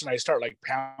anxious and I start like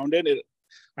pounding it,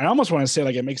 I almost want to say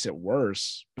like it makes it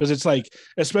worse, because it's like,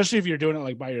 especially if you're doing it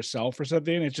like by yourself or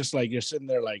something, it's just like you're sitting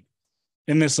there like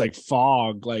in this like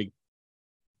fog, like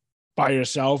by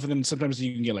yourself, and then sometimes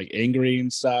you can get like angry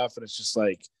and stuff, and it's just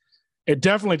like it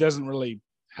definitely doesn't really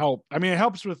help. I mean, it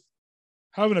helps with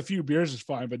having a few beers is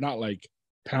fine, but not like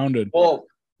pounded. Well,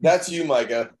 that's you,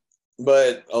 Micah.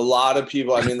 But a lot of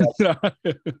people, I mean,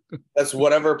 that's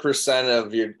whatever percent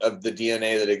of the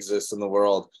DNA that exists in the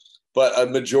world, but a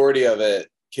majority of it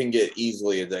can get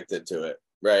easily addicted to it,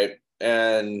 right?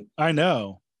 And I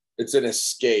know it's an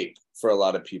escape for a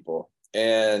lot of people.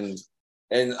 And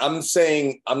I'm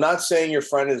not saying your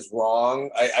friend is wrong.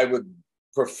 I would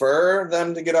prefer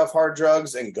them to get off hard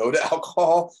drugs and go to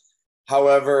alcohol.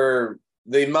 However,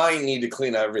 they might need to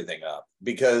clean everything up,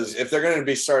 because if they're going to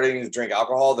be starting to drink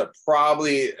alcohol, they're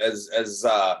probably, as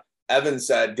Evan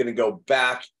said, going to go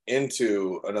back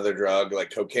into another drug like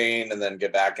cocaine, and then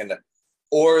get back into,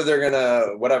 or they're going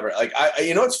to whatever. Like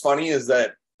what's funny is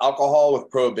that alcohol with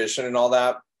prohibition and all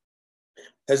that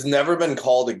has never been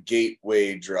called a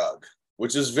gateway drug,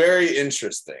 which is very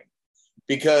interesting,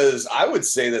 because I would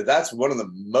say that that's one of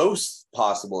the most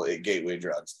possible gateway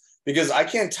drugs. Because I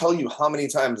can't tell you how many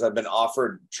times I've been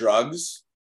offered drugs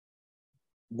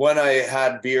when I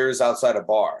had beers outside a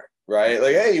bar, right?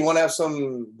 Like, hey, you want to have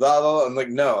some blah, blah, blah? I'm like,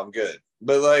 no, I'm good.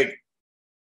 But like,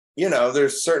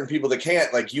 there's certain people that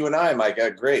can't, like you and I, Micah,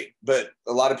 great. But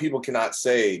a lot of people cannot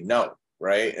say no,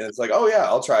 right? And it's like, oh yeah,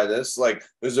 I'll try this. Like,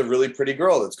 there's a really pretty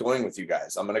girl that's going with you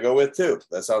guys. I'm going to go with too.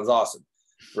 That sounds awesome,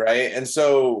 right? And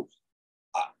so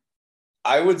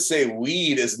I would say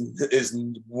weed is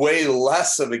way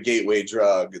less of a gateway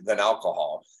drug than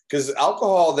alcohol, because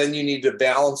alcohol, then you need to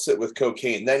balance it with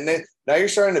cocaine. Then now you're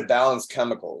starting to balance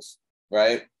chemicals,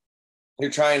 right? You're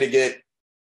trying to get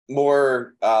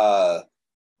more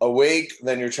awake.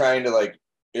 Then you're trying to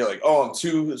you're like, oh, I'm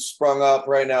too sprung up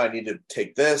right now. I need to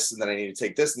take this, and then I need to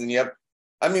take this, and then you have,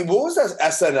 what was that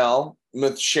SNL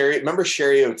with Sherry? Remember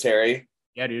Sherry O'Terry?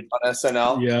 Yeah, dude. On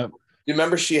SNL. Yeah. You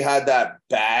remember she had that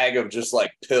bag of just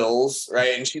like pills,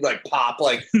 right? And she like pop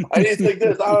like, I need to take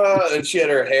this, and she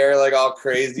had her hair like all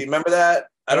crazy. Remember that?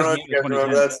 I don't know if you guys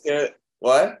remember that skit.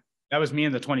 What? That was me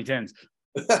in the 2010s.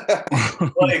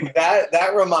 Like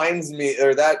that reminds me,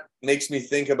 or that makes me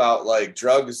think about like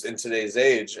drugs in today's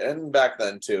age, and back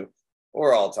then too,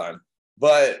 or all time.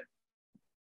 But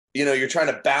you're trying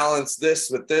to balance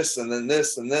this with this, and then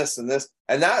this and this and this,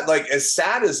 and that, like, as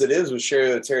sad as it is with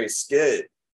Sherry O'Terry's skit,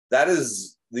 that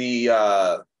is the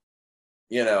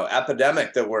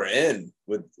epidemic that we're in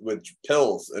with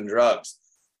pills and drugs.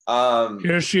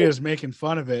 Here she is making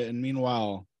fun of it, and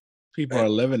meanwhile, people are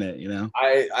living it.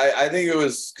 I think it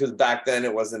was because back then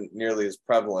it wasn't nearly as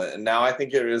prevalent, and now I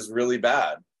think it is really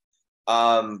bad.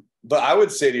 But I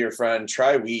would say to your friend,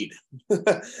 try weed.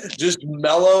 Just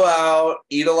mellow out,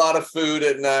 eat a lot of food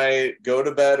at night, go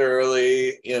to bed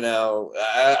early.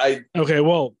 Okay,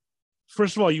 well,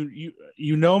 first of all, you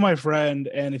know my friend,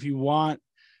 and if you want,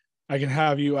 I can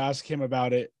have you ask him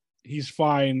about it. He's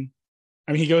fine.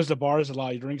 I mean, he goes to bars a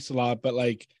lot, he drinks a lot, but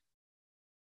like,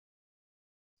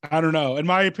 I don't know. In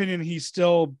my opinion,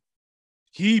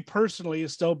 he personally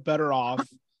is still better off.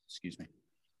 Excuse me.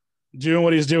 Doing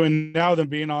what he's doing now than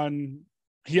being on.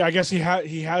 I guess he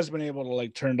has been able to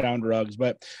like turn down drugs,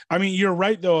 but I mean, you're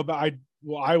right though about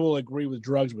I will agree with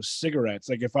drugs with cigarettes.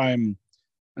 Like if and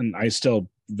I still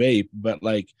vape, but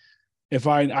like if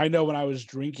I know when I was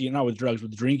drinking, not with drugs,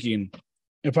 with drinking,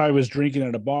 if I was drinking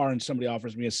at a bar and somebody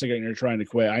offers me a cigarette and you're trying to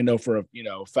quit, I know for a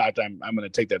fact I'm going to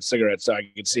take that cigarette, so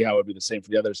I can see how it would be the same for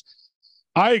the others.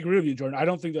 I agree with you, Jordan. I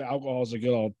don't think that alcohol is a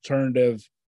good alternative.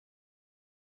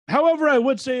 However, I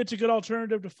would say it's a good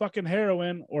alternative to fucking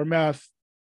heroin or meth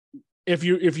if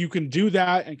you can do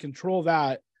that and control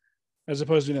that as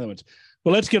opposed to the other ones.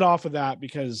 But let's get off of that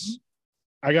because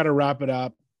I got to wrap it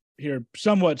up here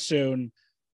somewhat soon,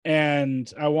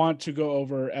 and I want to go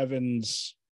over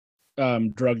Evan's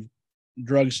drug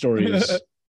stories.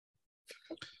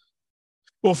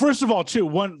 Well, first of all,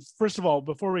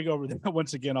 before we go over that,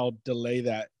 once again, I'll delay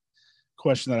that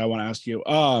question that I want to ask you.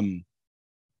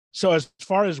 So as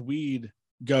far as weed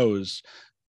goes,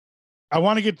 I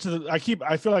want to get to I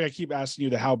feel like I keep asking you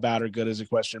the how bad or good is a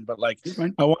question, but like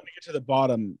I want to get to the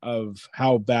bottom of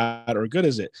how bad or good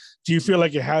is it. Do you feel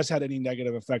like it has had any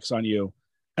negative effects on you?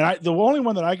 And the only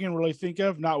one that I can really think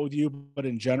of, not with you, but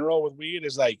in general with weed,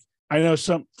 is like I know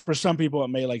for some people it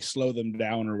may like slow them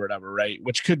down or whatever, right?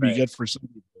 Which could be good for some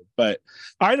people. But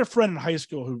I had a friend in high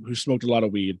school who smoked a lot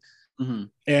of weed,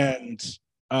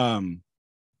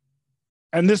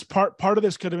 and this part of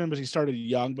this could have been because he started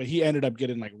young, but he ended up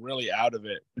getting like really out of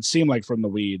it. It seemed like from the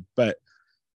weed, but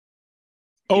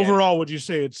overall, would you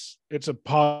say it's a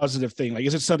positive thing? Like,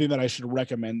 is it something that I should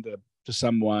recommend to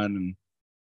someone?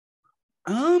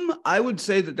 I would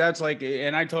say that's like,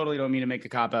 and I totally don't mean to make a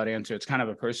cop-out answer. It's kind of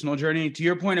a personal journey. To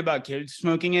your point about kids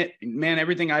smoking it, man,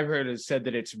 everything I've heard has said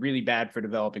that it's really bad for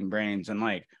developing brains. And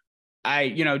like,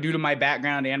 due to my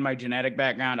background and my genetic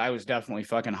background, I was definitely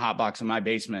fucking hotbox in my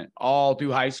basement all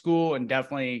through high school and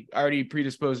definitely already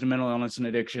predisposed to mental illness and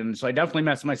addiction. So I definitely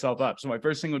messed myself up. So my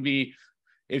first thing would be,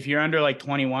 if you're under like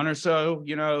 21 or so,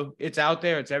 it's out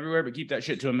there, it's everywhere, but keep that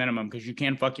shit to a minimum because you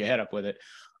can fuck your head up with it.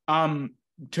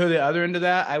 To the other end of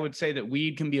that, I would say that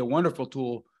weed can be a wonderful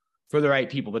tool for the right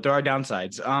people, but there are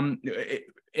downsides.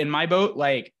 In my boat,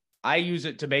 like I use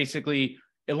it to basically,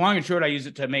 long and short, I use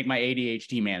it to make my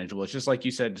ADHD manageable. It's just like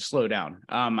you said, to slow down.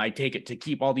 I take it to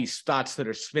keep all these thoughts that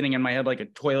are spinning in my head like a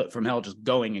toilet from hell just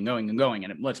going and going and going,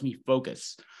 and it lets me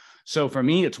focus. So for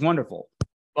me, it's wonderful,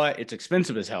 but it's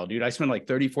expensive as hell, dude. I spend like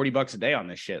 $30-40 a day on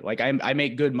this shit. Like I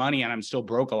make good money and I'm still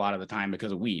broke a lot of the time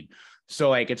because of weed. So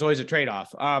like it's always a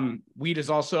trade-off. Weed is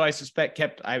also, I suspect,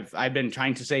 I've been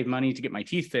trying to save money to get my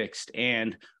teeth fixed,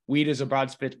 and weed is a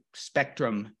broad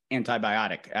spectrum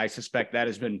antibiotic. I suspect that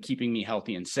has been keeping me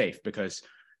healthy and safe because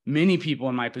many people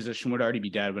in my position would already be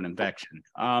dead of an infection.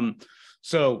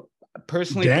 So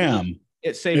personally,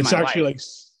 it saved my life.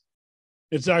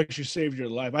 It's actually saved your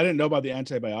life. I didn't know about the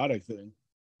antibiotic thing.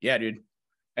 Yeah, dude.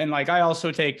 And like, I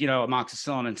also take,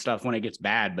 amoxicillin and stuff when it gets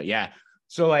bad, but yeah.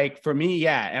 So like for me,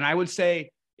 yeah. And I would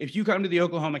say if you come to the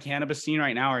Oklahoma cannabis scene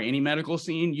right now or any medical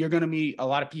scene, you're going to meet a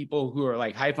lot of people who are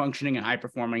like high functioning and high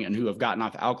performing and who have gotten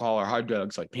off alcohol or hard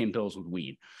drugs like pain pills with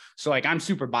weed. So like I'm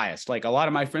super biased. Like a lot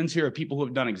of my friends here are people who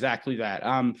have done exactly that.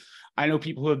 I know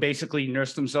people who have basically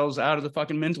nursed themselves out of the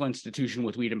fucking mental institution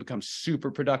with weed and become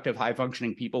super productive, high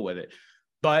functioning people with it.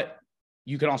 But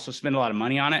you can also spend a lot of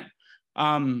money on it.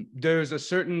 There's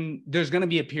going to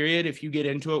be a period if you get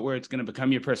into it where it's going to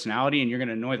become your personality and you're going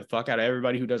to annoy the fuck out of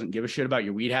everybody who doesn't give a shit about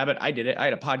your weed habit. I did it. I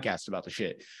had a podcast about the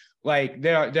shit. Like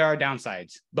there are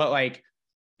downsides, but like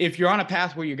if you're on a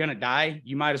path where you're going to die,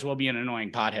 you might as well be an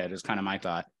annoying pothead is kind of my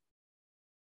thought.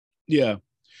 Yeah.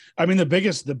 I mean, the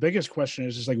biggest question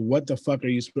is just like, what the fuck are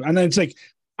you supposed? And then it's like,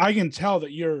 I can tell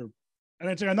that you're, and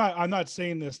it's like, I'm not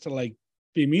saying this to like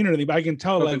be mean or anything, but I can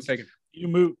tell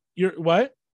you're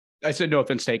what? I said no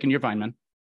offense taken. You're fine, man.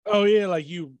 Oh yeah,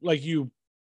 you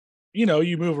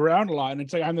move around a lot, and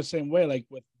it's like I'm the same way. Like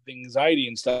with anxiety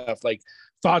and stuff, like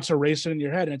thoughts are racing in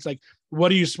your head, and it's like,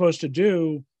 what are you supposed to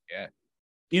do? Yeah,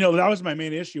 that was my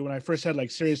main issue when I first had like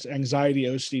serious anxiety,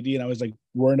 OCD, and I was like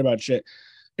worrying about shit.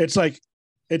 It's like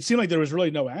it seemed like there was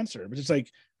really no answer. But it's like,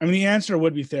 I mean, the answer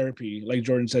would be therapy, like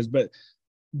Jordan says, but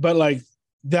like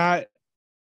that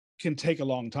can take a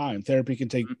long time. Therapy can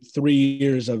take 3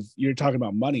 years of, you're talking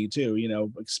about money too, you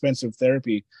know, expensive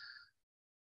therapy.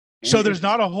 So there's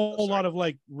not a whole lot of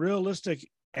like realistic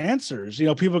answers. You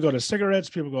know, people go to cigarettes,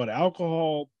 people go to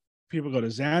alcohol, people go to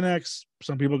Xanax,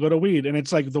 some people go to weed. And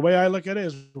it's like, the way I look at it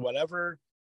is whatever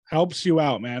helps you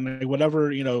out, man. Like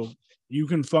whatever, you know, you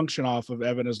can function off of,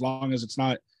 Evan, as long as it's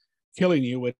not killing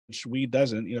you, which weed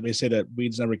doesn't. You know, they say that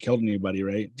weed's never killed anybody,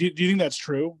 right? Do you think that's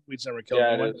true? Weed's never killed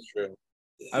anyone? Yeah, it is true.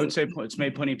 I would say it's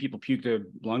made plenty of people puke their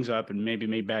lungs up and maybe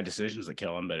made bad decisions that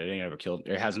kill them, but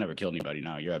it hasn't ever killed anybody.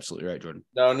 No, you're absolutely right, Jordan.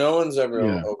 No one's ever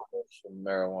overdosed from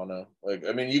marijuana. Like,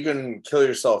 I mean, you can kill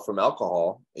yourself from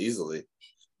alcohol easily.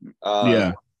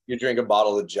 You drink a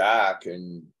bottle of Jack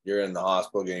and you're in the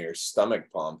hospital getting your stomach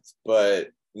pumped, but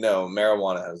no,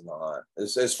 marijuana has not.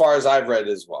 As far as I've read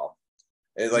as well.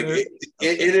 It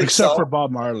Except itself, for Bob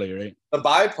Marley, right? the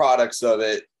byproducts of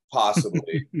it,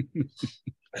 possibly.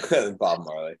 Bob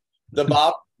Marley. The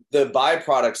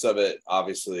byproducts of it,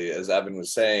 obviously, as Evan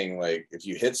was saying, like if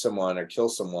you hit someone or kill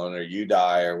someone or you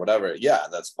die or whatever, yeah,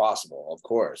 that's possible, of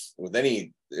course, with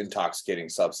any intoxicating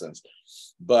substance.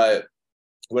 But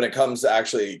when it comes to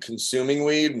actually consuming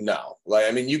weed, no. Like,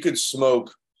 I mean, you could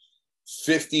smoke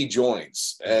 50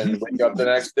 joints and wake up the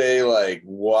next day like,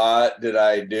 what did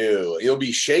I do? You'll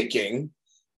be shaking,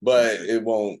 but it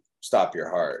won't stop your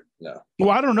heart. No. Well,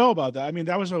 I don't know about that. I mean,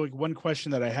 that was like one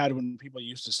question that I had when people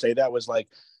used to say that was like,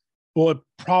 well, it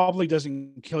probably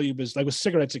doesn't kill you because like with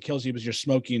cigarettes, it kills you because you're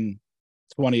smoking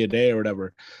 20 a day or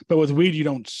whatever. But with weed, you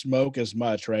don't smoke as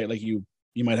much, right? Like you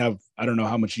might have, I don't know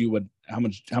how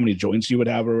many joints you would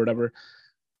have or whatever.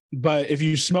 But if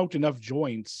you smoked enough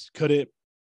joints, could it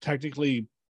technically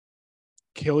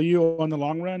kill you on the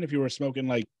long run if you were smoking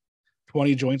like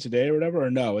 20 joints a day or whatever? Or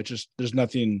no, it's just, there's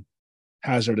nothing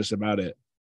hazardous about it.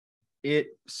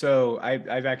 So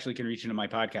I've actually can reach into my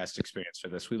podcast experience for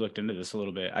this. We looked into this a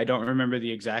little bit. I don't remember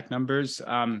the exact numbers.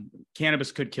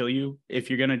 Cannabis could kill you if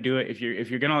you're gonna do it. If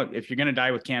you're gonna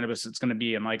die with cannabis, it's gonna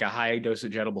be in like a high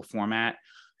dosage edible format,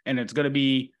 and it's gonna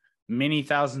be many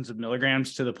thousands of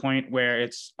milligrams to the point where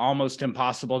it's almost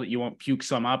impossible that you won't puke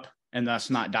some up and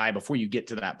thus not die before you get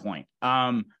to that point.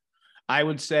 I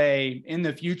would say in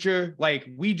the future, like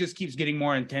weed just keeps getting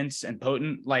more intense and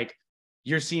potent. Like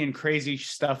you're seeing crazy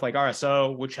stuff like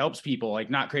RSO, which helps people,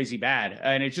 like not crazy bad.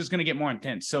 And it's just going to get more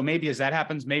intense. So maybe as that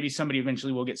happens, maybe somebody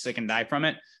eventually will get sick and die from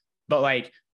it. But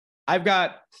like, I've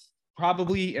got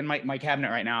probably in my cabinet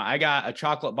right now, I got a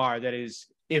chocolate bar that is,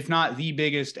 if not the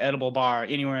biggest edible bar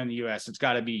anywhere in the US, it's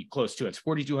got to be close to it. It's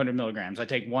 4,200 milligrams. I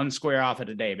take one square off it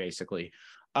a day, basically.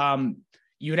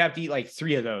 You would have to eat like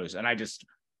 3 of those. And I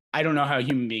don't know how a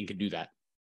human being could do that.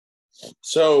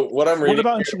 So what I'm reading.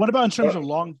 What about in terms of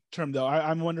long term though?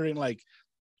 I'm wondering like,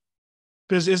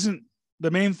 because isn't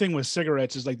the main thing with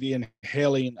cigarettes is like the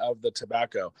inhaling of the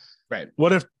tobacco, right?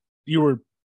 What if you were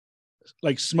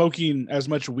like smoking as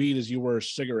much weed as you were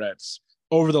cigarettes?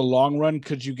 Over the long run,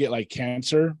 could you get like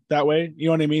cancer that way? You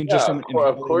know what I mean? Yeah, just of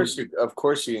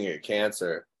course you can get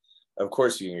cancer. Of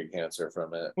course you can get cancer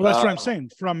from it. Well, that's what I'm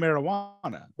saying, from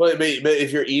marijuana. But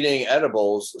if you're eating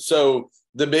edibles, so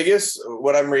the biggest,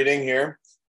 what I'm reading here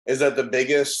is that the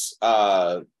biggest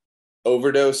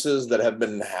overdoses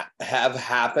that have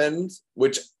happened,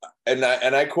 which, and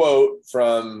I quote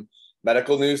from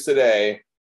Medical News Today,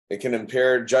 it can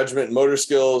impair judgment and motor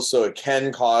skills, so it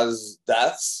can cause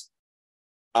deaths.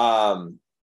 And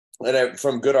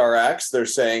from GoodRx, they're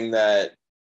saying that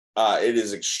it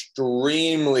is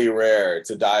extremely rare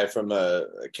to die from a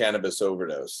cannabis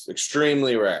overdose.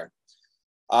 Extremely rare.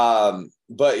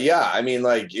 But yeah, I mean,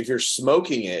 like if you're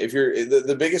smoking it, if you're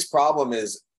the biggest problem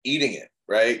is eating it,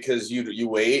 right? Because you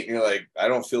wait and you're like, I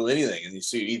don't feel anything, and you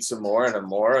eat some more and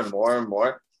more and more and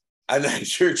more, and then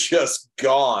you're just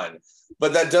gone.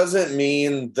 But that doesn't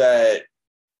mean that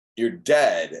you're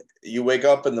dead. You wake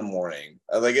up in the morning,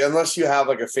 like unless you have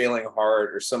like a failing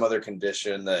heart or some other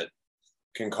condition that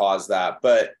can cause that.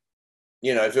 But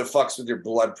you know, if it fucks with your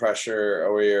blood pressure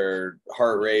or your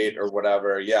heart rate or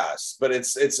whatever, yes. But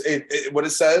it's what it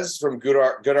says from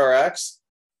GoodRx,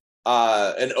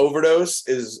 an overdose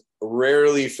is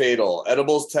rarely fatal.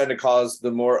 Edibles tend to cause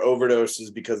the more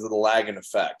overdoses because of the lagging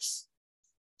effects.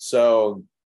 So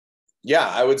yeah,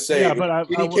 I would say, yeah, but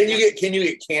can you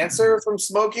get cancer from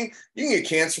smoking? You can get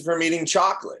cancer from eating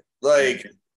chocolate. Like,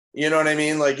 you know what I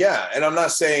mean? Like, yeah. And I'm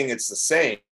not saying it's the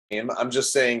same. I'm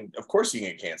just saying, of course you can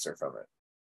get cancer from it.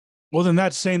 Well, then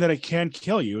that's saying that it can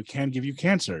kill you. It can give you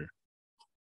cancer.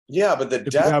 Yeah, but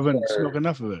if you haven't smoked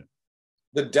enough of it.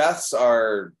 The deaths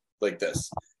are like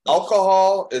this.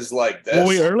 Alcohol is like this. Well,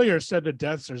 we earlier said the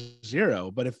deaths are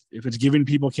 0, but if it's giving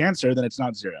people cancer, then it's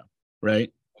not 0,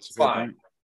 right? It's fine.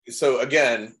 So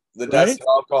again, the deaths of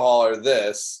alcohol are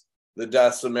this. The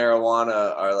deaths of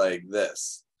marijuana are like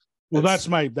this. Well, that's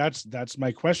my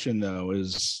question though.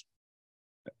 Is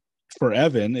for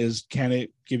Evan, is can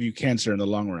it give you cancer in the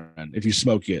long run if you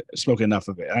smoke enough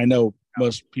of it? I know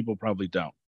most people probably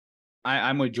don't.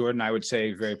 I'm with Jordan. I would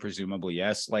say very presumably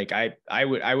yes. Like I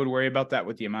would worry about that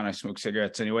with the amount I smoke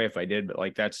cigarettes anyway if I did, but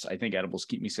like I think edibles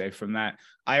keep me safe from that.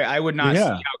 I would not see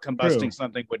how combusting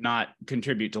something would not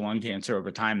contribute to lung cancer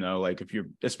over time though. Like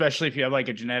especially if you have like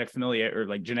a genetic or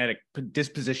like genetic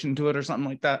disposition to it or something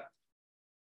like that.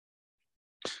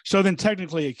 So then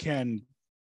technically it can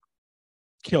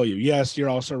kill you. Yes, you're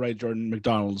also right, Jordan.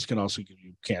 McDonald's can also give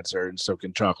you cancer, and so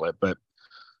can chocolate, but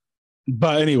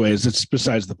anyways, it's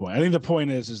besides the point. I think the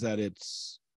point is that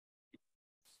it's,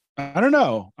 I don't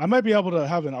know. I might be able to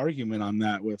have an argument on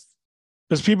that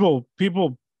because people,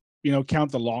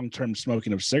 count the long-term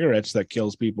smoking of cigarettes that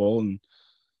kills people, and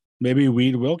maybe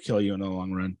weed will kill you in the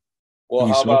long run. Well,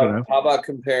 how about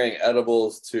comparing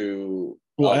edibles to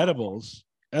edibles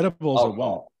are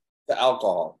won't. To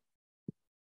alcohol.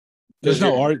 There's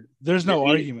no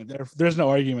argument there. There's no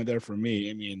argument there for me.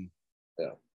 I mean,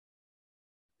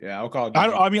 yeah, alcohol.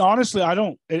 I mean, honestly, I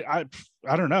don't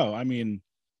know. I mean,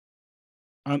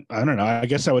 I don't know. I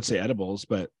guess I would say edibles,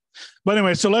 but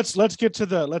anyway. So let's get to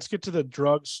the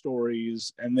drug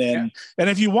stories, and then and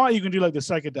if you want, you can do like the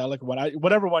psychedelic one.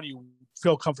 Whatever one you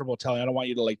feel comfortable telling. I don't want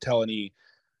you to like tell any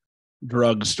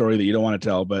drug story that you don't want to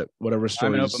tell, but whatever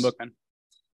stories. I'm an open book, man.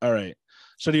 All right.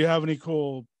 So do you have any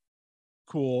cool,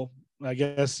 I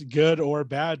guess, good or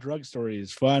bad drug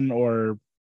stories? Fun or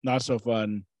not so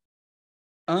fun?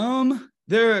 I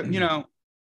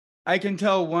can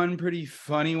tell one pretty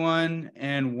funny one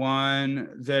and one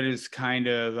that is kind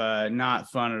of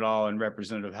not fun at all and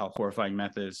representative of how horrifying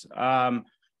meth is. Fun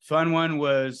one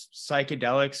was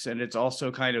psychedelics, and it's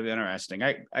also kind of interesting.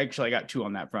 I got 2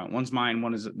 on that front. One's mine,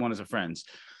 one is a friend's.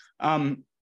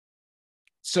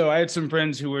 So I had some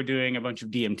friends who were doing a bunch of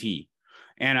DMT.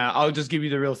 And I'll just give you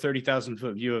the real 30,000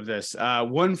 foot view of this.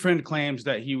 One friend claims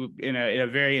that he, in a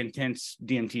very intense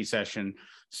DMT session,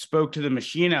 spoke to the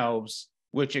machine elves,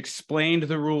 which explained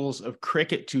the rules of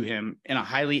cricket to him in a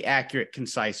highly accurate,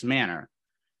 concise manner.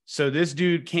 So this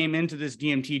dude came into this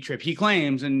DMT trip, he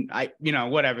claims, and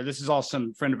whatever, this is all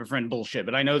some friend of a friend bullshit,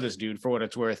 but I know this dude for what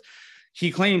it's worth.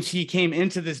 He claims he came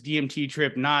into this DMT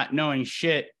trip not knowing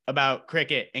shit about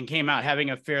cricket and came out having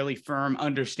a fairly firm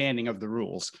understanding of the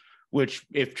rules, which,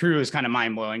 if true, is kind of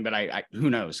mind blowing. But I who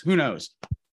knows?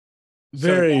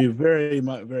 Very, very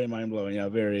mind blowing. Yeah,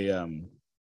 very,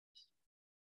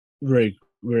 very,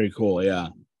 very cool. Yeah.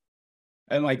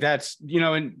 And like that's,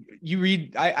 and you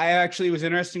read, I actually, it was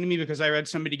interesting to me because I read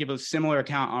somebody give a similar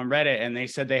account on Reddit, and they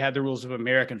said they had the rules of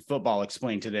American football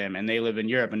explained to them, and they live in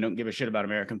Europe and don't give a shit about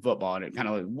American football. And it kind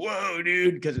of like, whoa,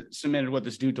 dude, because it cemented what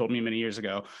this dude told me many years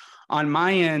ago. On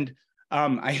my end,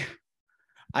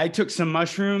 I took some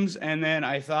mushrooms, and then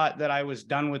I thought that I was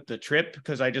done with the trip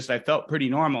because I felt pretty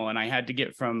normal, and I had to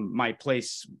get from my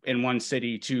place in one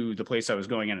city to the place I was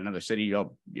going in another city.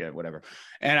 Whatever.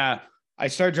 And I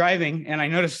start driving, and I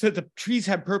noticed that the trees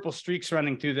had purple streaks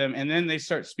running through them. And then they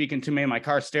start speaking to me in my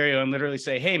car stereo and literally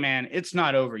say, "Hey man, it's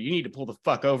not over. You need to pull the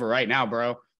fuck over right now,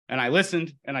 bro." And I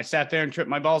listened, and I sat there and tripped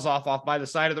my balls off by the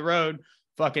side of the road,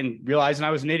 fucking realizing I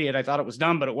was an idiot. I thought it was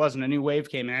dumb, but it wasn't. A new wave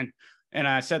came in. And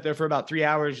I sat there for about 3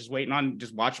 hours,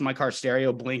 just watching my car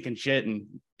stereo blink and shit. And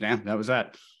yeah, that was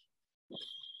that.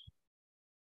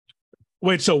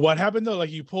 Wait, so what happened though? Like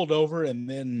you pulled over and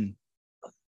then.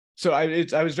 So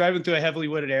I was driving through a heavily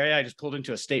wooded area. I just pulled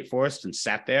into a state forest and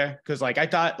sat there because like I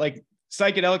thought like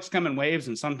psychedelics come in waves,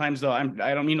 and sometimes though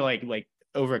I don't mean to like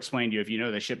over explain to you if you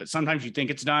know this shit, but sometimes you think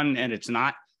it's done and it's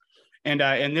not. And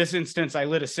in this instance, I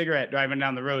lit a cigarette driving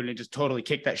down the road, and it just totally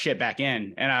kicked that shit back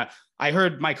in. And I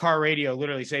heard my car radio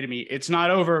literally say to me, "It's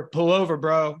not over. Pull over,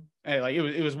 bro." And, like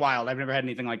it was wild. I've never had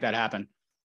anything like that happen.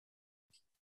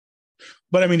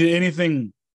 But I mean, did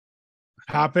anything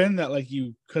happen that like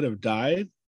you could have died?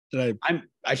 I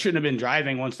shouldn't have been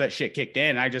driving once that shit kicked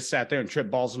in. I just sat there and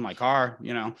tripped balls in my car,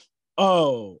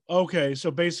 Oh, okay. So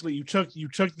basically you took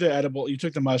the edible, you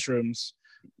took the mushrooms,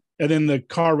 and then the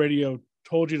car radio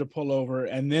told you to pull over,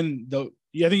 and then I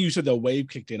think you said the wave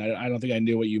kicked in. I don't think I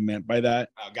knew what you meant by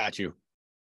that. Oh, got you.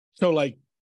 So like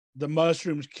the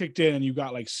mushrooms kicked in and you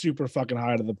got like super fucking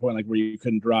high to the point like where you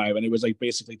couldn't drive, and it was like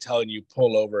basically telling you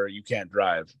pull over, you can't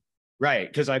drive. Right,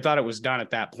 because I thought it was done at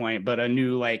that point, but a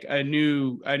new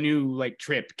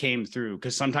trip came through,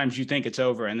 because sometimes you think it's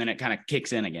over and then it kind of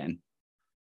kicks in again.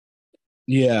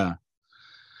 Yeah.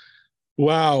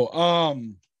 Wow.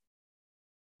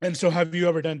 And so have you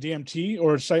ever done DMT,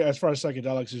 or as far as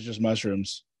psychedelics is just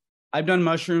mushrooms? I've done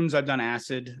mushrooms. I've done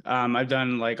acid. I've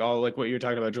done like all like what you're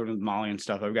talking about, Jordan, with Molly and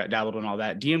stuff. I've got dabbled in all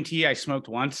that. DMT, I smoked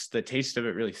once. The taste of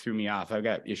it really threw me off. I've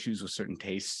got issues with certain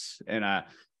tastes, and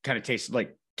kind of tasted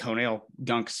like toenail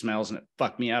gunk smells, and it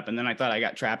fucked me up. And then I thought I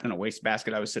got trapped in a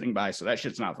wastebasket I was sitting by. So that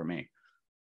shit's not for me.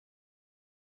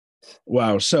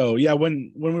 Wow. So yeah,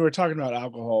 when we were talking about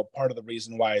alcohol, part of the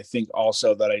reason why I think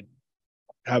also that I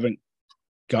haven't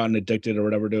gotten addicted or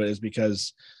whatever to it is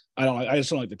because I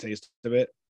just don't like the taste of it.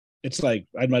 It's like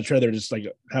I'd much rather just like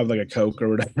have like a Coke or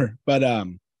whatever. But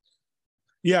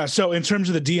yeah. So in terms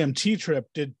of the DMT trip,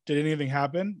 did anything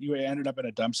happen? You ended up in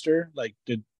a dumpster? Like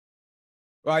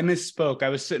Well, I misspoke. I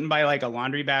was sitting by like a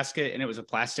laundry basket, and it was a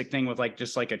plastic thing with like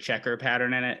just like a checker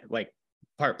pattern in it, like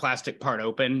part plastic, part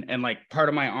open, and like part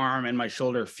of my arm and my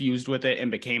shoulder fused with it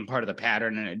and became part of the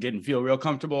pattern, and it didn't feel real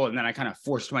comfortable. And then I kind of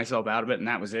forced myself out of it, and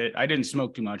that was it. I didn't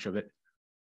smoke too much of it.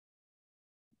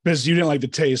 because you didn't like the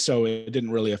taste, so it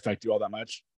didn't really affect you all that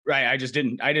much. Right. I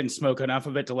didn't smoke enough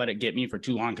of it to let it get me for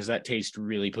too long because that taste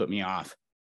really put me off.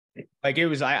 Like it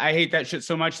was, I hate that shit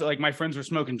so much that like my friends were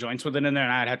smoking joints with it in there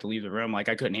and I'd have to leave the room. Like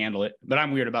I couldn't handle it, but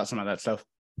I'm weird about some of that stuff.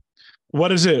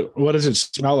 What is it? What does it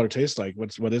smell or taste like?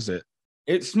 What is it?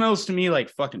 It smells to me like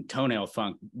fucking toenail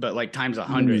funk, but like times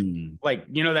 100. Like,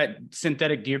 you know, that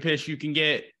synthetic deer piss you can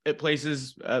get at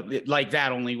places like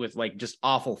that, only with like just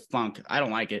awful funk. I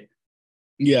don't like it.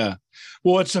 Yeah.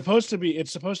 Well, it's supposed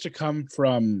to come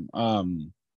from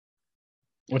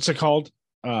what's it called?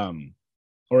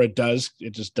 Or it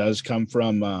just does come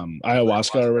from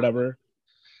ayahuasca or whatever.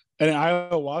 And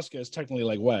ayahuasca is technically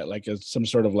like what? Like some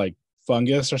sort of like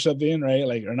fungus or something, right?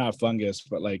 Like, or not fungus,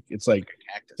 but like it's like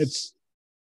Cactus. it's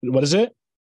what is it?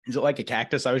 Is it like a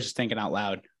cactus? I was just thinking out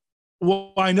loud.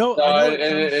 Well, I know. No, I know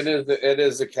it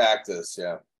is a cactus.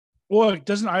 Yeah. Well,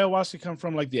 doesn't ayahuasca come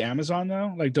from like the Amazon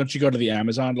though? Like, don't you go to the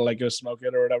Amazon to like go smoke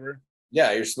it or whatever?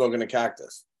 Yeah, you're smoking a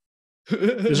cactus.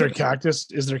 Is there cactus?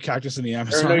 Is there cactus in the Or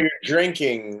Amazon? no, you're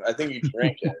drinking. I think you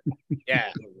drink it.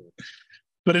 Yeah.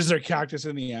 But is there cactus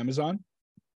in the Amazon?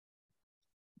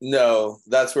 No,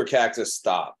 that's where cactus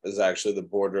stop. Is actually the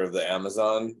border of the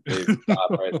Amazon. They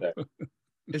stop right there.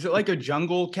 Is it like a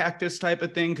jungle cactus type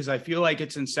of thing? Because I feel like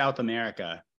it's in South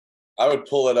America. I would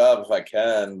pull it up if I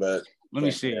can, but Let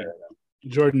me see.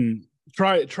 Jordan,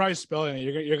 try spelling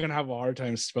it. You're gonna have a hard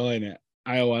time spelling it.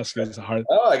 Ayahuasca is a hard.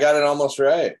 Oh, I got it almost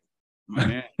right. Oh,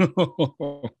 man.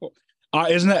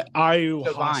 Isn't it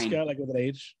The vine. ayahuasca like with an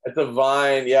H? It's a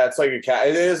vine. Yeah, it's like a cat.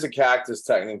 It is a cactus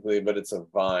technically, but it's a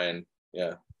vine.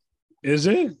 Yeah. Is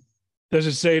it? Does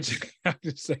it say it's a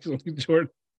cactus? Jordan,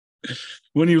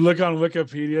 when you look on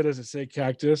Wikipedia, does it say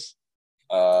cactus?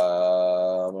 I'm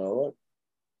gonna look.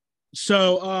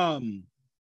 So,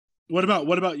 what about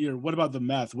the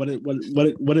meth? What did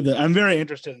the? I'm very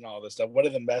interested in all this stuff. What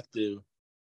did the meth do?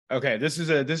 Okay, this is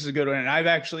a good one. And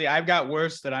I've got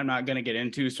worse that I'm not going to get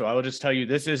into. So I will just tell you,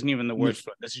 this isn't even the worst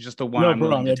one. This is just the one. No I'm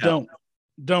willing problem. to tell.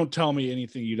 Don't tell me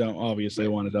anything you don't obviously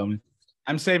want to tell me.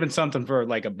 I'm saving something for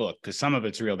like a book because some of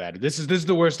it's real bad. This is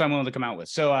the worst I'm willing to come out with.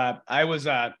 So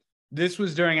this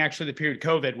was during actually the period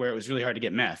of COVID where it was really hard to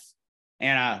get meth.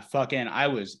 And I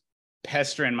was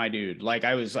pestering my dude. Like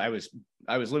I was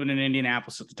living in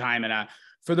Indianapolis at the time. And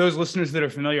for those listeners that are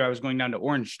familiar, I was going down to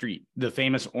Orange Street, the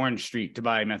famous Orange Street, to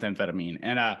buy methamphetamine.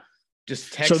 And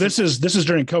just text. So this is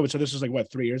during COVID. So this was like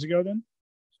what, 3 years ago then?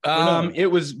 It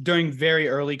was during very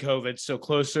early COVID, so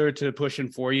closer to pushing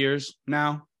 4 years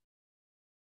now.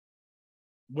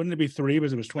 Wouldn't it be 3?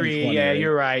 Because it was 2020. 3, yeah,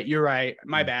 right? You're right.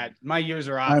 My bad. My years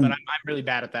are off, but I'm really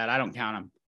bad at that. I don't count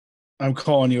them. I'm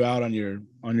calling you out on your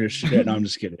shit. No, I'm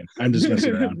just kidding. I'm just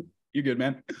messing around. You're good,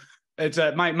 man. It's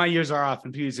my years are off,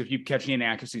 and please, if you catch any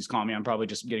inaccuracies, call me. I'm probably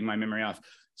just getting my memory off.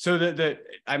 So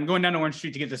I'm going down to Orange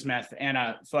Street to get this meth, and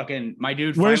fucking my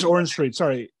dude. Where's Orange Street?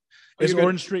 Sorry, is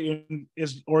Orange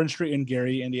Street in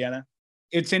Gary, Indiana?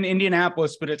 It's in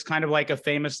Indianapolis, but it's kind of like a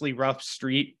famously rough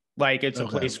street. Like it's a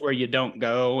place where you don't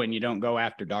go, and you don't go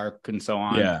after dark, and so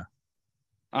on. Yeah.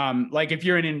 Like if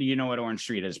you're in Indy, you know what Orange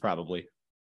Street is probably.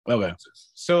 Okay.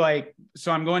 So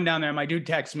I'm going down there. My dude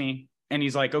texts me and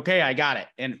he's like, okay, I got it.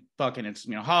 And fucking it's,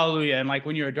 hallelujah. And like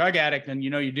when you're a drug addict and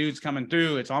your dude's coming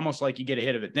through, it's almost like you get a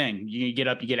hit of it thing. You get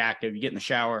up, you get active, you get in the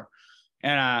shower.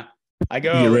 And I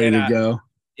go. You're ready to go.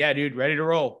 Yeah, dude, ready to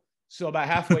roll. So about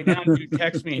halfway down, dude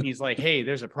texts me and he's like, hey,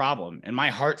 there's a problem. And my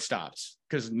heart stops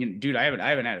because, dude, I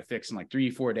haven't had a fix in like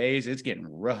 3-4 days. It's getting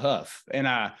rough. And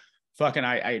I'm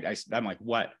like,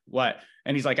 what?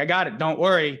 And he's like, I got it. Don't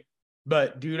worry.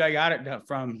 But dude, I got it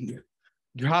from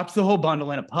drops the whole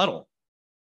bundle in a puddle.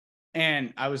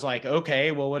 And I was like,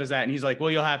 okay, well, what is that? And he's like,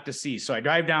 well, you'll have to see. So I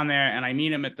drive down there and I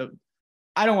meet him at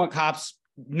I don't want cops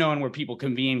knowing where people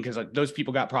convene because like, those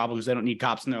people got problems. They don't need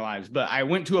cops in their lives. But I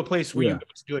went to a place where you go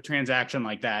to do a transaction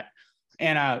like that.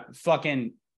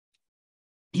 And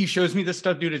he shows me this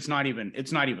stuff, dude. It's not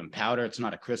even powder. It's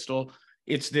not a crystal.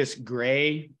 It's this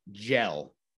gray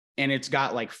gel. And it's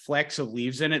got like flecks of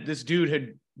leaves in it. This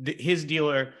dude his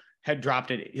dealer had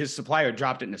dropped it. His supplier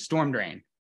dropped it in a storm drain.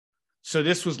 So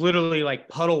this was literally like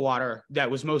puddle water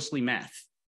that was mostly meth.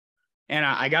 And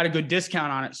I got a good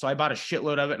discount on it. So I bought a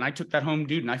shitload of it and I took that home,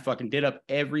 dude. And I fucking did up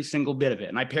every single bit of it.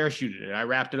 And I parachuted it. I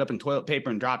wrapped it up in toilet paper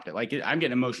and dropped it. Like I'm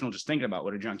getting emotional just thinking about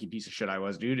what a junky piece of shit I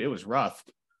was, dude. It was rough.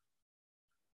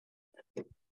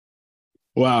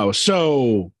 Wow.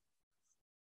 So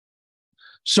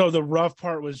the rough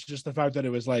part was just the fact that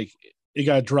it was like, it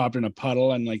got dropped in a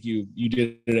puddle and like you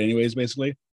did it anyways,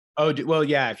 basically. Oh, well,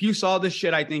 yeah. If you saw this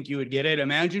shit, I think you would get it.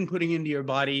 Imagine putting into your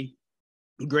body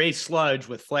gray sludge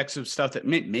with flecks of stuff that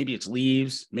maybe it's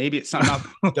leaves, maybe it's something off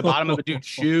the bottom of a dude's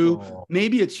shoe,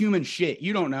 maybe it's human shit.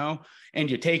 You don't know. And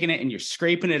you're taking it and you're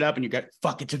scraping it up and you got,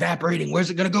 fuck, it's evaporating. Where's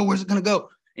it going to go? Where's it going to go?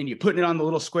 And you're putting it on the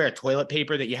little square toilet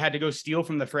paper that you had to go steal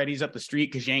from the Freddy's up the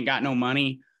street because you ain't got no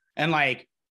money. And like,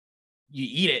 you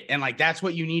eat it. And like, that's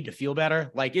what you need to feel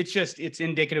better. Like, it's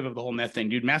indicative of the whole meth thing,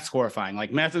 dude. Meth's horrifying.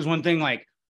 Like meth is one thing, like,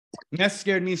 meth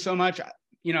scared me so much.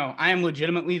 You know, I am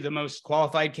legitimately the most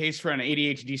qualified case for an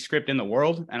ADHD script in the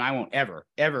world, and I won't ever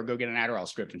go get an Adderall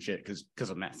script and shit because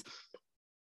of meth.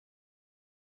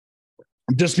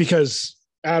 Just because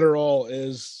Adderall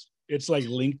it's like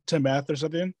linked to meth or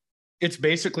something? It's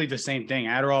basically the same thing.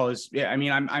 Adderall is, yeah, I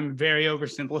mean, I'm very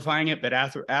oversimplifying it, but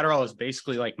Adderall is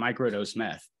basically like microdose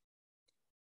meth.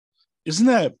 Isn't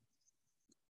that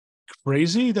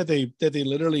crazy that they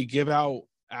literally give out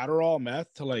Adderall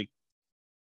meth to like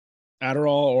Adderall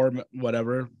or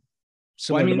whatever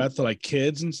similar to meth to like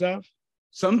kids and stuff?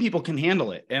 Some people can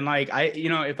handle it. And like,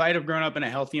 if I'd have grown up in a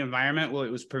healthy environment, well,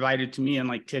 it was provided to me in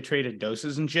like titrated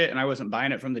doses and shit. And I wasn't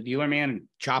buying it from the dealer man and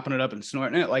chopping it up and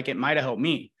snorting it. Like it might've helped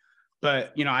me,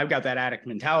 but I've got that addict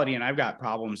mentality and I've got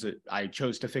problems that I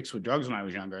chose to fix with drugs when I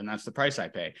was younger. And that's the price I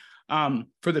pay.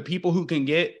 For the people who can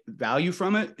get value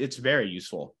from it, it's very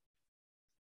useful.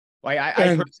 Like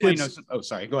I personally know oh,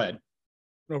 sorry, go ahead.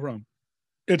 No problem.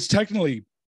 It's technically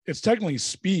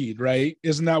speed, right?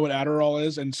 Isn't that what Adderall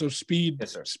is? And so speed,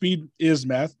 yes, sir. Speed is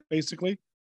meth, basically.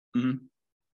 Mm-hmm.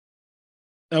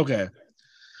 Okay.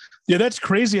 Yeah, that's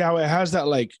crazy how it has that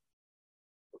like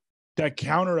that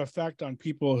counter effect on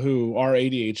people who are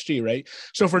ADHD, right?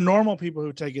 So for normal people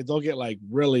who take it, they'll get like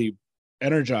really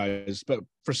energized, but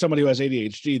for somebody who has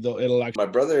ADHD, it'll actually.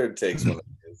 My brother takes one of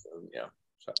these, yeah.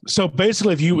 So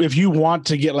basically, if you want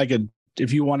to get like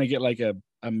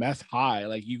a meth high,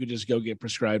 like you could just go get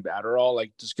prescribed Adderall,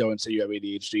 like just go and say you have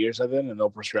ADHD or something and they'll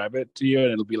prescribe it to you.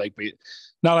 And it'll be like,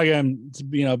 not like I'm,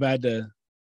 bad to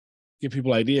give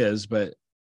people ideas, but.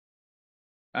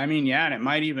 I mean, yeah. And it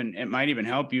might even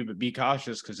help you, but be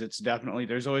cautious. Cause it's definitely,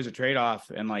 there's always a trade-off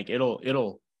and like,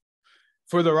 it'll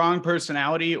for the wrong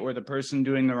personality or the person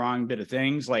doing the wrong bit of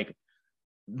things, like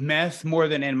meth more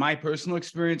than in my personal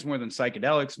experience, more than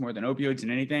psychedelics, more than opioids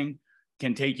and anything,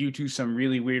 can take you to some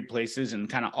really weird places and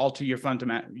kind of alter your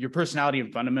personality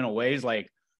in fundamental ways.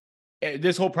 Like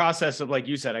this whole process of, like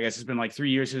you said, I guess it's been like 3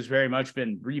 years, has very much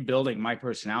been rebuilding my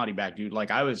personality back, dude.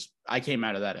 Like I came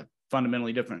out of that a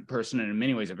fundamentally different person and in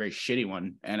many ways a very shitty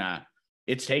one. And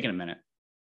it's taken a minute.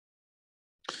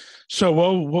 So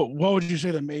what would you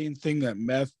say the main thing that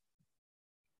meth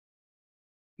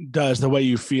does, the way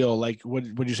you feel? Like,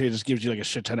 would you say it just gives you like a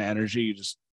shit ton of energy, you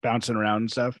just bouncing around and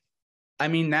stuff? I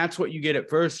mean, that's what you get at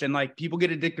first. And like people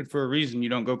get addicted for a reason. You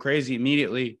don't go crazy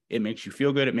immediately. It makes you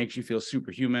feel good. It makes you feel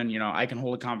superhuman. I can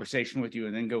hold a conversation with you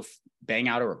and then go bang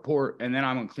out a report. And then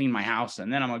I'm going to clean my house.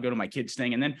 And then I'm going to go to my kid's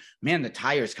thing. And then, man, the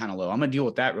tire's kind of low. I'm going to deal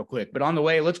with that real quick. But on the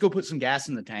way, let's go put some gas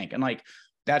in the tank. And like,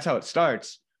 that's how it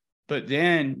starts. But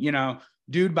then,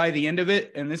 dude, by the end of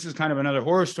it, and this is kind of another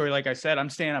horror story. Like I said, I'm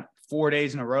staying up 4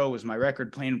 days in a row was my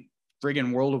record playing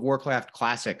friggin' World of Warcraft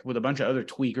Classic with a bunch of other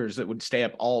tweakers that would stay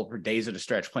up all for days at a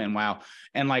stretch playing WoW.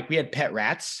 And like we had pet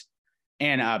rats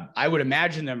and I would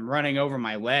imagine them running over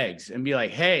my legs and be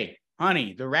like, hey,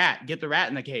 honey, get the rat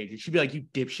in the cage. And she'd be like, you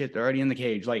dipshit, they're already in the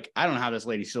cage. Like, I don't know how this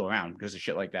lady's still around because of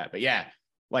shit like that. But yeah,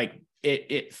 like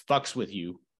it fucks with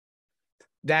you.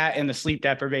 That and the sleep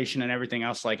deprivation and everything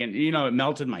else. Like, and it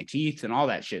melted my teeth and all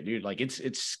that shit, dude. Like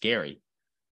it's scary.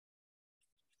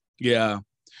 Yeah.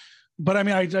 But I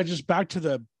mean, I just back to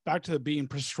the being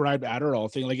prescribed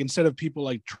Adderall thing. Like instead of people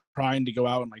like trying to go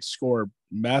out and like score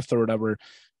meth or whatever,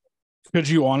 Could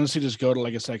you honestly just go to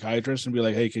like a psychiatrist and be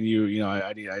like, hey, can you,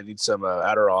 I need some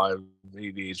Adderall, I have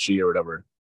ADHD or whatever?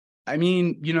 I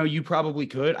mean, you probably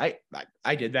could.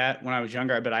 I did that when I was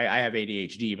younger, but I have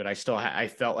ADHD, but I still I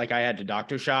felt like I had to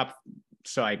doctor shop.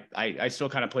 So I still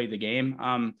kind of played the game.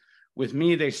 With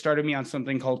me, they started me on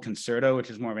something called Concerto, which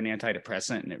is more of an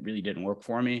antidepressant, and it really didn't work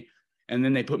for me. And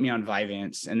then they put me on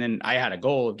Vyvanse, and then I had a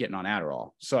goal of getting on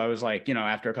Adderall. So I was like,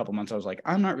 after a couple months, I was like,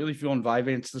 I'm not really feeling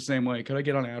Vyvanse the same way. Could I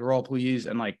get on Adderall, please?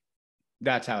 And like,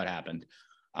 that's how it happened.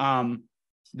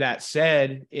 That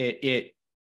said, I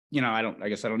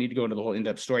guess I don't need to go into the whole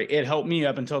in-depth story. It helped me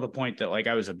up until the point that like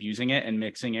I was abusing it and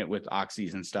mixing it with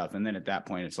oxys and stuff. And then at that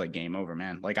point, it's like game over,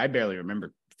 man. Like I barely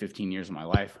remember 15 years of my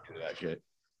life to that shit.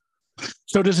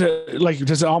 So does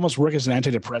it almost work as an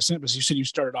antidepressant? Because you said you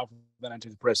started off with an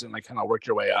antidepressant, like kind of worked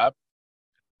your way up.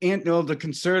 And no, the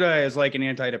Concerta is like an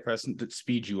antidepressant that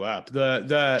speeds you up.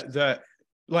 The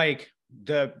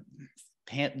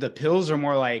pills are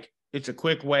more like, it's a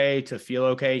quick way to feel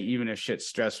okay, even if shit's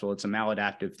stressful. It's a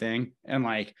maladaptive thing. And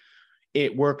like,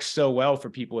 it works so well for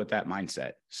people with that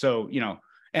mindset. So,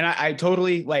 and I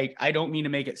totally like, I don't mean to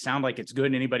make it sound like it's good.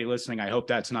 And anybody listening, I hope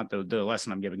that's not the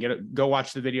lesson I'm giving. Go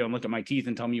watch the video and look at my teeth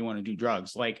and tell me you want to do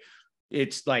drugs. Like,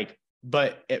 it's like,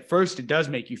 but at first it does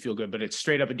make you feel good, but it's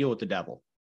straight up a deal with the devil.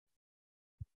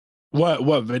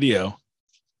 What video?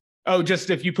 Oh, just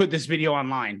if you put this video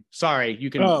online. Sorry, you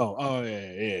can. Oh,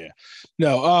 yeah.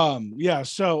 No, yeah.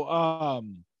 So,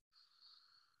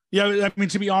 yeah. I mean,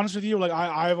 to be honest with you, like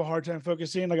I have a hard time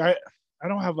focusing. Like I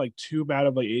don't have like too bad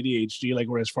of like ADHD. Like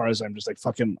where as far as I'm just like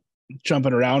fucking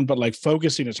jumping around, but like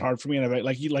focusing is hard for me. And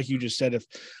like you just said, if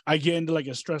I get into like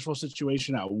a stressful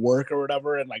situation at work or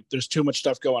whatever, and like there's too much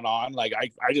stuff going on, like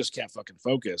I just can't fucking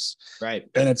focus. Right.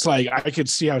 And it's like I could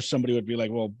see how somebody would be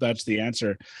like, well, that's the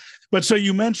answer. But so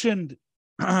you mentioned,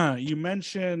 well,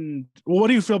 what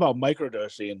do you feel about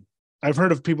microdosing? I've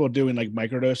heard of people doing like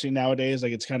microdosing nowadays.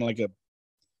 Like it's kind of like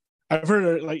I've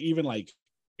heard like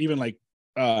even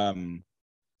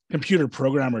computer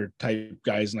programmer type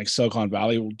guys in like Silicon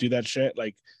Valley will do that shit.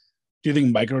 Like, do you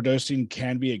think microdosing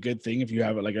can be a good thing if you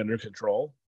have it like under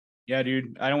control? Yeah,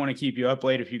 dude, I don't want to keep you up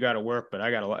late if you got to work, but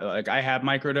I have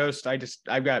microdosed.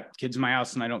 I've got kids in my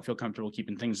house and I don't feel comfortable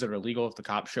keeping things that are illegal if the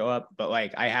cops show up. But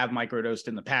like I have microdosed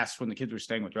in the past when the kids were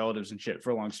staying with relatives and shit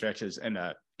for long stretches, and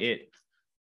it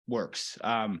works.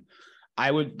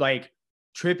 I would like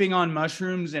tripping on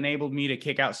mushrooms enabled me to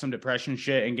kick out some depression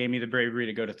shit and gave me the bravery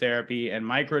to go to therapy. And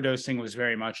microdosing was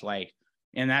very much like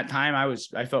in that time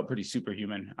I felt pretty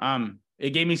superhuman. It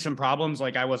gave me some problems.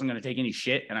 Like I wasn't going to take any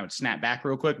shit and I would snap back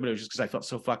real quick, but it was just because I felt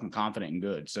so fucking confident and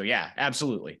good. So yeah,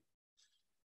 absolutely.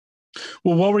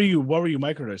 Well, what were you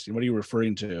microdosing? What are you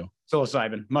referring to?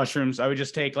 Psilocybin, mushrooms. I would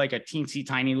just take like a teensy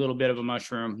tiny little bit of a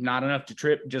mushroom, not enough to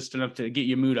trip, just enough to get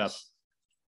your mood up.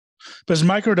 Because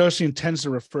microdosing tends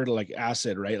to refer to like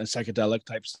acid, right? Like psychedelic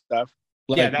type stuff.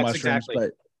 Like yeah, that's exactly.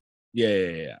 But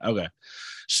yeah. Okay.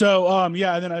 So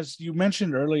yeah, and then as you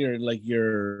mentioned earlier, like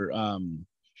your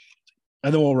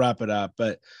and then we'll wrap it up.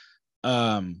 But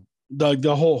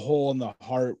the whole hole in the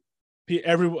heart,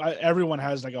 everyone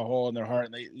has like a hole in their heart,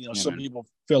 and they, some people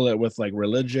fill it with like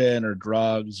religion or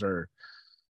drugs or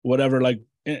whatever. Like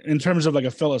in terms of like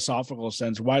a philosophical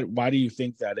sense, why do you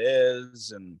think that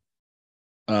is? And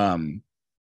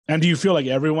do you feel like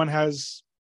everyone has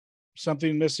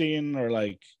something missing, or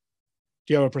like,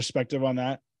 do you have a perspective on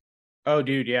that? Oh,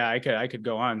 dude, yeah, I could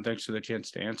go on. Thanks for the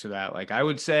chance to answer that. Like, I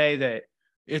would say that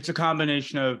it's a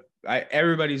combination of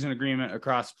everybody's in agreement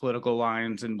across political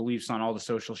lines and beliefs on all the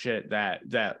social shit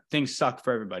that things suck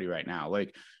for everybody right now.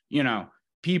 Like,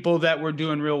 people that were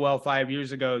doing real well 5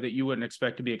 years ago that you wouldn't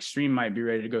expect to be extreme might be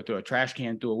ready to go through a trash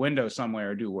can through a window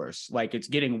somewhere or do worse. Like, it's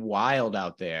getting wild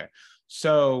out there.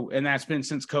 So, and that's been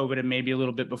since COVID and maybe a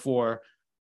little bit before.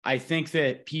 I think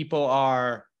that people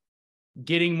are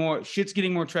getting more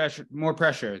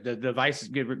pressure. The vice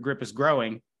grip is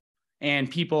growing,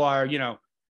 and people are,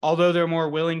 although they're more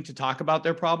willing to talk about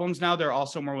their problems now, they're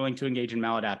also more willing to engage in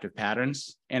maladaptive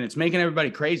patterns, and it's making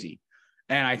everybody crazy.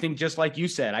 And I think just like you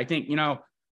said, I think,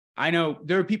 I know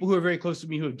there are people who are very close to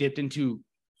me who have dipped into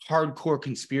hardcore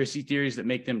conspiracy theories that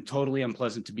make them totally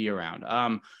unpleasant to be around.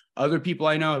 Other people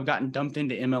I know have gotten dumped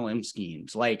into MLM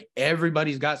schemes. Like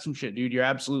everybody's got some shit, dude. You're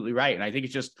absolutely right. And I think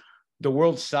it's just the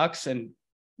world sucks. And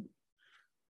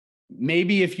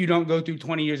maybe if you don't go through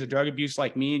 20 years of drug abuse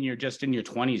like me and you're just in your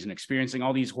 20s and experiencing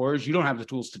all these horrors, you don't have the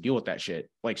tools to deal with that shit,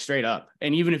 like straight up.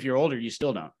 And even if you're older, you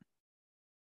still don't.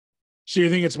 So you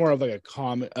think it's more of like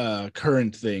a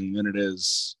current thing than it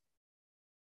is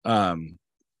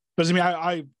Because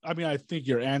I think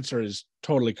your answer is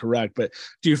totally correct. But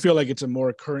do you feel like it's a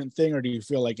more current thing, or do you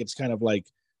feel like it's kind of like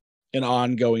an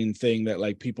ongoing thing that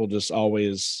like people just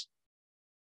always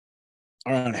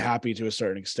are unhappy to a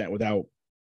certain extent without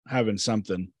having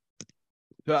something?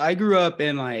 So I grew up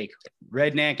in like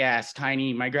redneck ass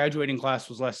tiny. My graduating class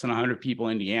was less than 100 people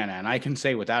in Indiana, and I can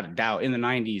say without a doubt in the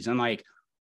 90s, and like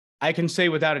I can say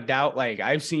without a doubt, like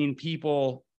I've seen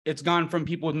people. It's gone from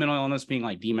people with mental illness being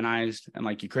like demonized and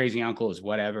like your crazy uncle is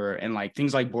whatever, and like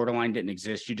things like borderline didn't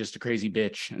exist. You're just a crazy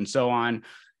bitch, and so on.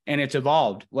 And it's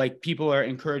evolved. Like people are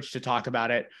encouraged to talk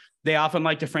about it. They often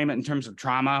like to frame it in terms of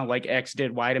trauma, like X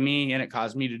did Y to me, and it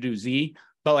caused me to do Z.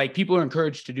 But like people are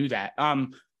encouraged to do that.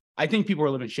 I think people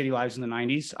were living shitty lives in the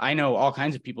 90s. I know all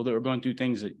kinds of people that were going through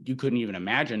things that you couldn't even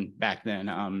imagine back then.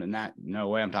 And that no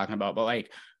way I'm talking about, but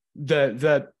like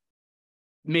the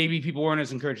maybe people weren't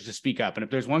as encouraged to speak up. And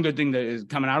if there's one good thing that is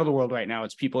coming out of the world right now,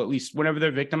 it's people, at least whenever they're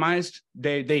victimized,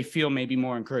 they feel maybe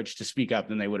more encouraged to speak up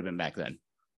than they would have been back then.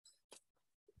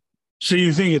 So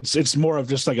you think it's more of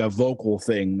just like a vocal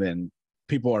thing than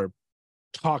people are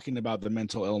talking about the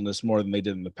mental illness more than they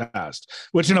did in the past,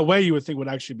 which in a way you would think would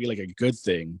actually be like a good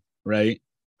thing, right?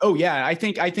 Oh yeah, I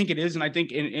think it is, and I think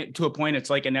to a point,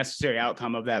 it's like a necessary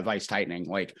outcome of that vice tightening.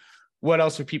 Like, what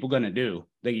else are people going to do?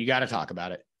 That you got to talk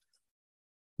about it.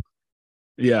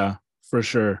 Yeah, for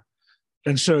sure.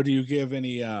 And so, do you give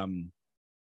any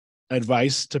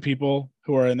advice to people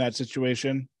who are in that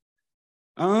situation?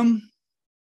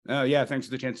 Yeah, thanks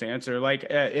for the chance to answer. Like,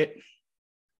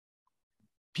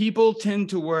 people tend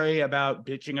to worry about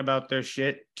bitching about their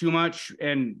shit too much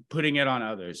and putting it on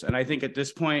others. And I think at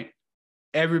this point,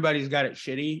 everybody's got it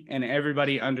shitty and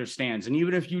everybody understands. And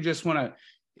even if you just want to,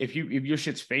 if your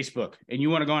shit's Facebook and you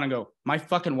want to go on and go, my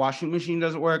fucking washing machine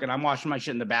doesn't work and I'm washing my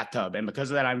shit in the bathtub, and because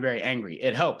of that, I'm very angry.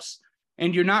 It helps.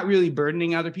 And you're not really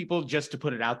burdening other people just to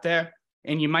put it out there.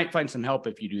 And you might find some help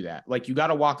if you do that. Like, you got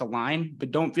to walk a line,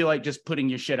 but don't feel like just putting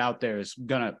your shit out there is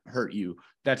going to hurt you.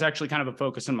 That's actually kind of a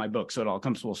focus in my book. So it all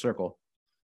comes full circle.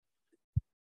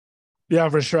 Yeah,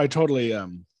 for sure. I totally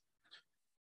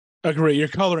agree. Your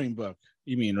coloring book,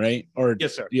 you mean, right? Or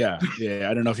yes, sir. Yeah.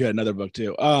 I don't know if you had another book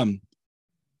too.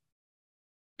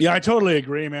 Yeah, I totally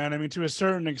agree, man. I mean, to a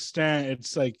certain extent,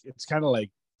 it's like, it's kind of like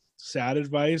sad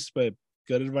advice, but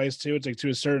good advice too. It's like, to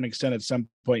a certain extent, at some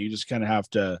point, you just kind of have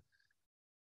to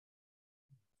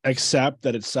accept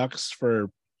that it sucks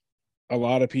for a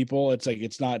lot of people. It's like,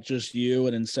 it's not just you.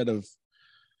 And instead of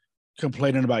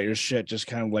complaining about your shit, just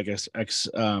kind of like it's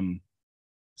kind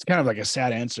of like a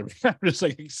sad answer. Just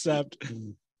like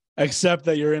accept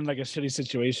that you're in like a shitty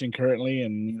situation currently,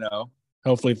 and you know,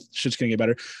 hopefully shit's gonna get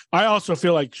better. I also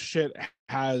feel like shit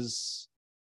has,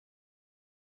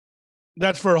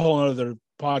 that's for a whole other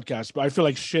podcast, but I feel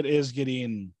like shit is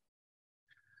getting,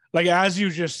 like, as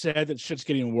you just said, that shit's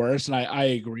getting worse, and I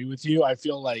agree with you. I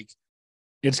feel like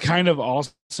it's kind of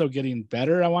also getting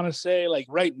better, I want to say. Like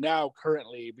right now,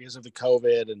 currently, because of the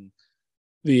COVID and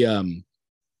the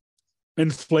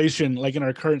inflation, like in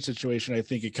our current situation, I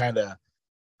think it kind of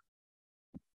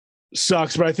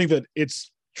sucks, but I think that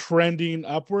it's trending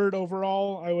upward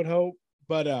overall, I would hope.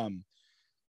 But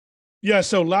yeah,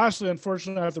 so lastly,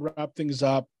 unfortunately, I have to wrap things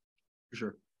up. For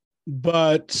sure.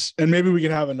 But, and maybe we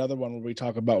can have another one where we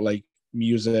talk about like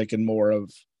music and more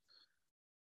of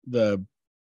the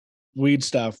weed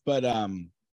stuff. But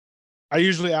I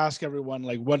usually ask everyone,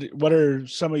 like, what are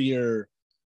some of your,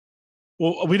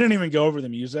 well, we didn't even go over the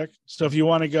music. So if you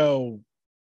want to go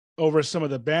over some of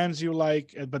the bands you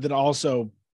like, but then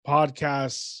also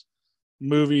podcasts,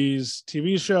 movies,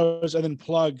 TV shows, and then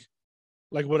plug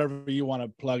like whatever you want to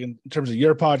plug in terms of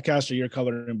your podcast or your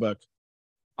coloring book.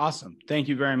 Awesome. Thank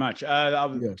you very much. I'll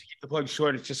keep the plug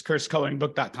short. It's just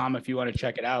cursecoloringbook.com if you want to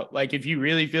check it out. Like, if you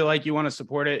really feel like you want to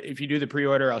support it, if you do the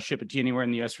pre-order, I'll ship it to you anywhere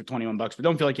in the US for $21, but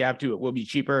don't feel like you have to. It will be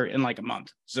cheaper in like a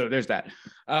month. So there's that.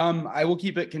 I will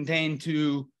keep it contained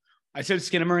to, I said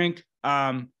Skinamarink.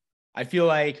 I feel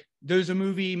like there's a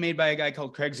movie made by a guy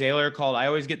called Craig Zahler called, I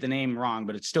always get the name wrong,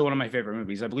 but it's still one of my favorite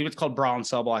movies. I believe it's called Brawl in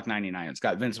Cell Block 99. It's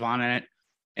got Vince Vaughn in it,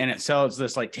 and it sells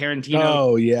this like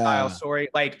Tarantino style story.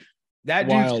 Like, that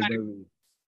dude's kind of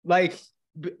like,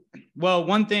 well,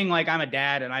 one thing, like, I'm a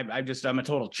dad and I'm a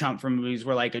total chump from movies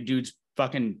where like a dude's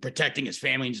fucking protecting his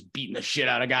family and just beating the shit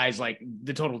out of guys, like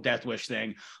the total Death Wish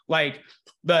thing. Like,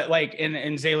 but like, and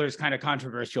Zahler's kind of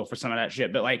controversial for some of that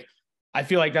shit, but like, I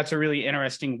feel like that's a really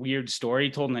interesting, weird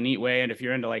story told in a neat way. And if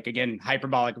you're into like, again,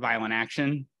 hyperbolic violent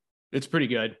action, it's pretty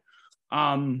good.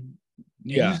 Wise,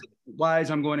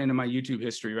 I'm going into my YouTube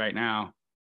history right now.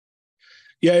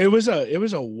 Yeah, it was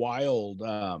a wild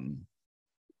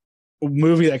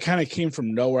movie that kind of came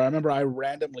from nowhere. I remember I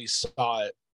randomly saw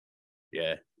it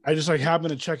Yeah. I just like happened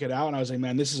to check it out, and I was like,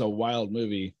 man, this is a wild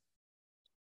movie.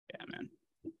 Yeah, man.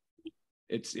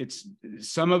 It's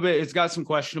some of it. It's got some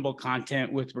questionable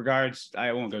content with regards.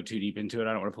 I won't go too deep into it.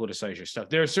 I don't want to politicize your stuff.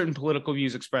 There are certain political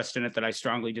views expressed in it that I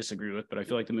strongly disagree with, but I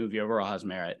feel like the movie overall has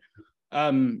merit.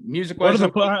 Music wise,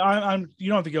 What are I'm you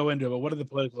don't have to go into it, but what are the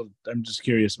political? I'm just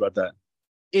curious about that.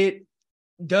 It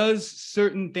does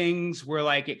certain things where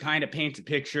like it kind of paints a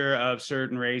picture of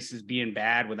certain races being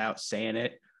bad without saying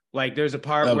it. Like there's a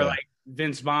part where like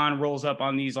Vince Vaughn rolls up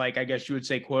on these, like, I guess you would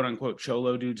say, quote unquote,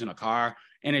 cholo dudes in a car.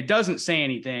 And it doesn't say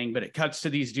anything, but it cuts to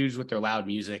these dudes with their loud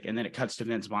music. And then it cuts to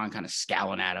Vince Vaughn kind of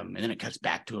scowling at them. And then it cuts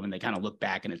back to him and they kind of look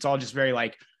back. And it's all just very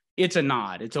like, it's a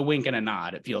nod. It's a wink and a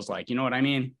nod. It feels like, you know what I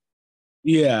mean?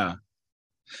 Yeah.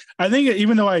 I think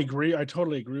even though I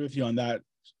totally agree with you on that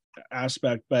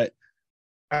aspect, but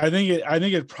I think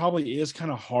it probably is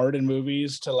kind of hard in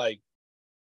movies to like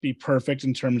be perfect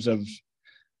in terms of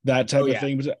that type of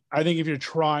thing. But I think if you're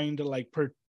trying to like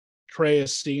portray a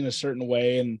scene a certain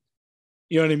way, and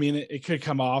you know what I mean, it could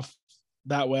come off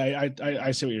that way.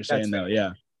 I see what you're saying though.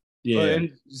 Yeah. Well,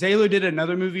 and Zalo did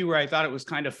another movie where I thought it was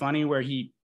kind of funny, where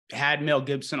he had Mel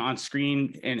Gibson on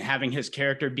screen and having his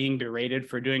character being berated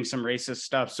for doing some racist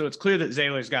stuff. So it's clear that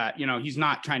Zalo's got, you know, he's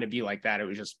not trying to be like that. It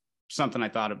was just something I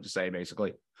thought of to say,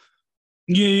 basically.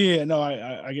 Yeah. No,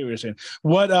 I get what you're saying.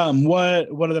 What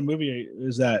other movie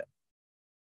is that?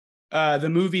 The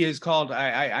movie is called,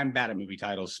 I'm bad at movie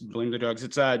titles, blame the drugs.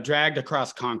 It's Dragged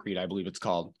Across Concrete, I believe it's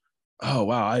called. Oh,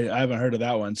 wow. I haven't heard of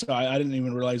that one. So I didn't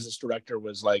even realize this director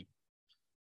was like,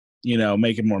 you know,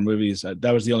 making more movies.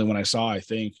 That was the only one I saw, I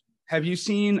think. Have you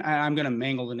seen, I'm going to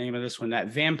mangle the name of this one, that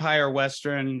vampire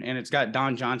Western, and it's got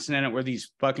Don Johnson in it, where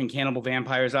these fucking cannibal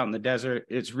vampires out in the desert.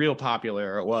 It's real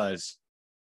popular. It was.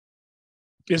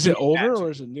 Is it older or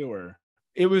is it newer?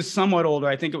 It was somewhat older.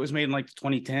 I think it was made in like the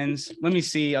 2010s. Let me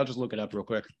see. I'll just look it up real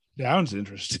quick. Sounds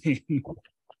interesting.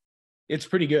 It's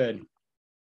pretty good.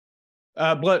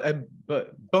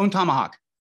 Bone Tomahawk.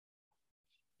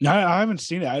 No, I haven't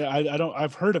seen it. I don't.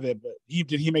 I've heard of it, but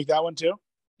did he make that one too?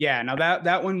 Yeah. Now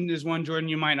that one is one, Jordan,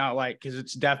 you might not like, because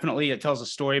it's definitely, it tells a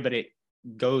story, but it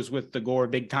goes with the gore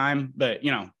big time. But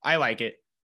you know, I like it.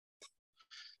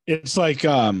 It's like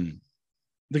the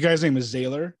guy's name is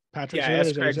Zahler. Patrick. Yeah, Zahler,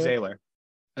 that's Craig Zahler.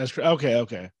 That's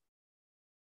okay.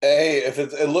 Hey, if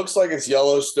it looks like it's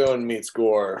Yellowstone meets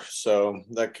gore, so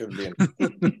that could be.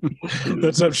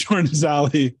 That's up Jordan's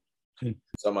alley.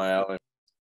 It's on my alley.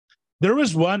 There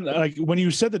was one, like when you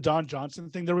said the Don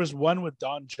Johnson thing, there was one with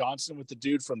Don Johnson with the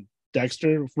dude from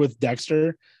Dexter, with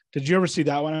Dexter. Did you ever see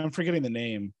that one? I'm forgetting the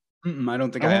name. I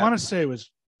don't think I want to say it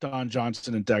was Don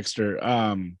Johnson and Dexter.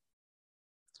 I'm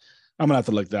gonna have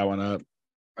to look that one up.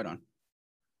 Right on.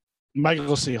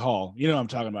 Michael C. Hall. You know what I'm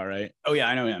talking about, right? Oh yeah,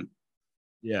 I know him.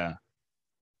 Yeah.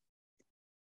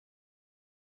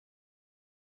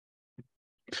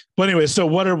 But anyway, so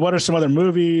what are some other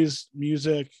movies,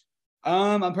 music?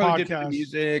 I'm probably getting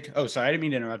music. Oh, sorry, I didn't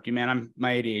mean to interrupt you, man.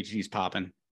 My ADHD's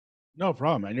popping. No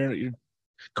problem, man. You're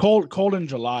cold in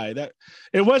July. That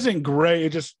it wasn't great. It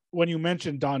just, when you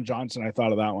mentioned Don Johnson, I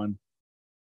thought of that one.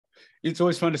 It's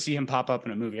always fun to see him pop up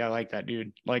in a movie. I like that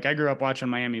dude. Like, I grew up watching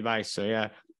Miami Vice, so yeah.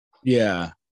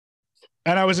 Yeah.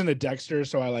 And I was into Dexter,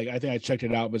 so I think I checked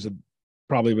it out.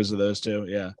 Probably was of those two.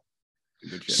 Yeah.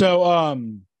 So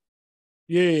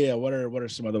yeah. What are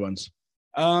some other ones?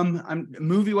 I'm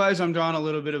movie wise, I'm drawing a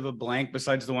little bit of a blank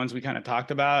besides the ones we kind of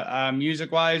talked about.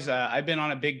 Music wise, I've been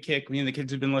on a big kick. Me and the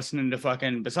kids have been listening to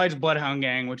fucking, besides Bloodhound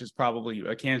Gang, which is probably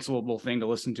a cancelable thing to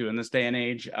listen to in this day and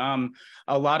age. A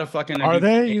lot of fucking are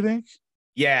they, you think?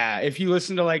 Yeah, if you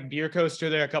listen to like Beer Coaster,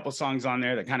 there are a couple songs on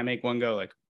there that kind of make one go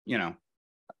like, you know,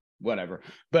 whatever.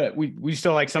 But we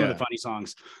still like some of the funny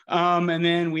songs. And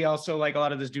then we also like a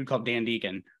lot of this dude called Dan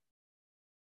Deacon.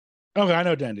 Okay, I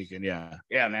know Dan Deacon. Yeah,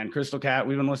 man. Crystal Cat.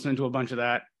 We've been listening to a bunch of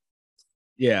that.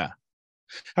 Yeah.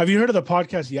 Have you heard of the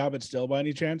podcast Yeah But Still by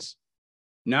any chance?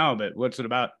 No, but what's it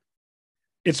about?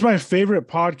 It's my favorite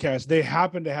podcast. They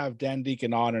happen to have Dan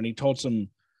Deacon on, and he told some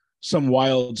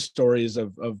wild stories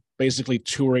of basically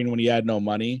touring when he had no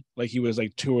money. Like he was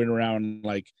like touring around,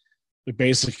 like the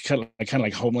basic kind of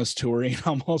like homeless touring,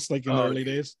 almost like in the early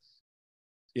days.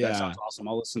 Yeah, that sounds awesome.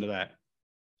 I'll listen to that.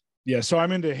 Yeah, so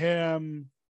I'm into him,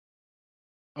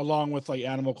 along with like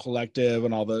Animal Collective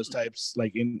and all those types,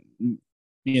 like in,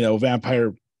 you know,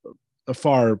 Vampire, I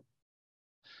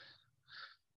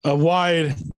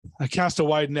cast a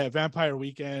wide net, Vampire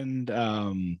Weekend,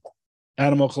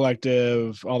 Animal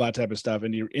Collective, all that type of stuff.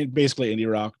 Basically indie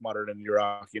rock, modern indie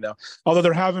rock, you know, although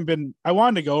there haven't been, I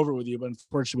wanted to go over with you, but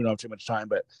unfortunately we don't have too much time,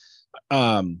 but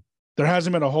there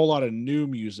hasn't been a whole lot of new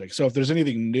music. So if there's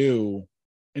anything new,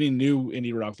 any new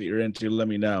indie rock that you're into, let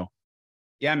me know.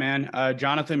 Yeah, man.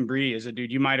 Jonathan Bree is a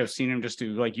dude. You might have seen him just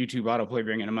do like YouTube autoplay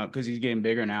bringing him up because he's getting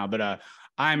bigger now. But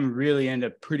I'm really into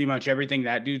pretty much everything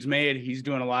that dude's made. He's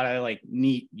doing a lot of like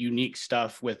neat, unique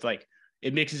stuff with like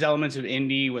it mixes elements of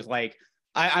indie with like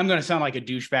I'm gonna sound like a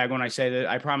douchebag when I say that.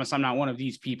 I promise I'm not one of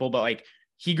these people, but like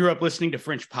he grew up listening to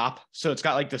French pop. So it's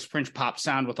got like this French pop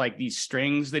sound with like these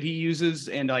strings that he uses.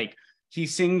 And like he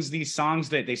sings these songs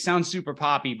that they sound super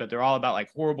poppy, but they're all about like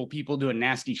horrible people doing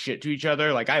nasty shit to each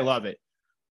other. Like I love it.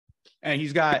 And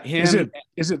he's got him.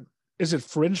 Is it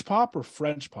fringe pop or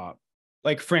French pop?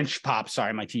 Like French pop.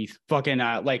 Sorry, my teeth. Fucking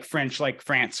like French, like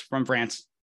France, from France.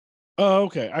 Oh,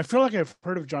 okay. I feel like I've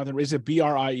heard of Jonathan. Is it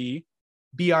BRIE?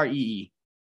 BREE.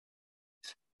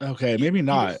 Okay, maybe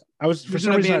not. I was for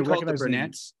some reason I recognized the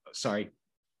Burnett's. Sorry,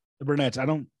 the Burnett's. I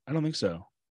don't think so.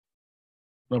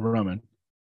 Rubber Roman.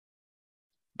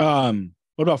 What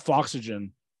about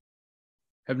Foxygen?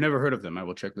 I've never heard of them. I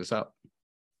will check this out.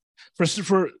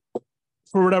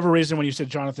 For whatever reason, when you said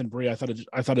Jonathan Bree, I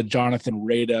thought of Jonathan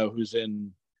Rado, who's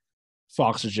in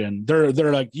Foxygen. They're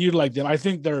like you like them. I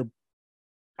think they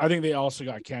also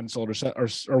got canceled or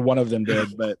one of them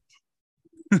did. But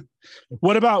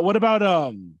what about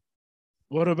I'm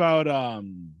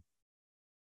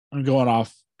going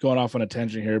off on a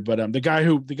tangent here, but the guy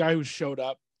who showed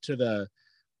up to the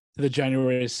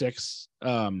January 6th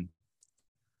the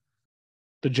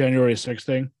January 6th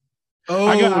thing.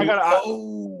 I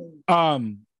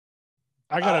got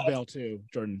a bail too,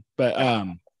 Jordan. But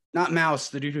not Mouse,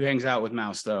 the dude who hangs out with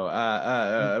Mouse though.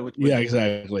 Yeah,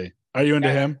 exactly. Are you into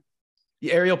him?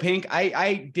 Ariel Pink.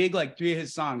 I dig like 3 of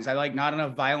his songs. I like Not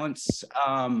Enough Violence.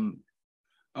 Oh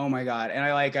my god. And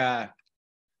I like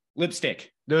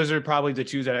Lipstick. Those are probably the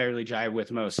 2 that I really jive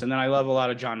with most. And then I love a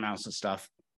lot of John Mouse's stuff.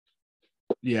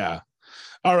 Yeah.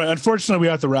 All right. Unfortunately, we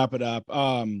have to wrap it up.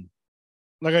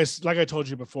 Like I told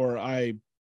you before, I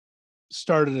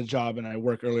started a job and I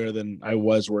work earlier than I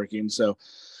was working, so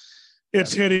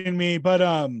it's hitting me. But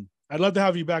I'd love to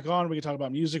have you back on. We can talk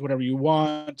about music, whatever you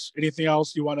want. Anything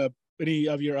else you want to? Any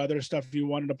of your other stuff you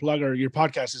wanted to plug, or your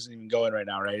podcast isn't even going right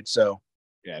now, right? So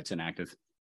yeah, it's inactive.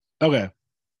 Okay.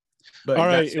 But all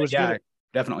right. It was good.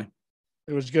 Definitely.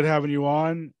 It was good having you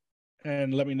on,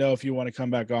 and let me know if you want to come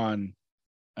back on,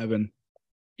 Evan.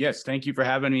 Yes, thank you for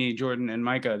having me, Jordan and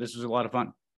Micah. This was a lot of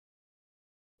fun.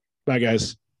 Bye,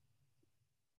 guys.